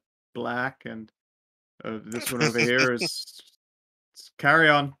black, and this one over here is. Carry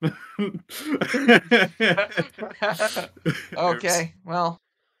on. Okay. Well,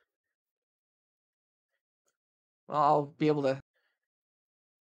 I'll be able to.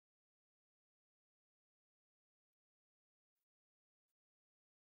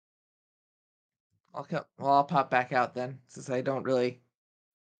 I'll pop back out then, since I don't really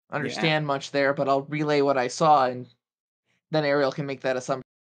understand much there, but I'll relay what I saw, and then Ariel can make that assumption.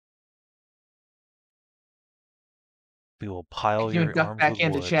 We will pile You your duck arms back with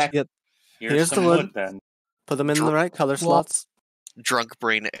in to wood. check. Yep. Here's the some wood. wood then. Put them in the right color slots. Drunk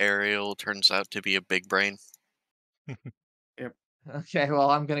brain Ariel turns out to be a big brain. Yep. Okay,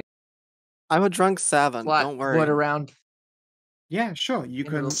 well, I'm gonna I'm a drunk Savin, slot don't worry. wood around. Yeah, sure. You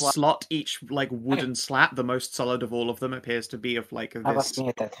Into the can slot. slot each like wooden slat. The most solid of all of them appears to be of like I was this.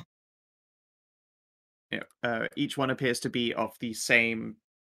 muted. Each one appears to be of the same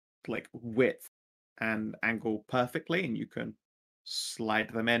like width and angle perfectly, and you can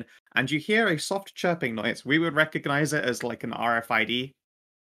slide them in. And you hear a soft chirping noise. We would recognize it as like an RFID.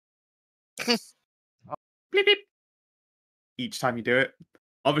 Bleep, bleep. Each time you do it.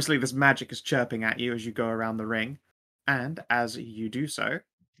 Obviously, this magic is chirping at you as you go around the ring. And as you do so,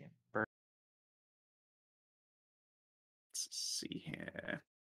 let's see here.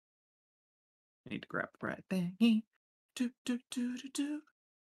 I need to grab the right thing.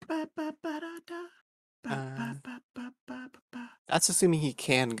 That's assuming he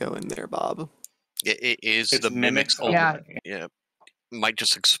can go in there, Bob. It is It's the mimic's mimics ultimate. Yeah. Yeah. Might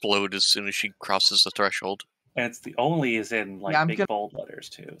just explode as soon as she crosses the threshold. And it's the only is in like Yeah, I'm big gonna- bold letters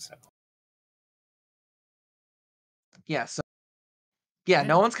too. So Yeah. So. Yeah,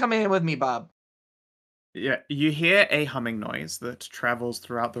 no one's coming in with me, Bob. Yeah, you hear a humming noise that travels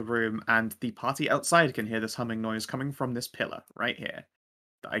throughout the room, and the party outside can hear this humming noise coming from this pillar right here.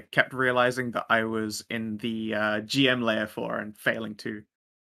 I kept realizing that I was in the GM layer for and failing to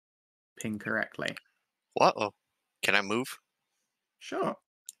ping correctly. Uh-oh. Can I move? Sure.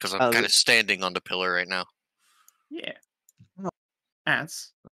 Because I'm kind of standing on the pillar right now. Yeah.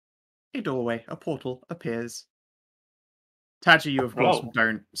 As a doorway, a portal appears. Taji, you of course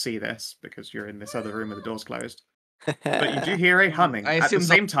don't see this because you're in this other room with the doors closed. But you do hear a humming. At the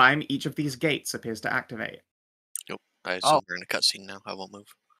same time, each of these gates appears to activate. Nope. I assume we're in a cutscene now. I won't move.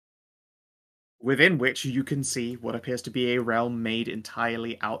 Within which you can see what appears to be a realm made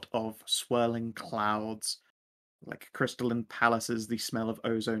entirely out of swirling clouds. Like crystalline palaces, the smell of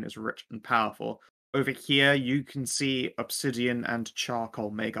ozone is rich and powerful. Over here, you can see obsidian and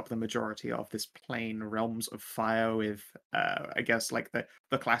charcoal make up the majority of this plain realms of fire with, I guess, like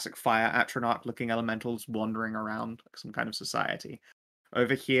the classic fire atronach-looking elementals wandering around like some kind of society.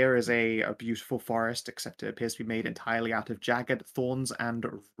 Over here is a beautiful forest, except it appears to be made entirely out of jagged thorns and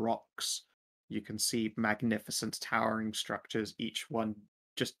rocks. You can see magnificent towering structures, each one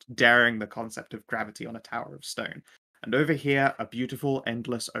just daring the concept of gravity on a tower of stone. And over here, a beautiful,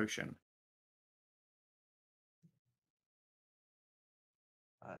 endless ocean.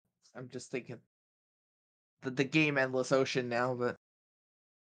 I'm just thinking the game Endless Ocean now,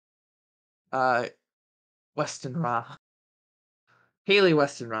 but Weston Ra. Haley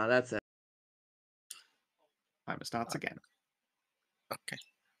Weston Ra, that's it. Timer starts again. Okay.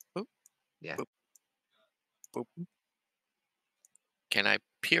 Boop. Yeah. Boop. Boop. Can I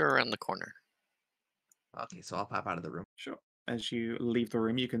peer around the corner? Okay, so I'll pop out of the room. Sure. As you leave the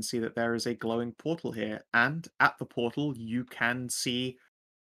room, you can see that there is a glowing portal here, and at the portal, you can see.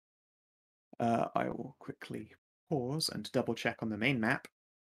 I will quickly pause and double check on the main map.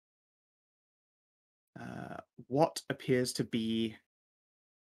 What appears to be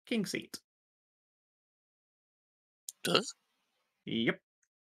King's Seat. Does? Yep.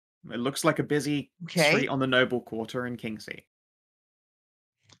 It looks like a busy street on the Noble Quarter in King's Seat.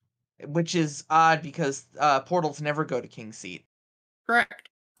 which is odd because portals never go to King's Seat. Correct.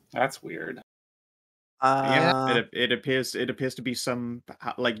 That's weird. Yeah, it appears to be some,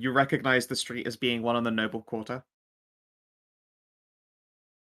 like, you recognize the street as being one on the noble quarter.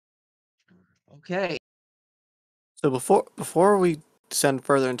 Okay. So before we descend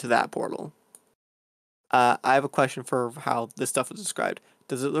further into that portal, I have a question for how this stuff is described.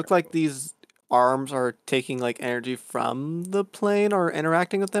 Does it look like these arms are taking like energy from the plane or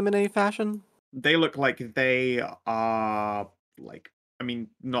interacting with them in any fashion? They look like they are, like, I mean,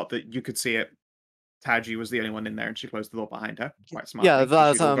 not that you could see it. Taji was the only one in there, and she closed the door behind her quite smartly. Yeah,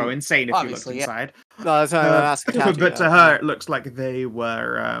 that's, she'd all go insane if you looked obviously, yeah. inside. No, that's why I'm asking Taji. But to her, it looks like they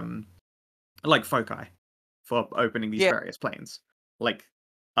were like foci for opening these various planes, like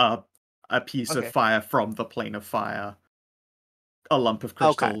a piece of fire from the plane of fire, a lump of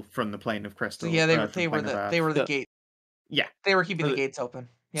crystal from the plane of crystal. So yeah, they were the gate. Yeah, they were keeping the gates open.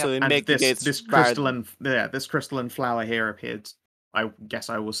 Yep. So they make the gates. This crystalline flower here appeared. I guess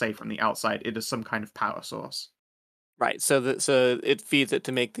I will say from the outside, it is some kind of power source. Right. So so it feeds it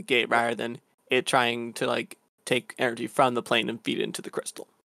to make the gate rather than it trying to like take energy from the plane and feed it into the crystal.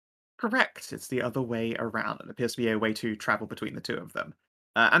 Correct. It's the other way around. It appears to be a way to travel between the two of them.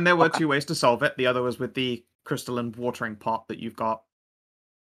 And there were two ways to solve it. The other was with the crystalline watering pot that you've got.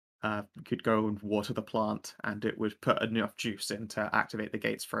 You could go and water the plant, and it would put enough juice in to activate the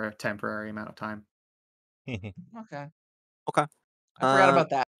gates for a temporary amount of time. Okay. I forgot about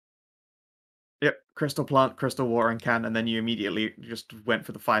that. Yep, crystal plant, crystal watering can, and then you immediately just went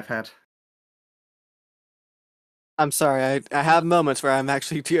for the 5-head. I'm sorry. I have moments where I'm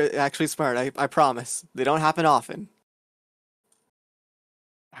actually smart. I promise. They don't happen often.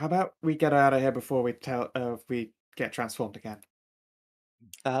 How about we get out of here before we get transformed again?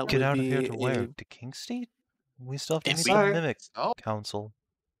 Get out of here to where? To King's Seat? We still have to meet the Mimic Council.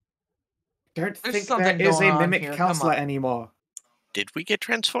 Don't think there is a Mimic Counselor anymore. Did we get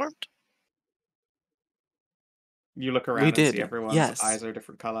transformed? You look around and see everyone's eyes are a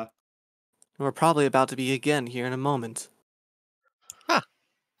different color. We're probably about to be again here in a moment. Huh.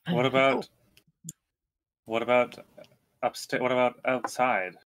 What about upstairs? What about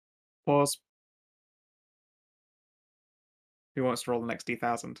outside? Pause. Who wants to roll the next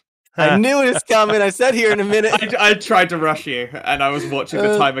D1000? I knew it was coming. I said here in a minute. I tried to rush you, and I was watching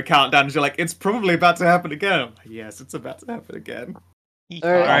the timer countdown, and you're like, it's probably about to happen again. I'm like, yes, it's about to happen again. All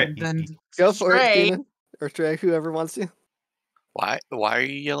right. Then Go for it, Tina. Or Stray, whoever wants to. Why are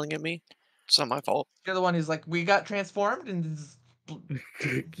you yelling at me? It's not my fault. You're the one who's like, we got transformed and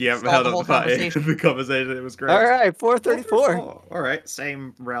yeah, held up the conversation. It was great. All right, 434. All right,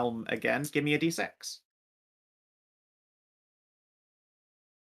 same realm again. Give me a D6.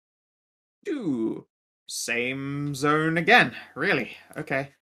 2. Same zone again. Really?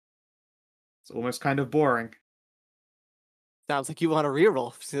 Okay. It's almost kind of boring. Sounds like you want to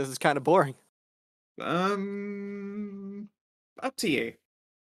reroll. This is kind of boring. Up to you.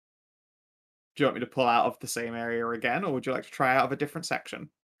 Do you want me to pull out of the same area again, or would you like to try out of a different section?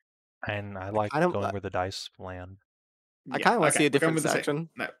 And I like going where the dice land. I kind of want to see a different section.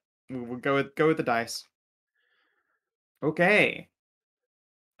 No, we'll go with the dice. Okay.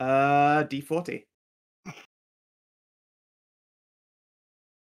 D40.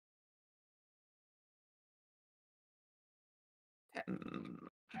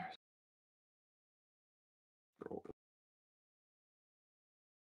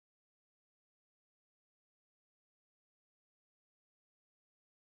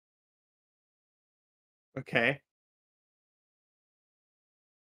 Okay.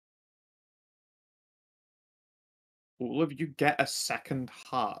 All of you get a second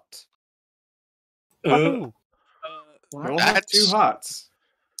heart. We all have 2 hearts.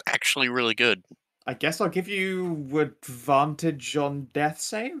 Actually really good. I guess I'll give you advantage on death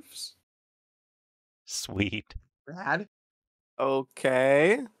saves. Sweet. Brad?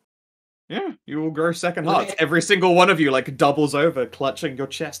 Okay. Yeah, you will grow second hearts. Every single one of you, like, doubles over, clutching your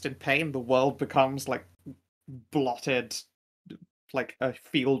chest in pain. The world becomes, like, blotted, like a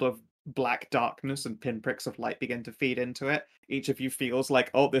field of black darkness, and pinpricks of light begin to feed into it. Each of you feels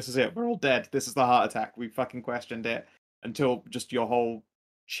like, oh, this is it. We're all dead. This is the heart attack. We fucking questioned it. Until just your whole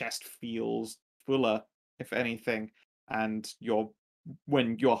chest feels fuller, if anything. And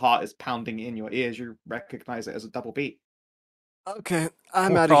when your heart is pounding in your ears, you recognize it as a double beat. Okay,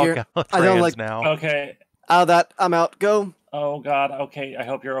 I'm out of here. I don't like now. Okay. Out of that, I'm out. Go. Oh God. Okay. I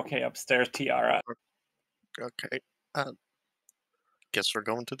hope you're okay upstairs, Tiara. Okay. Guess we're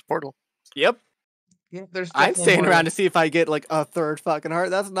going to the portal. Yep. Yeah, there's. I'm staying around to see if I get like a third fucking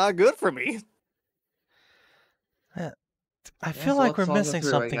heart. That's not good for me. I feel like we're let's all go missing through,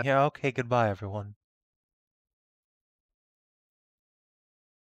 I something guess. here. Okay, goodbye, everyone.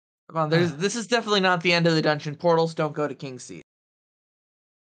 Come on, this is definitely not the end of the dungeon. Portals don't go to King's Seat.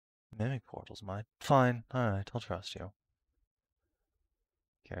 Mimic portal's mine. Fine. Alright, I'll trust you.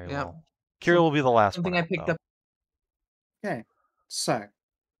 Carrie Yeah. will. Carrie will be the last Something one I out, picked though. up. Okay, so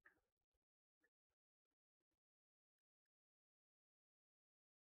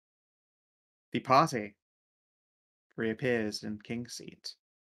the party reappears in King's Seat.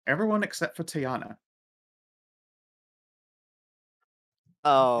 Everyone except for Tajana.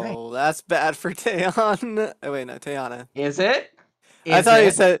 Oh, that's bad for Taeon. Oh wait, no, Tajana. Is it? I thought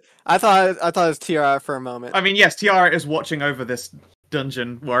you said. I thought it was Tiara for a moment. I mean, yes, Tiara is watching over this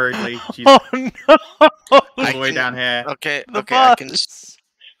dungeon worriedly. She's Oh no! all the way down here. Okay, The okay, buzz!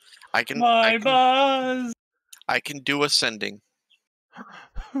 My buzz. I can do ascending.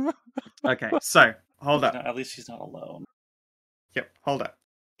 Okay, so hold up. At least she's not alone. Yep, hold up.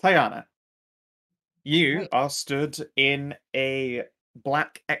 Tajana, you Right. are stood in a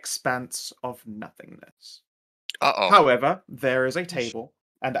black expanse of nothingness. Uh-oh. However, there is a table,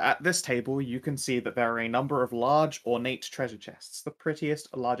 and at this table you can see that there are a number of large, ornate treasure chests, the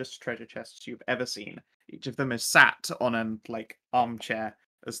prettiest, largest treasure chests you've ever seen. Each of them is sat on an armchair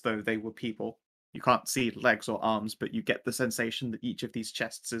as though they were people. You can't see legs or arms, but you get the sensation that each of these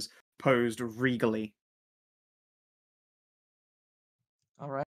chests is posed regally. All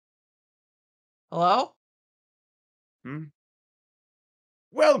right. Hello?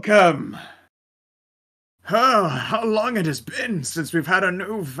 Welcome! Oh, how long it has been since we've had a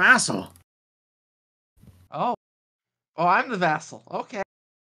new vassal. Oh. Oh, I'm the vassal. Okay.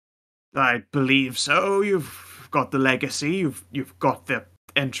 I believe so. You've got the legacy, you've got the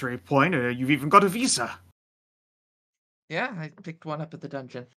entry point, you've even got a visa. Yeah, I picked one up at the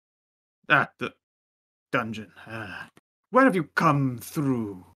dungeon. At the dungeon. Where have you come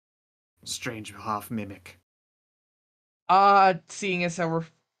through, strange half-mimic? Seeing as how we're...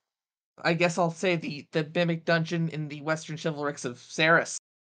 I guess I'll say the mimic dungeon in the Western Chivalrics of Saris.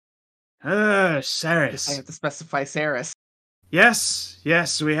 Guess I Saris. have to specify Saris. Yes,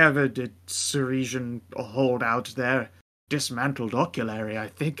 we have a Sarisian holdout there. Dismantled oculary, I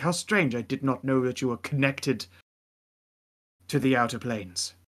think. How strange, I did not know that you were connected to the Outer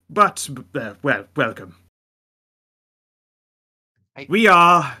Planes. But, well, welcome. We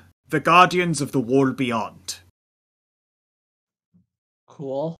are the Guardians of the Wall Beyond.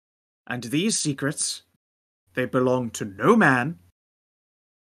 Cool. And these secrets, they belong to no man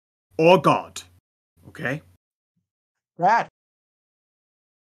or God. Okay? Rad.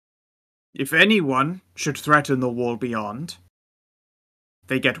 If anyone should threaten the Wall Beyond,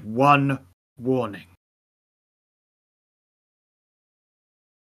 they get one warning.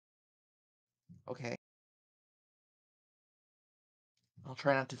 Okay. I'll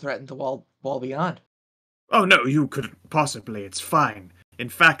try not to threaten the wall beyond. Oh no, you couldn't possibly. It's fine. In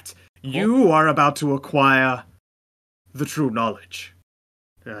fact, you are about to acquire the true knowledge.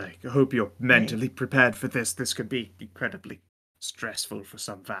 I hope you're mentally prepared for this. This could be incredibly stressful for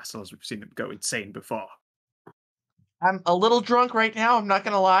some vassals. We've seen them go insane before. I'm a little drunk right now, I'm not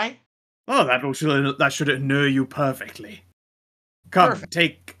gonna lie. Oh, that should inure you perfectly. Come, Perfect.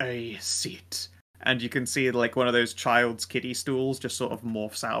 take a seat. And you can see like one of those child's kiddie stools just sort of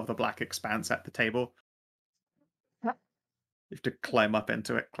morphs out of the black expanse at the table. Huh. You have to climb up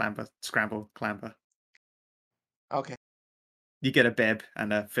into it, clamber, scramble, clamber. Okay. You get a bib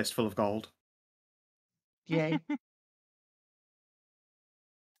and a fistful of gold. Yay.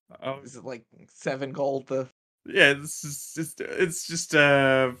 Oh, Is it like 7 gold? yeah, it's just it's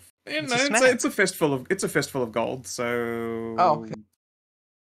a fistful of gold. So okay.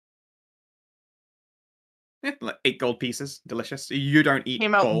 yeah, like 8 gold pieces, delicious. You don't eat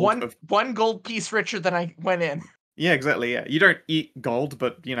Came out gold. one gold piece richer than I went in. Yeah, exactly. Yeah, you don't eat gold,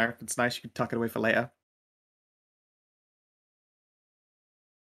 but you know it's nice. You can tuck it away for later.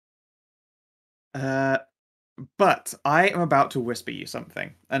 But I am about to whisper you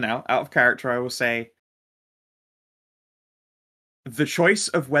something, and now, out of character, I will say the choice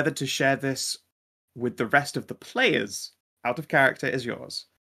of whether to share this with the rest of the players, out of character, is yours.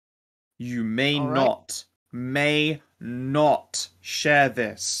 You may not share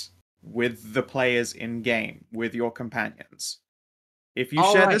this with the players in game, with your companions. If you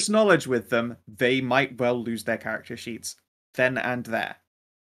share this knowledge with them, they might well lose their character sheets then and there.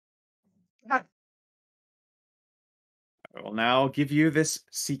 I will now give you this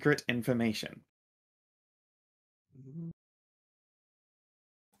secret information.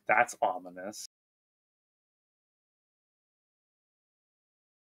 That's ominous.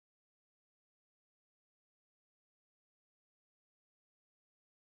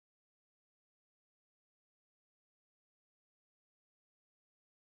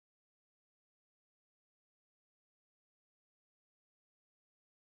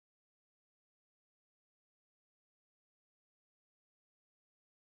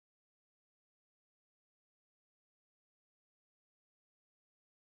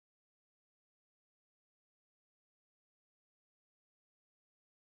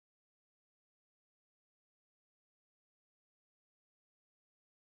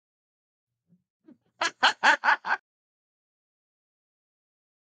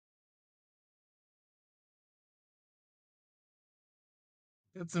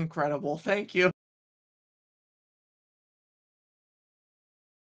 It's incredible. Thank you.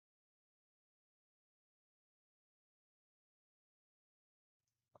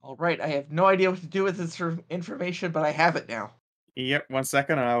 All right, I have no idea what to do with this information, but I have it now. Yep, 1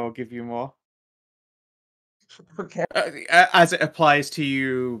 second and I will give you more. Okay. As it applies to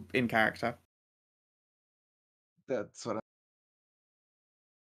you in character. That's what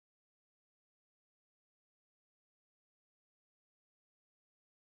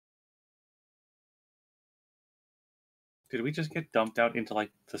Did we just get dumped out into,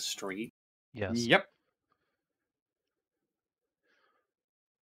 like, the street? Yes. Yep.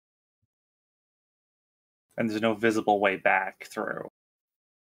 And there's no visible way back through.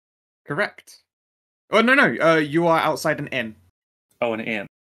 Correct. Oh, no. You are outside an inn. Oh, an inn.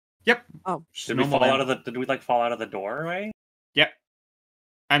 Yep. Oh. Did we fall out of the? Did we like fall out of the doorway? Yep.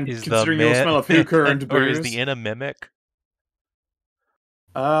 And Is considering your smell of hookah and or booze, is the inn a mimic?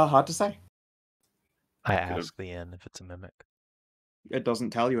 hard to say. I ask the inn if it's a mimic. It doesn't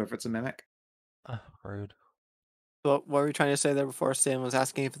tell you if it's a mimic. Rude. What were we trying to say there before Sam was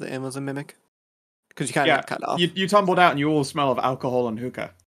asking if the inn was a mimic? Because you kind of got cut off. You tumbled out and you all smell of alcohol and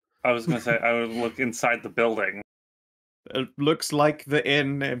hookah. I was gonna say I would look inside the building. It looks like the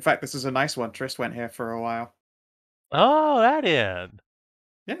inn. In fact, this is a nice one. Triss went here for a while. Oh, that inn.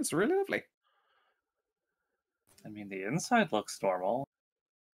 Yeah, it's really lovely. I mean, the inside looks normal.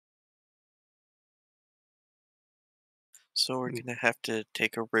 So we're gonna have to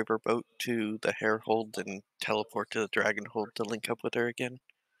take a riverboat to the Hairhold and teleport to the Dragonhold to link up with her again.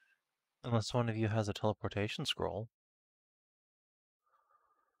 Unless one of you has a teleportation scroll.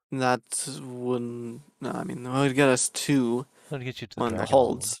 That wouldn't. No, I mean, that would get us to That'd get you to one of the Dragonhold.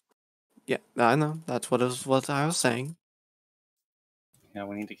 holds. Yeah, I know. That's what I was saying. Yeah,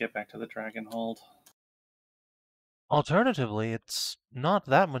 we need to get back to the Dragonhold. Alternatively, it's not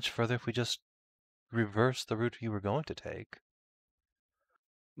that much further if we just reverse the route you were going to take.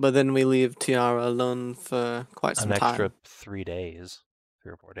 But then we leave Tiara alone for quite some An time. extra 3 days.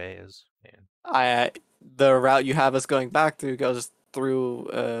 3 or 4 days. The route you have us going back through goes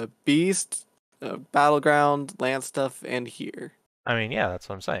through Beast, Battleground, Land Stuff, and here. I mean, yeah, that's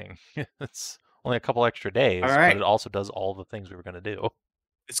what I'm saying. It's only a couple extra days, but it also does all the things we were going to do.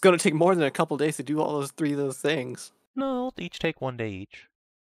 It's going to take more than a couple days to do all those 3 of those things. No, they'll each take 1 day each.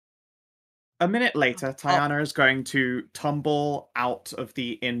 A minute later, Tajana is going to tumble out of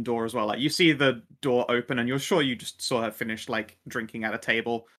the inn door as well. Like, you see the door open, and you're sure you just saw her finish, like, drinking at a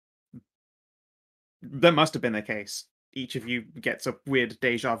table. That must have been the case. Each of you gets a weird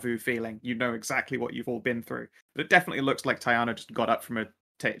deja vu feeling. You know exactly what you've all been through. But it definitely looks like Tajana just got up from a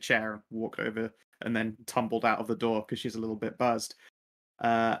chair and walked over and then tumbled out of the door because she's a little bit buzzed.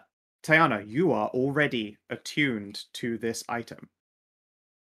 Tajana, you are already attuned to this item.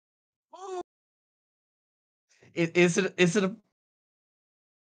 Is it a...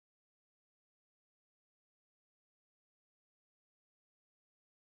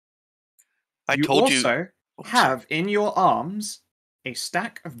 You also have in your arms a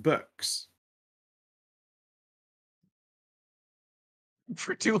stack of books.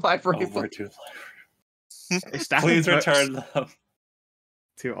 For 2 library for books. 2 library. A stack Please of books return them.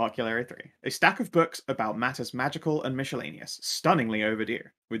 to Oculary 3. A stack of books about matters magical and miscellaneous, stunningly overdue.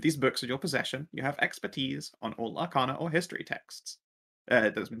 With these books in your possession, you have expertise on all arcana or history texts.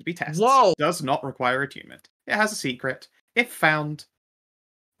 It doesn't mean to be tests. Whoa! Does not require attunement. It has a secret. If found,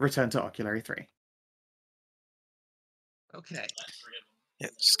 return to Oculary 3. Okay. Yeah,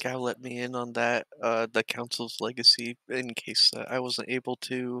 Skow let me in on that, the Council's legacy, in case I wasn't able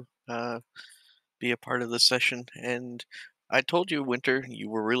to be a part of the session. And I told you, Winter, you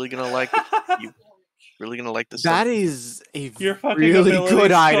were really gonna like it. You really gonna like this. That is a Your fucking really ability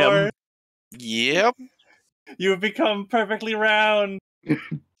good score. item. Yep. You have become perfectly round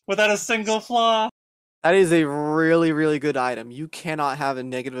without a single flaw. That is a really, really good item. You cannot have a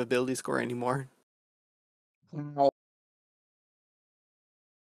negative ability score anymore.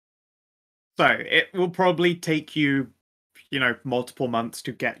 So, it will probably take you, multiple months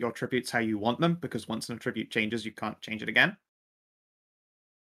to get your tributes how you want them, because once an attribute changes, you can't change it again.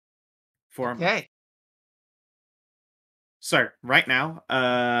 For a month. Okay. So, right now,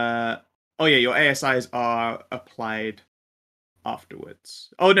 your ASIs are applied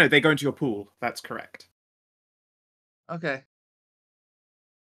afterwards. Oh no, they go into your pool. That's correct. Okay.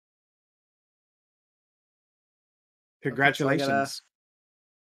 Congratulations.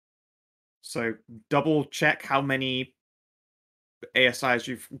 So double check how many ASIs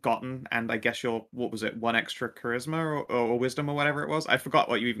you've gotten, and I guess your, what was it, 1 extra charisma or wisdom or whatever it was. I forgot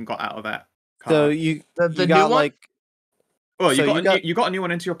what you even got out of that card. So you The you new got one? like Well, so you got a new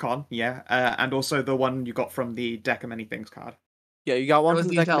one into your con, yeah, and also the one you got from the Deck of Many Things card. yeah, you got one was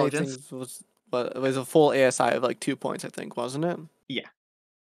from the the deck of many intelligence. things was but it was a full ASI of like 2 points, I think, wasn't it? Yeah.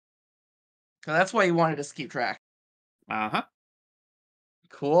 So that's why you wanted us to keep track. Uh-huh.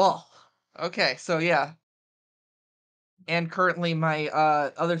 Cool. Okay, so yeah. And currently my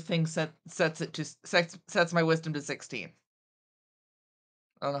other thing sets my wisdom to 16.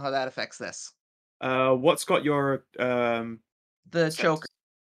 I don't know how that affects this. What's got your The sets? choker.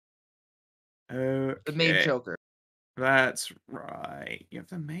 Okay. The maid choker. That's right. You have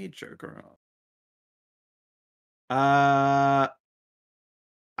the maid choker on.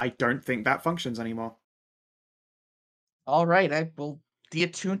 I don't think that functions anymore. All right, I will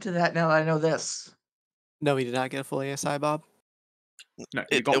deattune to that now that I know this. No, we did not get a full ASI, Bob. No,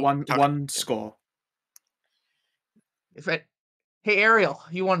 you got one score. Hey, Ariel,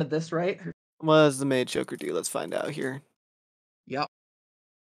 you wanted this, right? What does the Mage Joker do? Let's find out here. Yep.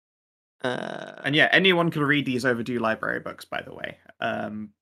 And yeah, anyone can read these overdue library books, by the way.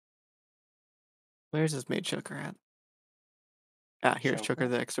 Where's this Mage Joker at? Ah, here's Joker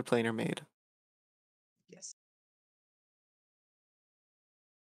the Extraplanar Maid. Yes.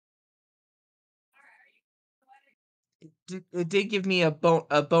 It did give me a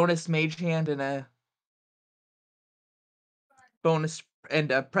bonus mage hand and a bonus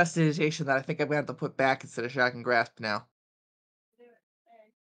and a prestidigitation that I think I'm gonna have to put back instead of Shock and Grasp now.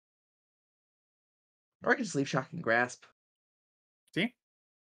 Or I can just leave Shock and Grasp. See?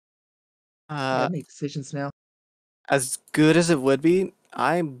 Yeah, make decisions now. As good as it would be,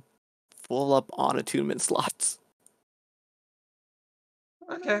 I'm full up on attunement slots.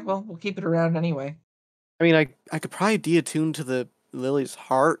 Okay, well, we'll keep it around anyway. I mean, I could probably deattune to the Lily's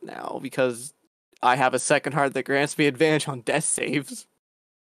Heart now because I have a second heart that grants me advantage on death saves.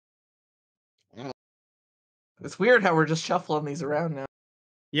 It's weird how we're just shuffling these around now.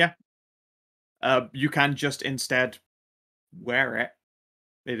 Yeah. You can just instead wear it.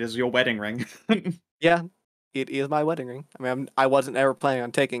 It is your wedding ring. Yeah, it is my wedding ring. I mean, I wasn't ever planning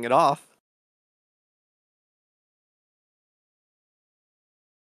on taking it off.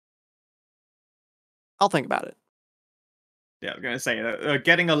 I'll think about it. Yeah, I was going to say,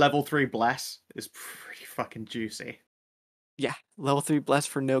 getting a level 3 bless is pretty fucking juicy. Yeah, level 3 bless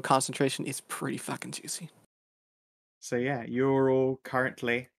for no concentration is pretty fucking juicy. So yeah, you're all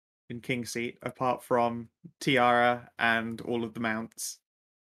currently in King Seat, apart from Tiara and all of the mounts.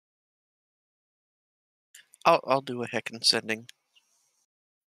 I'll do a heckin' sending.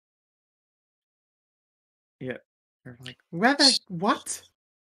 Yeah. They're like, what?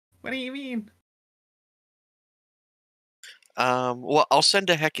 What do you mean? Well, I'll send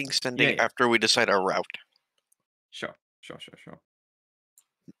a hecking sending after we decide our route. Sure.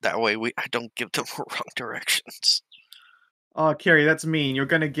 That way I don't give them wrong directions. Oh, Kiri, that's mean. You're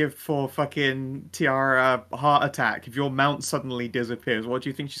gonna give for fucking Tiara a heart attack if your mount suddenly disappears. What do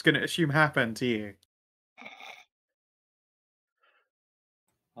you think she's gonna assume happened to you?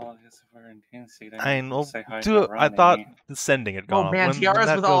 Well, I guess if we're in King Seat, I mean, say hi do to it. I thought Ronnie. the sending had gone Oh off. man, When Tiara's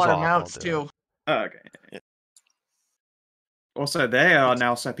that with all goes our off, mounts I'll do too. it. Oh, okay. Yeah. Also, they are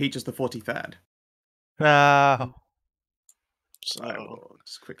now Sir Peach's the 43rd. No. So I will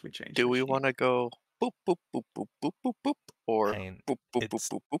just quickly change. Do we want to go boop boop boop boop boop boop boop, or I mean, boop boop boop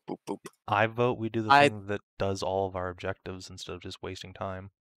boop boop boop boop? I vote we do the thing that does all of our objectives instead of just wasting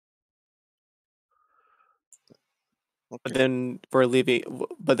time. But then we're leaving.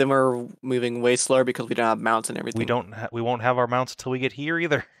 But then we're moving way slower because we don't have mounts and everything. We won't have our mounts until we get here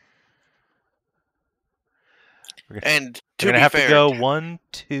either. And we're gonna have to go 1,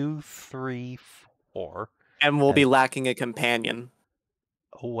 2, 3, 4. And we'll be lacking a companion.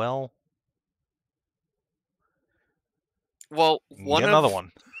 Oh well. Well, Get another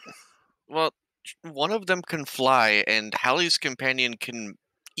one. Well, one of them can fly, and Hallie's companion can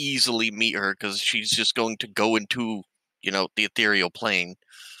easily meet her because she's just going to go into, the ethereal plane.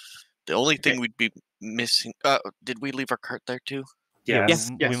 The only thing we'd be missing. Did we leave our cart there too? Yes.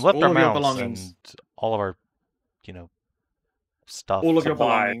 We left all our of your mounts belongings. and all of our, stuff. All of your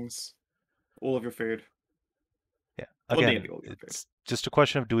belongings. All of your food. Yeah. Again, it's just a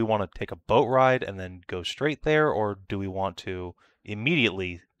question of, do we want to take a boat ride and then go straight there, or do we want to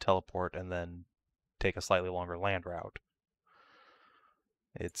immediately teleport and then take a slightly longer land route?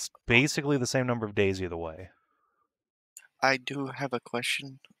 It's basically the same number of days either way. I do have a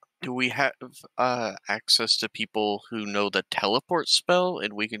question. do we have access to people who know the teleport spell,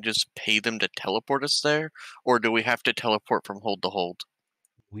 and we can just pay them to teleport us there, or do we have to teleport from hold to hold?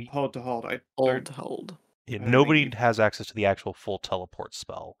 Hold to hold. Hold to hold. Yeah, I don't nobody think has access to the actual full teleport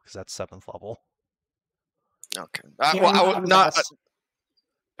spell because that's 7th level. Okay. Your Well, mom not. does.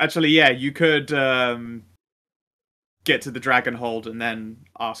 Actually, yeah, you could get to the dragon hold and then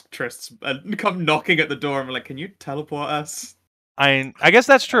ask Trist, come knocking at the door and be like, "Can you teleport us?" I guess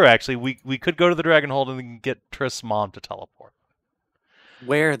that's true. Actually, we could go to the dragon hold and then get Trist's mom to teleport.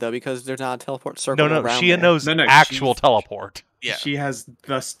 Where though? Because there's not a teleport circle No, around she there. knows No, actual she's- teleport. Yeah. She has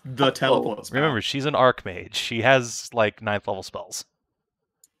the teleport spell. Remember, she's an archmage. She has like 9th level spells.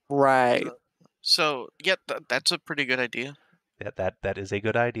 Right. So yeah, that's a pretty good idea. That is a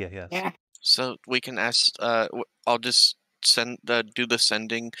good idea. Yes. Yeah. So we can ask. I'll just send do the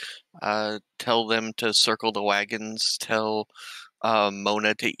sending. Tell them to circle the wagons. Tell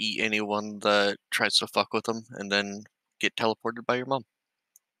Mona to eat anyone that tries to fuck with them, and then get teleported by your mom.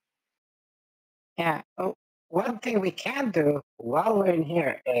 Yeah. Oh, one thing we can do while we're in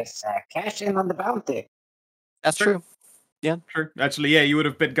here is cash in on the bounty. That's Sure. true. Yeah. True. Actually, yeah, you would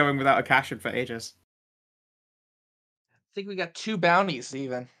have been going without a cash in for ages. I think we got 2 bounties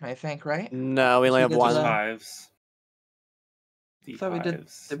even, I think, right? No, we only She have did one. the- D5s. thought we did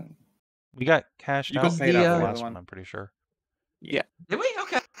D5s. the- We got cashed You out got for paid out the for the last other one. one. I'm pretty sure. Yeah. Did we?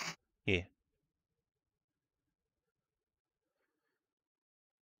 Okay. Yeah.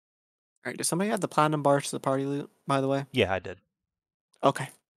 All right. Does somebody have the platinum bars to the party loot? By the way. Yeah, I did. Okay.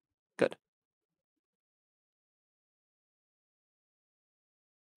 Good.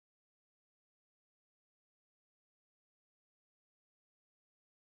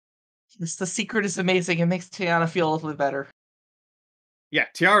 The secret is amazing. It makes Tajana feel a little bit better. Yeah,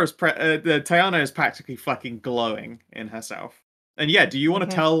 Tajana is practically fucking glowing in herself. And yeah, do you want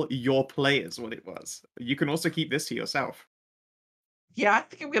to tell your players what it was? You can also keep this to yourself. Yeah, I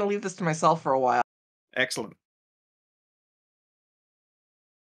think I'm gonna leave this to myself for a while. Excellent.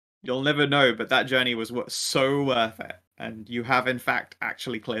 You'll never know, but that journey was so worth it, and you have in fact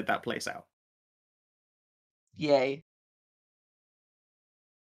actually cleared that place out. Yay.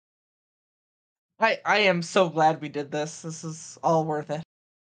 I am so glad we did this. This is all worth it.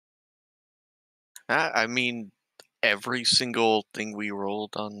 I mean, every single thing we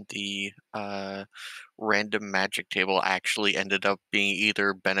rolled on the random magic table actually ended up being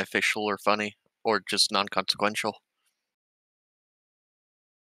either beneficial or funny, or just non-consequential.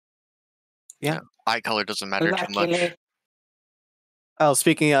 Yeah. Eye color doesn't matter too much. Luckily, Oh,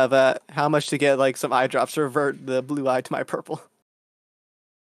 speaking of how much to get like some eye drops to revert the blue eye to my purple.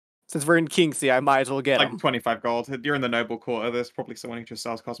 Since we're in Kingsley, I might as well get Like them. 25 gold. You're in the noble quarter. There's probably someone who just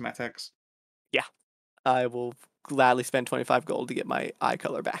sells cosmetics. Yeah. I will gladly spend 25 gold to get my eye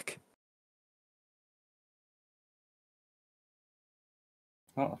color back.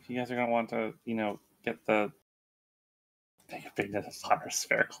 Well, if you guys are gonna want to, get the big Faunra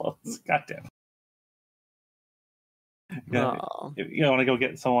spare clothes, goddamn. Yeah, Oh. if you want to go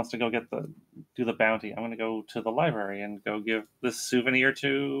get someone wants to go do the bounty. I'm gonna go to the library and go give this souvenir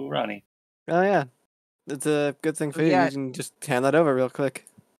to Ronnie. Oh yeah. It's a good thing for you. Yeah. You can just hand that over real quick.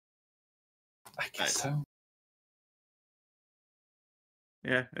 I guess so.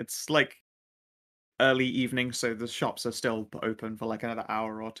 Yeah, it's like early evening, so the shops are still open for like another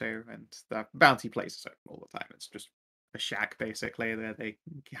hour or two, and the bounty place is open all the time. It's just a shack basically there they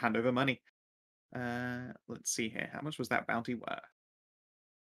hand over money. Let's see here. How much was that bounty worth?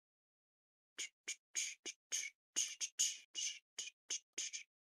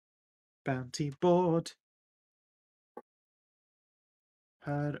 Bounty board.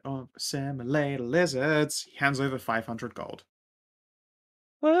 Heard of assimilated lizards. He hands over 500 gold.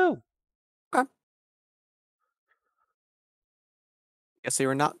 Woo! Guess they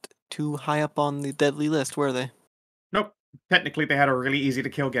were not too high up on the deadly list, were they? Nope. Technically, they had a really easy to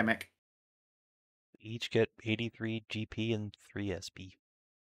kill gimmick. Each get 83 GP and 3 SP.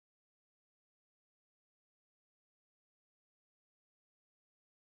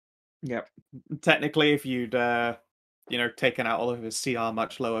 Yep. Technically, if you'd taken out all of his CR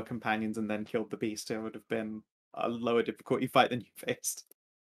much lower companions and then killed the beast, it would have been a lower difficulty fight than you faced.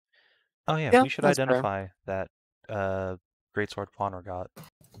 Oh yeah, Yeah, we should that's fair. identify that greatsword Faunra got.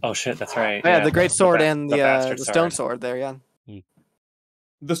 Oh shit, that's right. Oh, yeah, the great sword and the bastard stone sword there, yeah.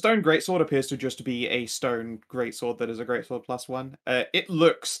 The stone greatsword appears to just be a stone greatsword that is a greatsword +1. It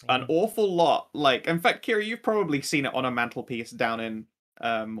looks an awful lot like... In fact, Kira, you've probably seen it on a mantelpiece down in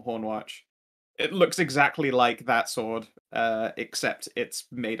Hornwatch. It looks exactly like that sword, except it's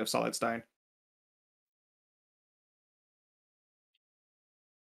made of solid stone.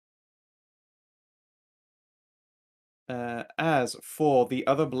 As for the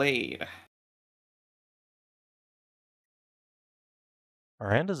other blade,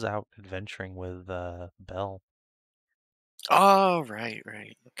 Miranda's out adventuring with Belle. Oh, right.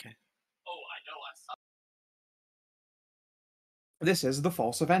 Okay. this is the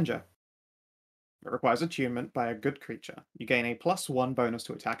False Avenger. It requires attunement by a good creature. You gain a +1 bonus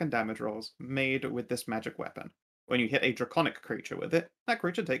to attack and damage rolls made with this magic weapon. When you hit a draconic creature with it, that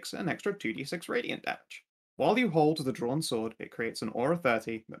creature takes an extra 2d6 radiant damage. While you hold the drawn sword, it creates an aura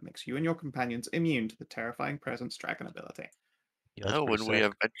 30 that makes you and your companions immune to the terrifying presence dragon ability. Yeah, that's Oh, pretty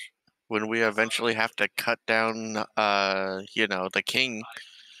sick. when we eventually have to cut down, the king.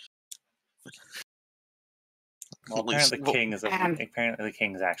 Well, apparently the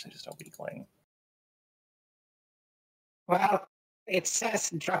king is actually just a weakling. Well, it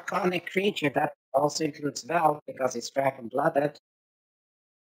says draconic creature. That also includes Val because it's dragon blooded.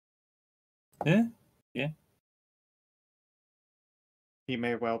 Yeah. He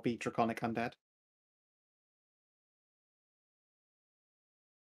may well be draconic undead.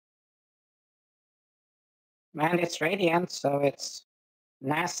 And it's radiant, so it's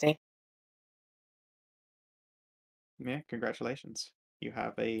nasty. Yeah, congratulations. You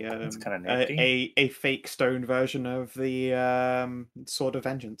have a That's kinda nifty. a fake stone version of the Sword of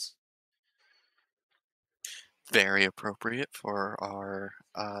Vengeance. Very appropriate for our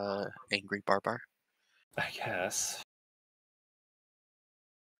angry barbar. I guess.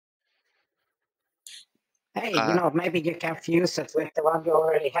 Hey, maybe you can fuse it with the one you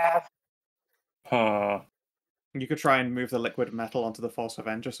already have. Huh. You could try and move the liquid metal onto the False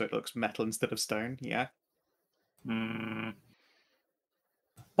Avenger so it looks metal instead of stone, yeah.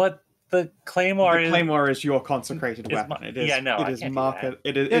 But the claymore is your consecrated weapon. It is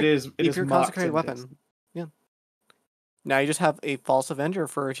your consecrated weapon. Yeah. Now you just have a False Avenger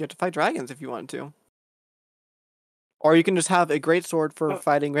for if you have to fight dragons if you want to. Or you can just have a greatsword for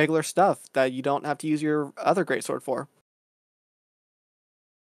fighting regular stuff that you don't have to use your other greatsword for.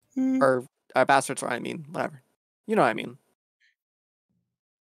 Or bastard sword, I mean, whatever. You know what I mean.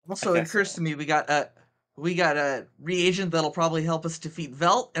 Also, it occurs to me we got a reagent that'll probably help us defeat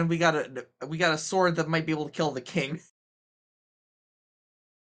Velt, and we got a sword that might be able to kill the king.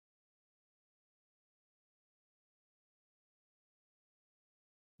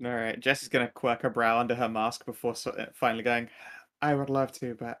 Alright, Jess is going to quirk her brow under her mask before finally going, I would love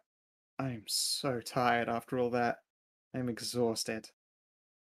to, but I'm so tired after all that. I'm exhausted.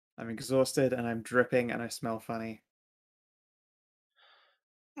 I'm exhausted and I'm dripping and I smell funny.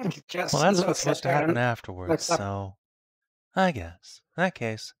 Well, that's what's supposed to happen afterwards, so I guess. In that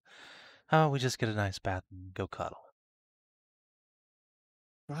case, how about we just get a nice bath and go cuddle?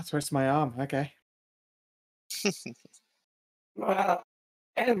 Well, that's where's my arm, okay. Well,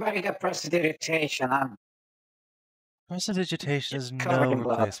 anybody got prestidigitation? Prestidigitation is no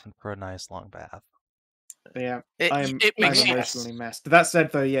replacement for a nice long bath. Yeah, I'm emotionally messed. That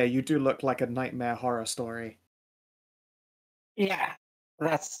said, though, yeah, you do look like a nightmare horror story. Yeah,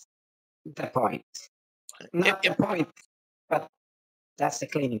 that's the point. Not the point, but that's the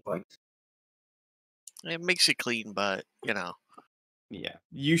cleaning point. It makes it clean, but, Yeah,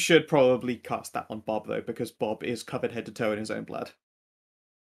 you should probably cast that on Bob, though, because Bob is covered head to toe in his own blood.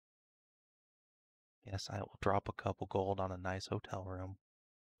 Yes, I will drop a couple gold on a nice hotel room.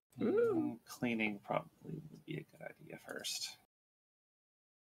 Cleaning probably would be a good idea first.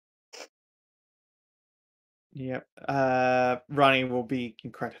 Yep. Ronnie will be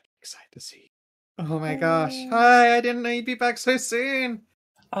incredibly excited to see. Oh my gosh. Hi, I didn't know you'd be back so soon.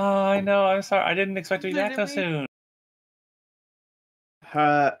 Oh, I know, I'm sorry. I didn't expect to be back so soon.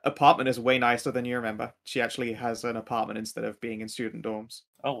 Her apartment is way nicer than you remember. She actually has an apartment instead of being in student dorms.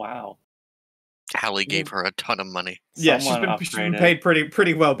 Oh, wow. Hallie gave her a ton of money. Yeah, she's been paid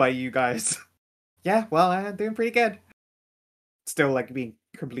pretty well by you guys. Yeah, well, I'm doing pretty good. Still, being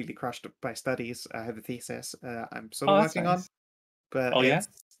completely crushed by studies. I have a thesis I'm sort of working on. But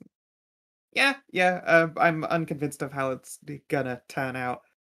I'm unconvinced of how it's gonna turn out.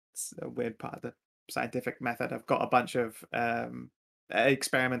 It's a weird part of the scientific method. I've got a bunch of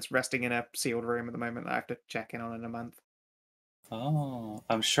experiments resting in a sealed room at the moment that I have to check in on in a month. Oh,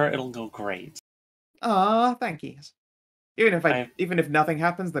 I'm sure it'll go great. Aw, thank you. Even if nothing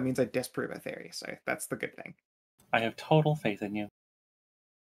happens, that means I disprove a theory, so that's the good thing. I have total faith in you.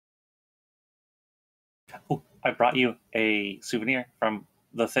 Oh, I brought you a souvenir from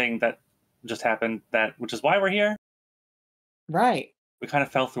the thing that just happened, which is why we're here. Right. We kind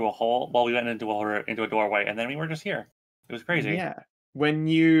of fell through a hole while we went into a doorway, and then we were just here. It was crazy. Yeah. When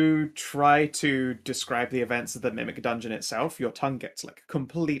you try to describe the events of the Mimic Dungeon itself, your tongue gets,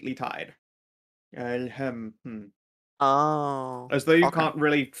 completely tied. Oh. As though you Okay. can't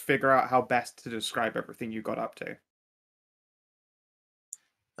really figure out how best to describe everything you got up to.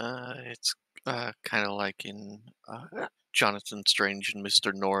 It's kind of like in Jonathan Strange and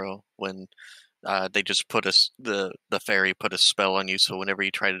Mr. Noro when they just put the fairy put a spell on you, so whenever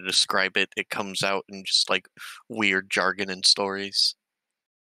you try to describe it, it comes out in just like weird jargon and stories.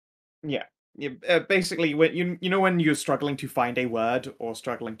 Yeah. Basically, when you know when you're struggling to find a word or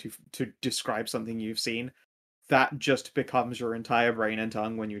struggling to describe something you've seen, that just becomes your entire brain and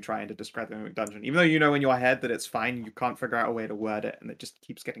tongue when you're trying to describe the dungeon. Even though you know in your head that it's fine, you can't figure out a way to word it, and it just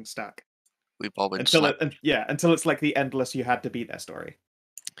keeps getting stuck. We've all been Until slapped. until it's like the endless you had to beat their story.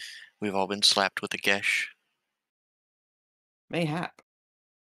 We've all been slapped with a gesh. Mayhap.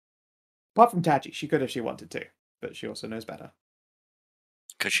 Apart from Taji, she could if she wanted to, but she also knows better.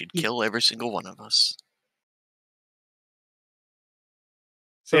 Because she'd kill every single one of us.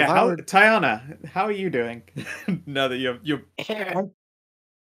 So yeah, if Tajana, how are you doing? Now that you're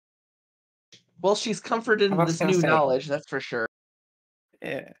Well, she's comforted in this new knowledge, that's for sure.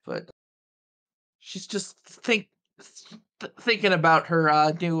 Yeah. But she's just thinking about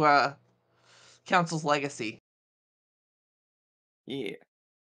her new council's legacy. Yeah.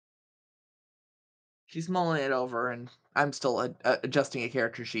 She's mulling it over, and I'm still adjusting a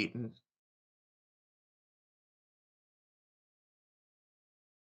character sheet. And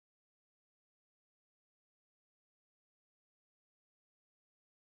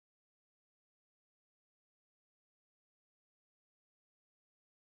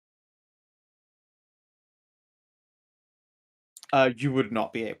You would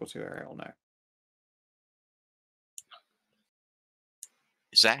not be able to, Ariel, no.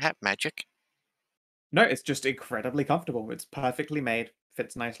 Is that hat magic? No, it's just incredibly comfortable. It's perfectly made,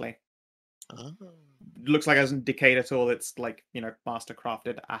 fits nicely. Oh. Looks like it hasn't decayed at all. It's like, master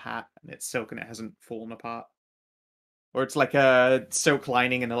crafted a hat, and it's silk and it hasn't fallen apart. Or it's like a silk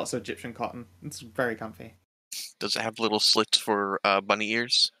lining and lots of Egyptian cotton. It's very comfy. Does it have little slits for bunny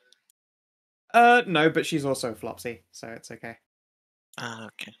ears? No, but she's also Flopsy, so it's okay.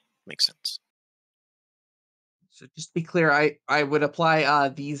 Okay. Makes sense. so just to be clear, I would apply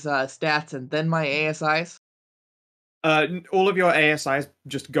these stats and then my ASIs. All of your ASIs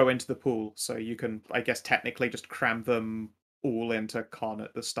just go into the pool, so you can, I guess, technically just cram them all into con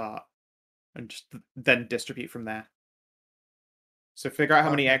at the start, and just then distribute from there. So figure out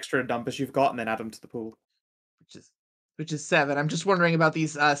how many extra numbers you've got, and then add them to the pool. Which is 7. I'm just wondering about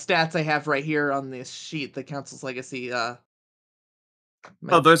these stats I have right here on this sheet, the Council's Legacy.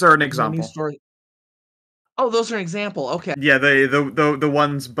 Those are an example. Oh, those are an example. Okay. Yeah, the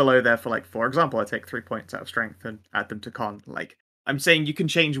ones below there for example, I take 3 points out of strength and add them to con. Like, I'm saying you can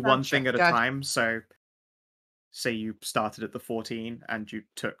change one thing at a time, so say you started at the 14 and you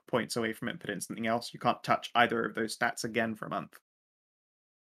took points away from it and put in something else, you can't touch either of those stats again for a month.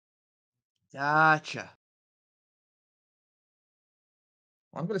 Gotcha.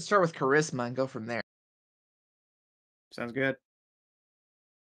 Well, I'm going to start with Charisma and go from there. Sounds good.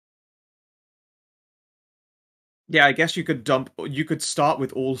 Yeah, I guess you could start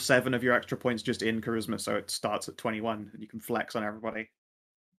with all 7 of your extra points just in Charisma, so it starts at 21, and you can flex on everybody.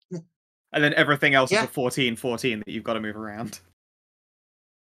 And then everything else is a 14 that you've got to move around.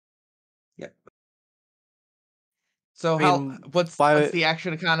 Yeah. So what's the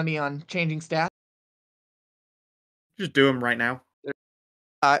action economy on changing stats? Just do them right now.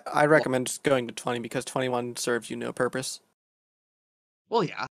 I recommend just going to 20 because 21 serves you no purpose. Well,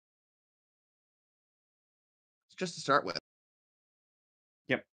 yeah. Just to start with.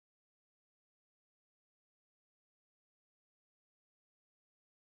 Yep.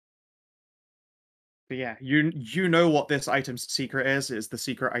 But yeah, you know what this item's secret is the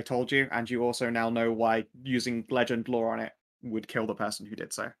secret I told you, and you also now know why using legend lore on it would kill the person who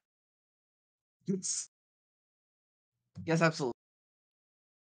did so. Yes, absolutely.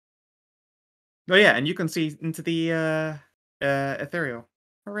 Oh yeah, and you can see into the ethereal.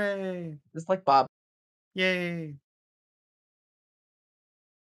 Hooray! Just like Bob. Yay!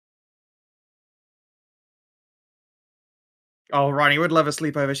 Oh, Ronnie would love a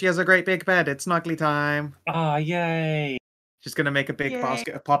sleepover. She has a great big bed. It's snuggly time. Ah, yay! She's gonna make a big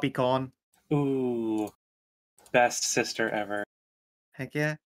basket of poppy corn. Ooh, best sister ever. Heck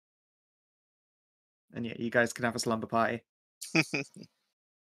yeah! And yeah, you guys can have a slumber party.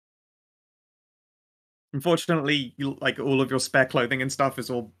 Unfortunately, like all of your spare clothing and stuff is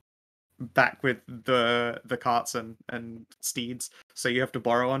all back with the carts and steeds, so you have to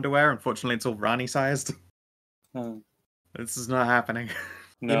borrow underwear. Unfortunately, it's all Rani sized. This is not happening.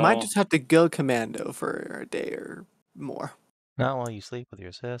 No. You might just have to go commando for a day or more. Not while you sleep with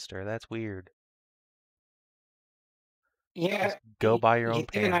your sister. That's weird. Yeah. Just go buy your own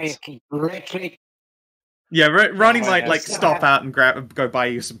You know, you pants. can literally. Yeah, Ronnie I might have like some. stop out and go buy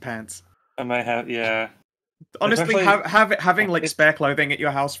you some pants. I might have, yeah. Honestly, Especially- having like it's- spare clothing at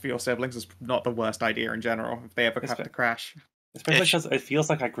your house for your siblings is not the worst idea in general if they ever have Espe- to crash. Especially because it feels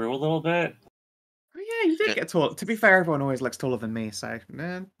like I grew a little bit. Oh, yeah, you did get tall. To be fair, everyone always looks taller than me, so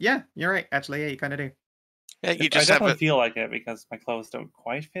yeah, you're right. Actually, yeah, you kind of do. Yeah, you I just have definitely it. feel like it because my clothes don't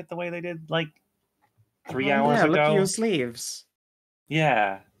quite fit the way they did like 3 Oh, hours yeah, ago. look at your sleeves.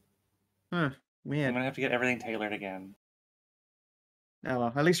 Yeah, Huh, I'm weird. gonna have to get everything tailored again. Oh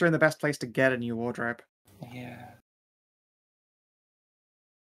well, at least you're in the best place to get a new wardrobe. Yeah.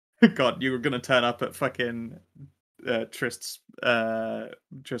 God, you were gonna turn up at fucking Trist's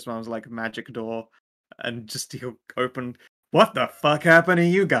mom's like magic door and just you open. What the fuck happened to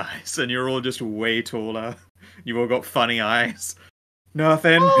you guys? And you're all just way taller. You all got funny eyes.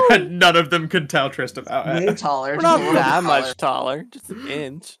 Nothing. Oh. None of them could tell Trist about Way it. taller. We're just a not little that bit much taller, just an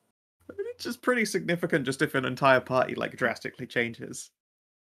inch. It's just pretty significant just if an entire party like drastically changes.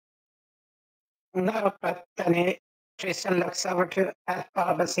 No, but then Tristan looks over to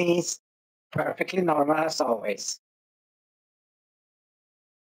Bob and sees perfectly normal as always.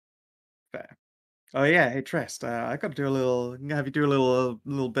 Fair. Oh yeah, hey Trist, I got to do a little. Have you do a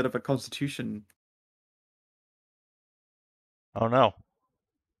little bit of a constitution, Oh no.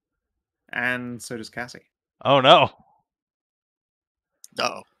 and so does Cassie. Oh no.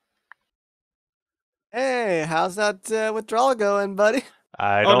 Uh-oh. Hey, how's that withdrawal going, buddy?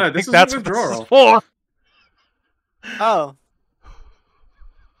 I Oh, don't no, think this is that's a what this is withdrawal. for. Oh,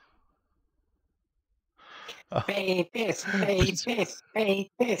 Oh. Pay this, pay this, pay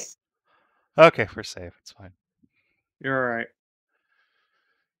this. Okay, we're safe. It's fine. You're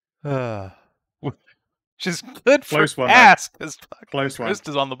alright. Which is good for Close one, though. Cass, because Close one. Trist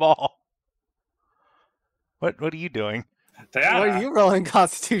is on the ball. What are you doing? what are Tajana! you rolling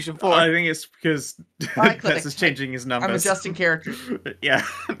Constitution for? I think it's because I Pets clicked. is changing his numbers. I'm adjusting characters. Yeah.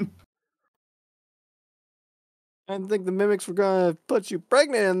 I didn't think the mimics were gonna put you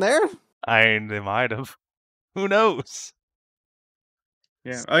pregnant in there. They might have. Who knows?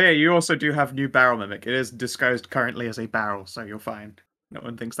 Yeah. Oh yeah, you also do have new barrel mimic. It is disguised currently as a barrel, so you're fine. No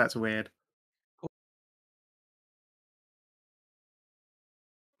one thinks that's weird.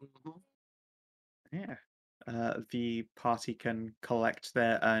 Yeah. The party can collect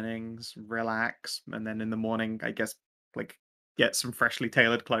their earnings, relax, and then in the morning, I guess, like get some freshly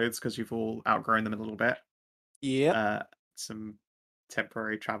tailored clothes because you've all outgrown them a little bit. Yep. Some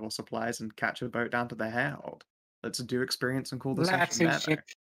temporary travel supplies and catch a boat down to the Herald. Let's do experience and call the session there.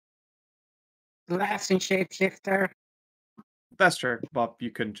 Lasting shapeshifter. That's true, Bob.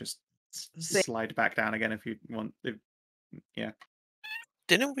 You can just Same. slide back down again if you want. Yeah.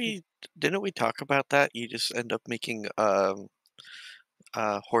 Didn't we talk about that? You just end up making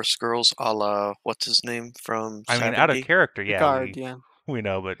horse girls a la what's his name from I mean, out of Skow&D? character, yeah, Guard, yeah. we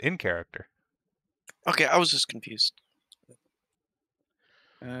know, but in character. Okay, I was just confused.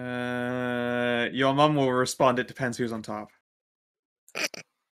 Your mum will respond. It depends who's on top.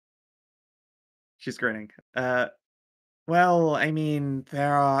 She's grinning. Well, I mean,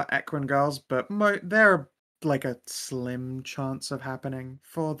 there are Equine girls, but they're like a slim chance of happening.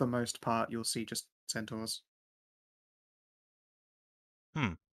 For the most part, you'll see just centaurs.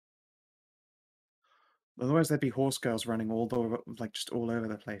 Otherwise, there'd be horse girls running just all over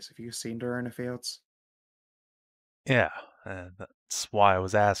the place. Have you seen Dorona Fields? Yeah, that's why I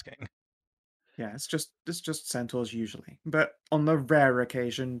was asking. Yeah, it's just centaurs usually, but on the rare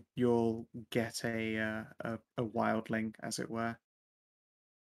occasion, you'll get a wildling, as it were.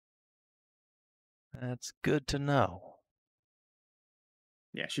 That's good to know.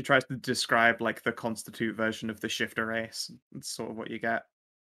 Yeah, she tries to describe like the constitute version of the shifter race. It's sort of what you get.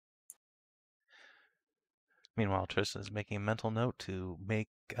 Meanwhile, Tristan is making a mental note to make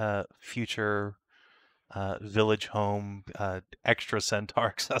future village home extra centaur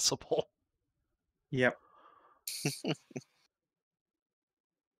accessible. Yep.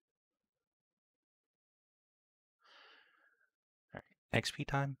 XP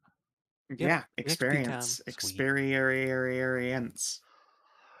time? Yeah, XP experience. time. Experience.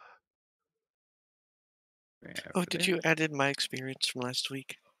 Yeah, Oh, did you add in my experience from last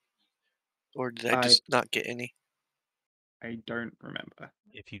week? Or did I I- just not get any? I don't remember.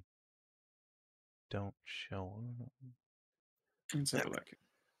 If you don't show. Let's have a look.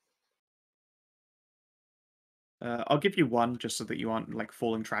 I'll give you one just so that you aren't like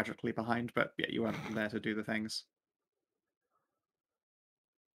falling tragically behind, but yeah, you weren't there to do the things.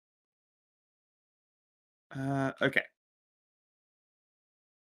 Okay.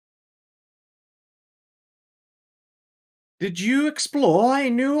 Did you explore a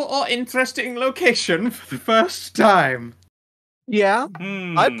new or interesting location for the first time? Yeah,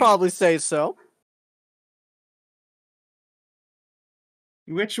 I'd probably say so.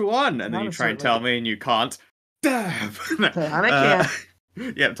 Which one? And then you try and tell me and you can't. Damn! Tajana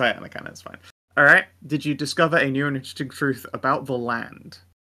can. Yep, Tajana can, that's fine. Alright, did you discover a new and interesting truth about the land?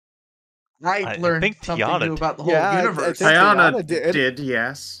 I learned think something Tajana new about the whole Yeah, I universe. think Tajana Tajana did.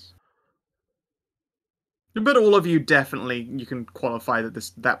 yes. But all of you definitely, you can qualify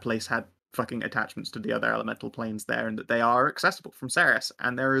that that place had fucking attachments to the other elemental planes there, and that they are accessible from Ceres,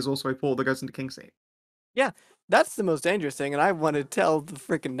 and there is also a portal that goes into Kingsea. Yeah, that's the most dangerous thing, and I want to tell the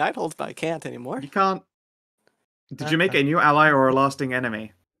freaking Nightholds, but I can't anymore. You can't. Did you make a new ally or a lasting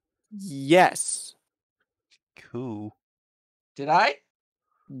enemy? Yes. Cool. Did I?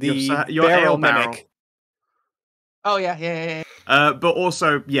 The your barrel ale barrel. mimic. Oh yeah. But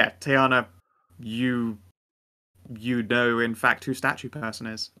also, yeah, Tajana, you know in fact who Statue Person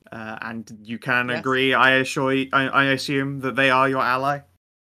is, and you can agree. I assume that they are your ally.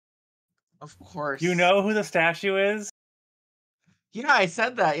 Of course. You know who the statue is? Yeah, I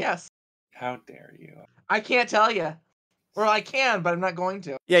said that. Yes. How dare you? I can't tell you. Or I can, but I'm not going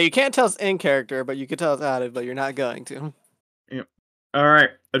to. Yeah, you can't tell us in character, but you can tell us out of, but you're not going to. Yep. All right,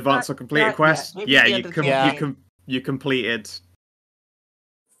 advanced or completed quest. Yet. Yeah, you completed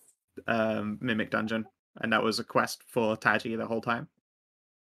Mimic Dungeon, and that was a quest for Taji the whole time.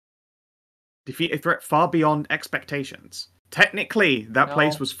 Defeat a threat far beyond expectations. Technically, that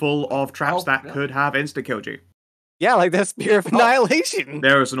place was full of traps that could have insta-killed you. Yeah, like that Spear of Annihilation.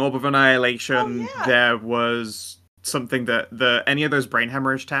 There was an Orb of Annihilation. Oh, yeah. There was something that any of those brain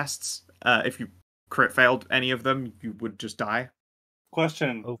hemorrhage tests, if you crit failed any of them, you would just die.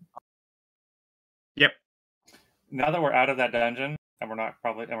 Question. Oh. Yep. Now that we're out of that dungeon, and we're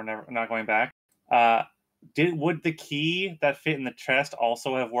not going back, would the key that fit in the chest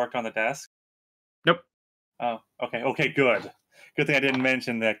also have worked on the desk? Nope. Oh, okay, good. Good thing I didn't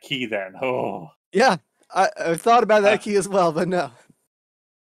mention the key then. Oh. Yeah, I thought about that key as well, but no.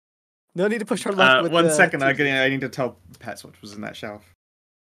 No need to push our luck with 1 second, I need to tell Pets what was in that shelf.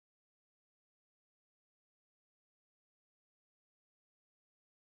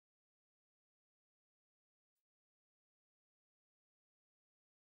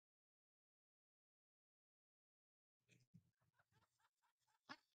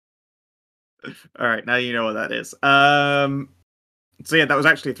 Alright, now you know what that is. So yeah, that was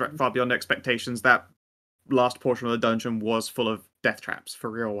actually a threat far beyond expectations. That last portion of the dungeon was full of death traps,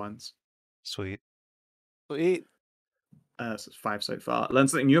 for real ones. Sweet. So it's 5 so far. Learn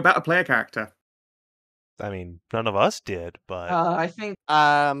something new about a player character. I mean, none of us did, but I think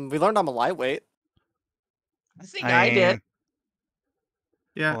we learned I'm a lightweight. I think I did.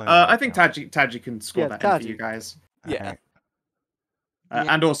 Yeah, Well, I think Taji can score that in for you guys. Yeah.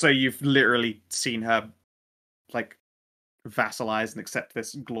 And also, you've literally seen her, like, vassalize and accept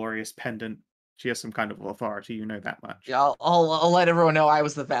this glorious pendant. She has some kind of authority, you know that much. Yeah, I'll let everyone know I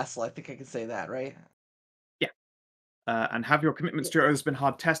was the vassal. I think I can say that, right? Yeah. And have your commitments to your oaths been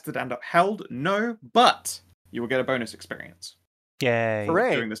hard tested and upheld? No, but you will get a bonus experience. Yay.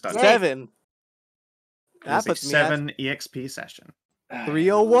 Hooray. During this dungeon. 7. That puts 7 EXP session.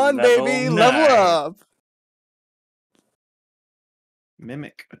 301, baby! Level up!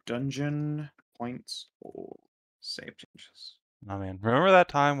 Mimic a dungeon, points, or save changes. Oh man, remember that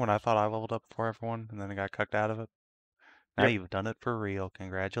time when I thought I leveled up before everyone and then I got cucked out of it? Now you've done it for real.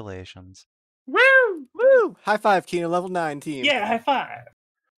 Congratulations. Woo! Woo! High five, Kina, level 9 team. Yeah, high five.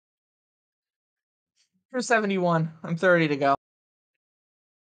 For 71. I'm 30 to go.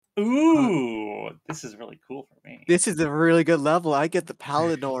 Ooh, this is really cool for me. This is a really good level. I get the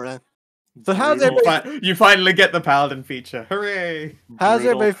Paladin aura. So how's everybody... You finally get the Paladin feature. Hooray! How's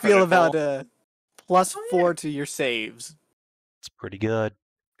everybody feel about +4 to your saves? It's pretty good.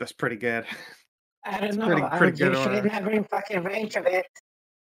 That's pretty good. I don't know. I'm usually never in fucking range of it.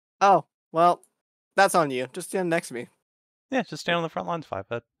 Oh, well, that's on you. Just stand next to me. Yeah, just stand on the front lines,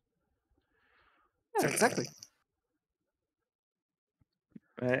 5-foot. Yeah, exactly.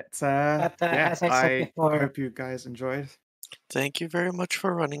 But I hope you guys enjoyed. Thank you very much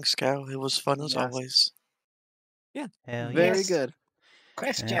for running, Skow. It was fun as always. Yeah, hell very good.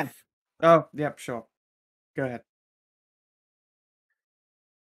 Question. Oh, yep, sure. Go ahead.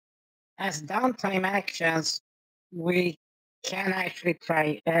 As downtime actions, we can actually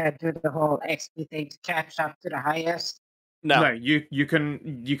try do the whole XP thing to catch up to the highest. No, you can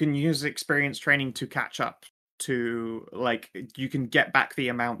use experience training to catch up to, like, you can get back the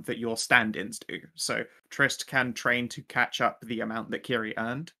amount that your stand-ins do. So Trist can train to catch up the amount that Kiri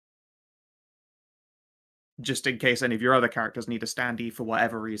earned. just in case any of your other characters need a standee for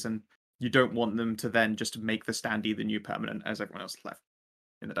whatever reason, you don't want them to then just make the standee the new permanent as everyone else left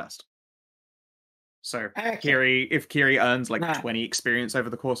in the dust. So Okay. if Kiri earns like 20 experience over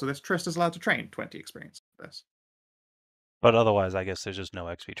the course of this, Trista's allowed to train 20 experience for this. But otherwise, I guess there's just no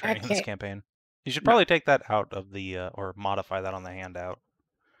XP training in this campaign. You should probably take that out of the, or modify that on the handout.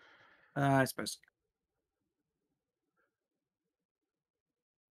 I suppose.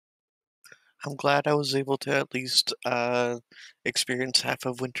 I'm glad I was able to at least experience half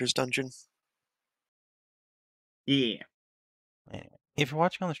of Winter's Dungeon. Yeah. If you're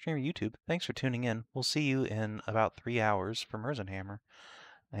watching on the stream or YouTube, thanks for tuning in. We'll see you in about 3 hours for Merzenhammer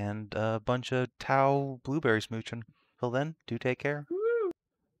and a bunch of Tau blueberry smooching. Till then, do take care.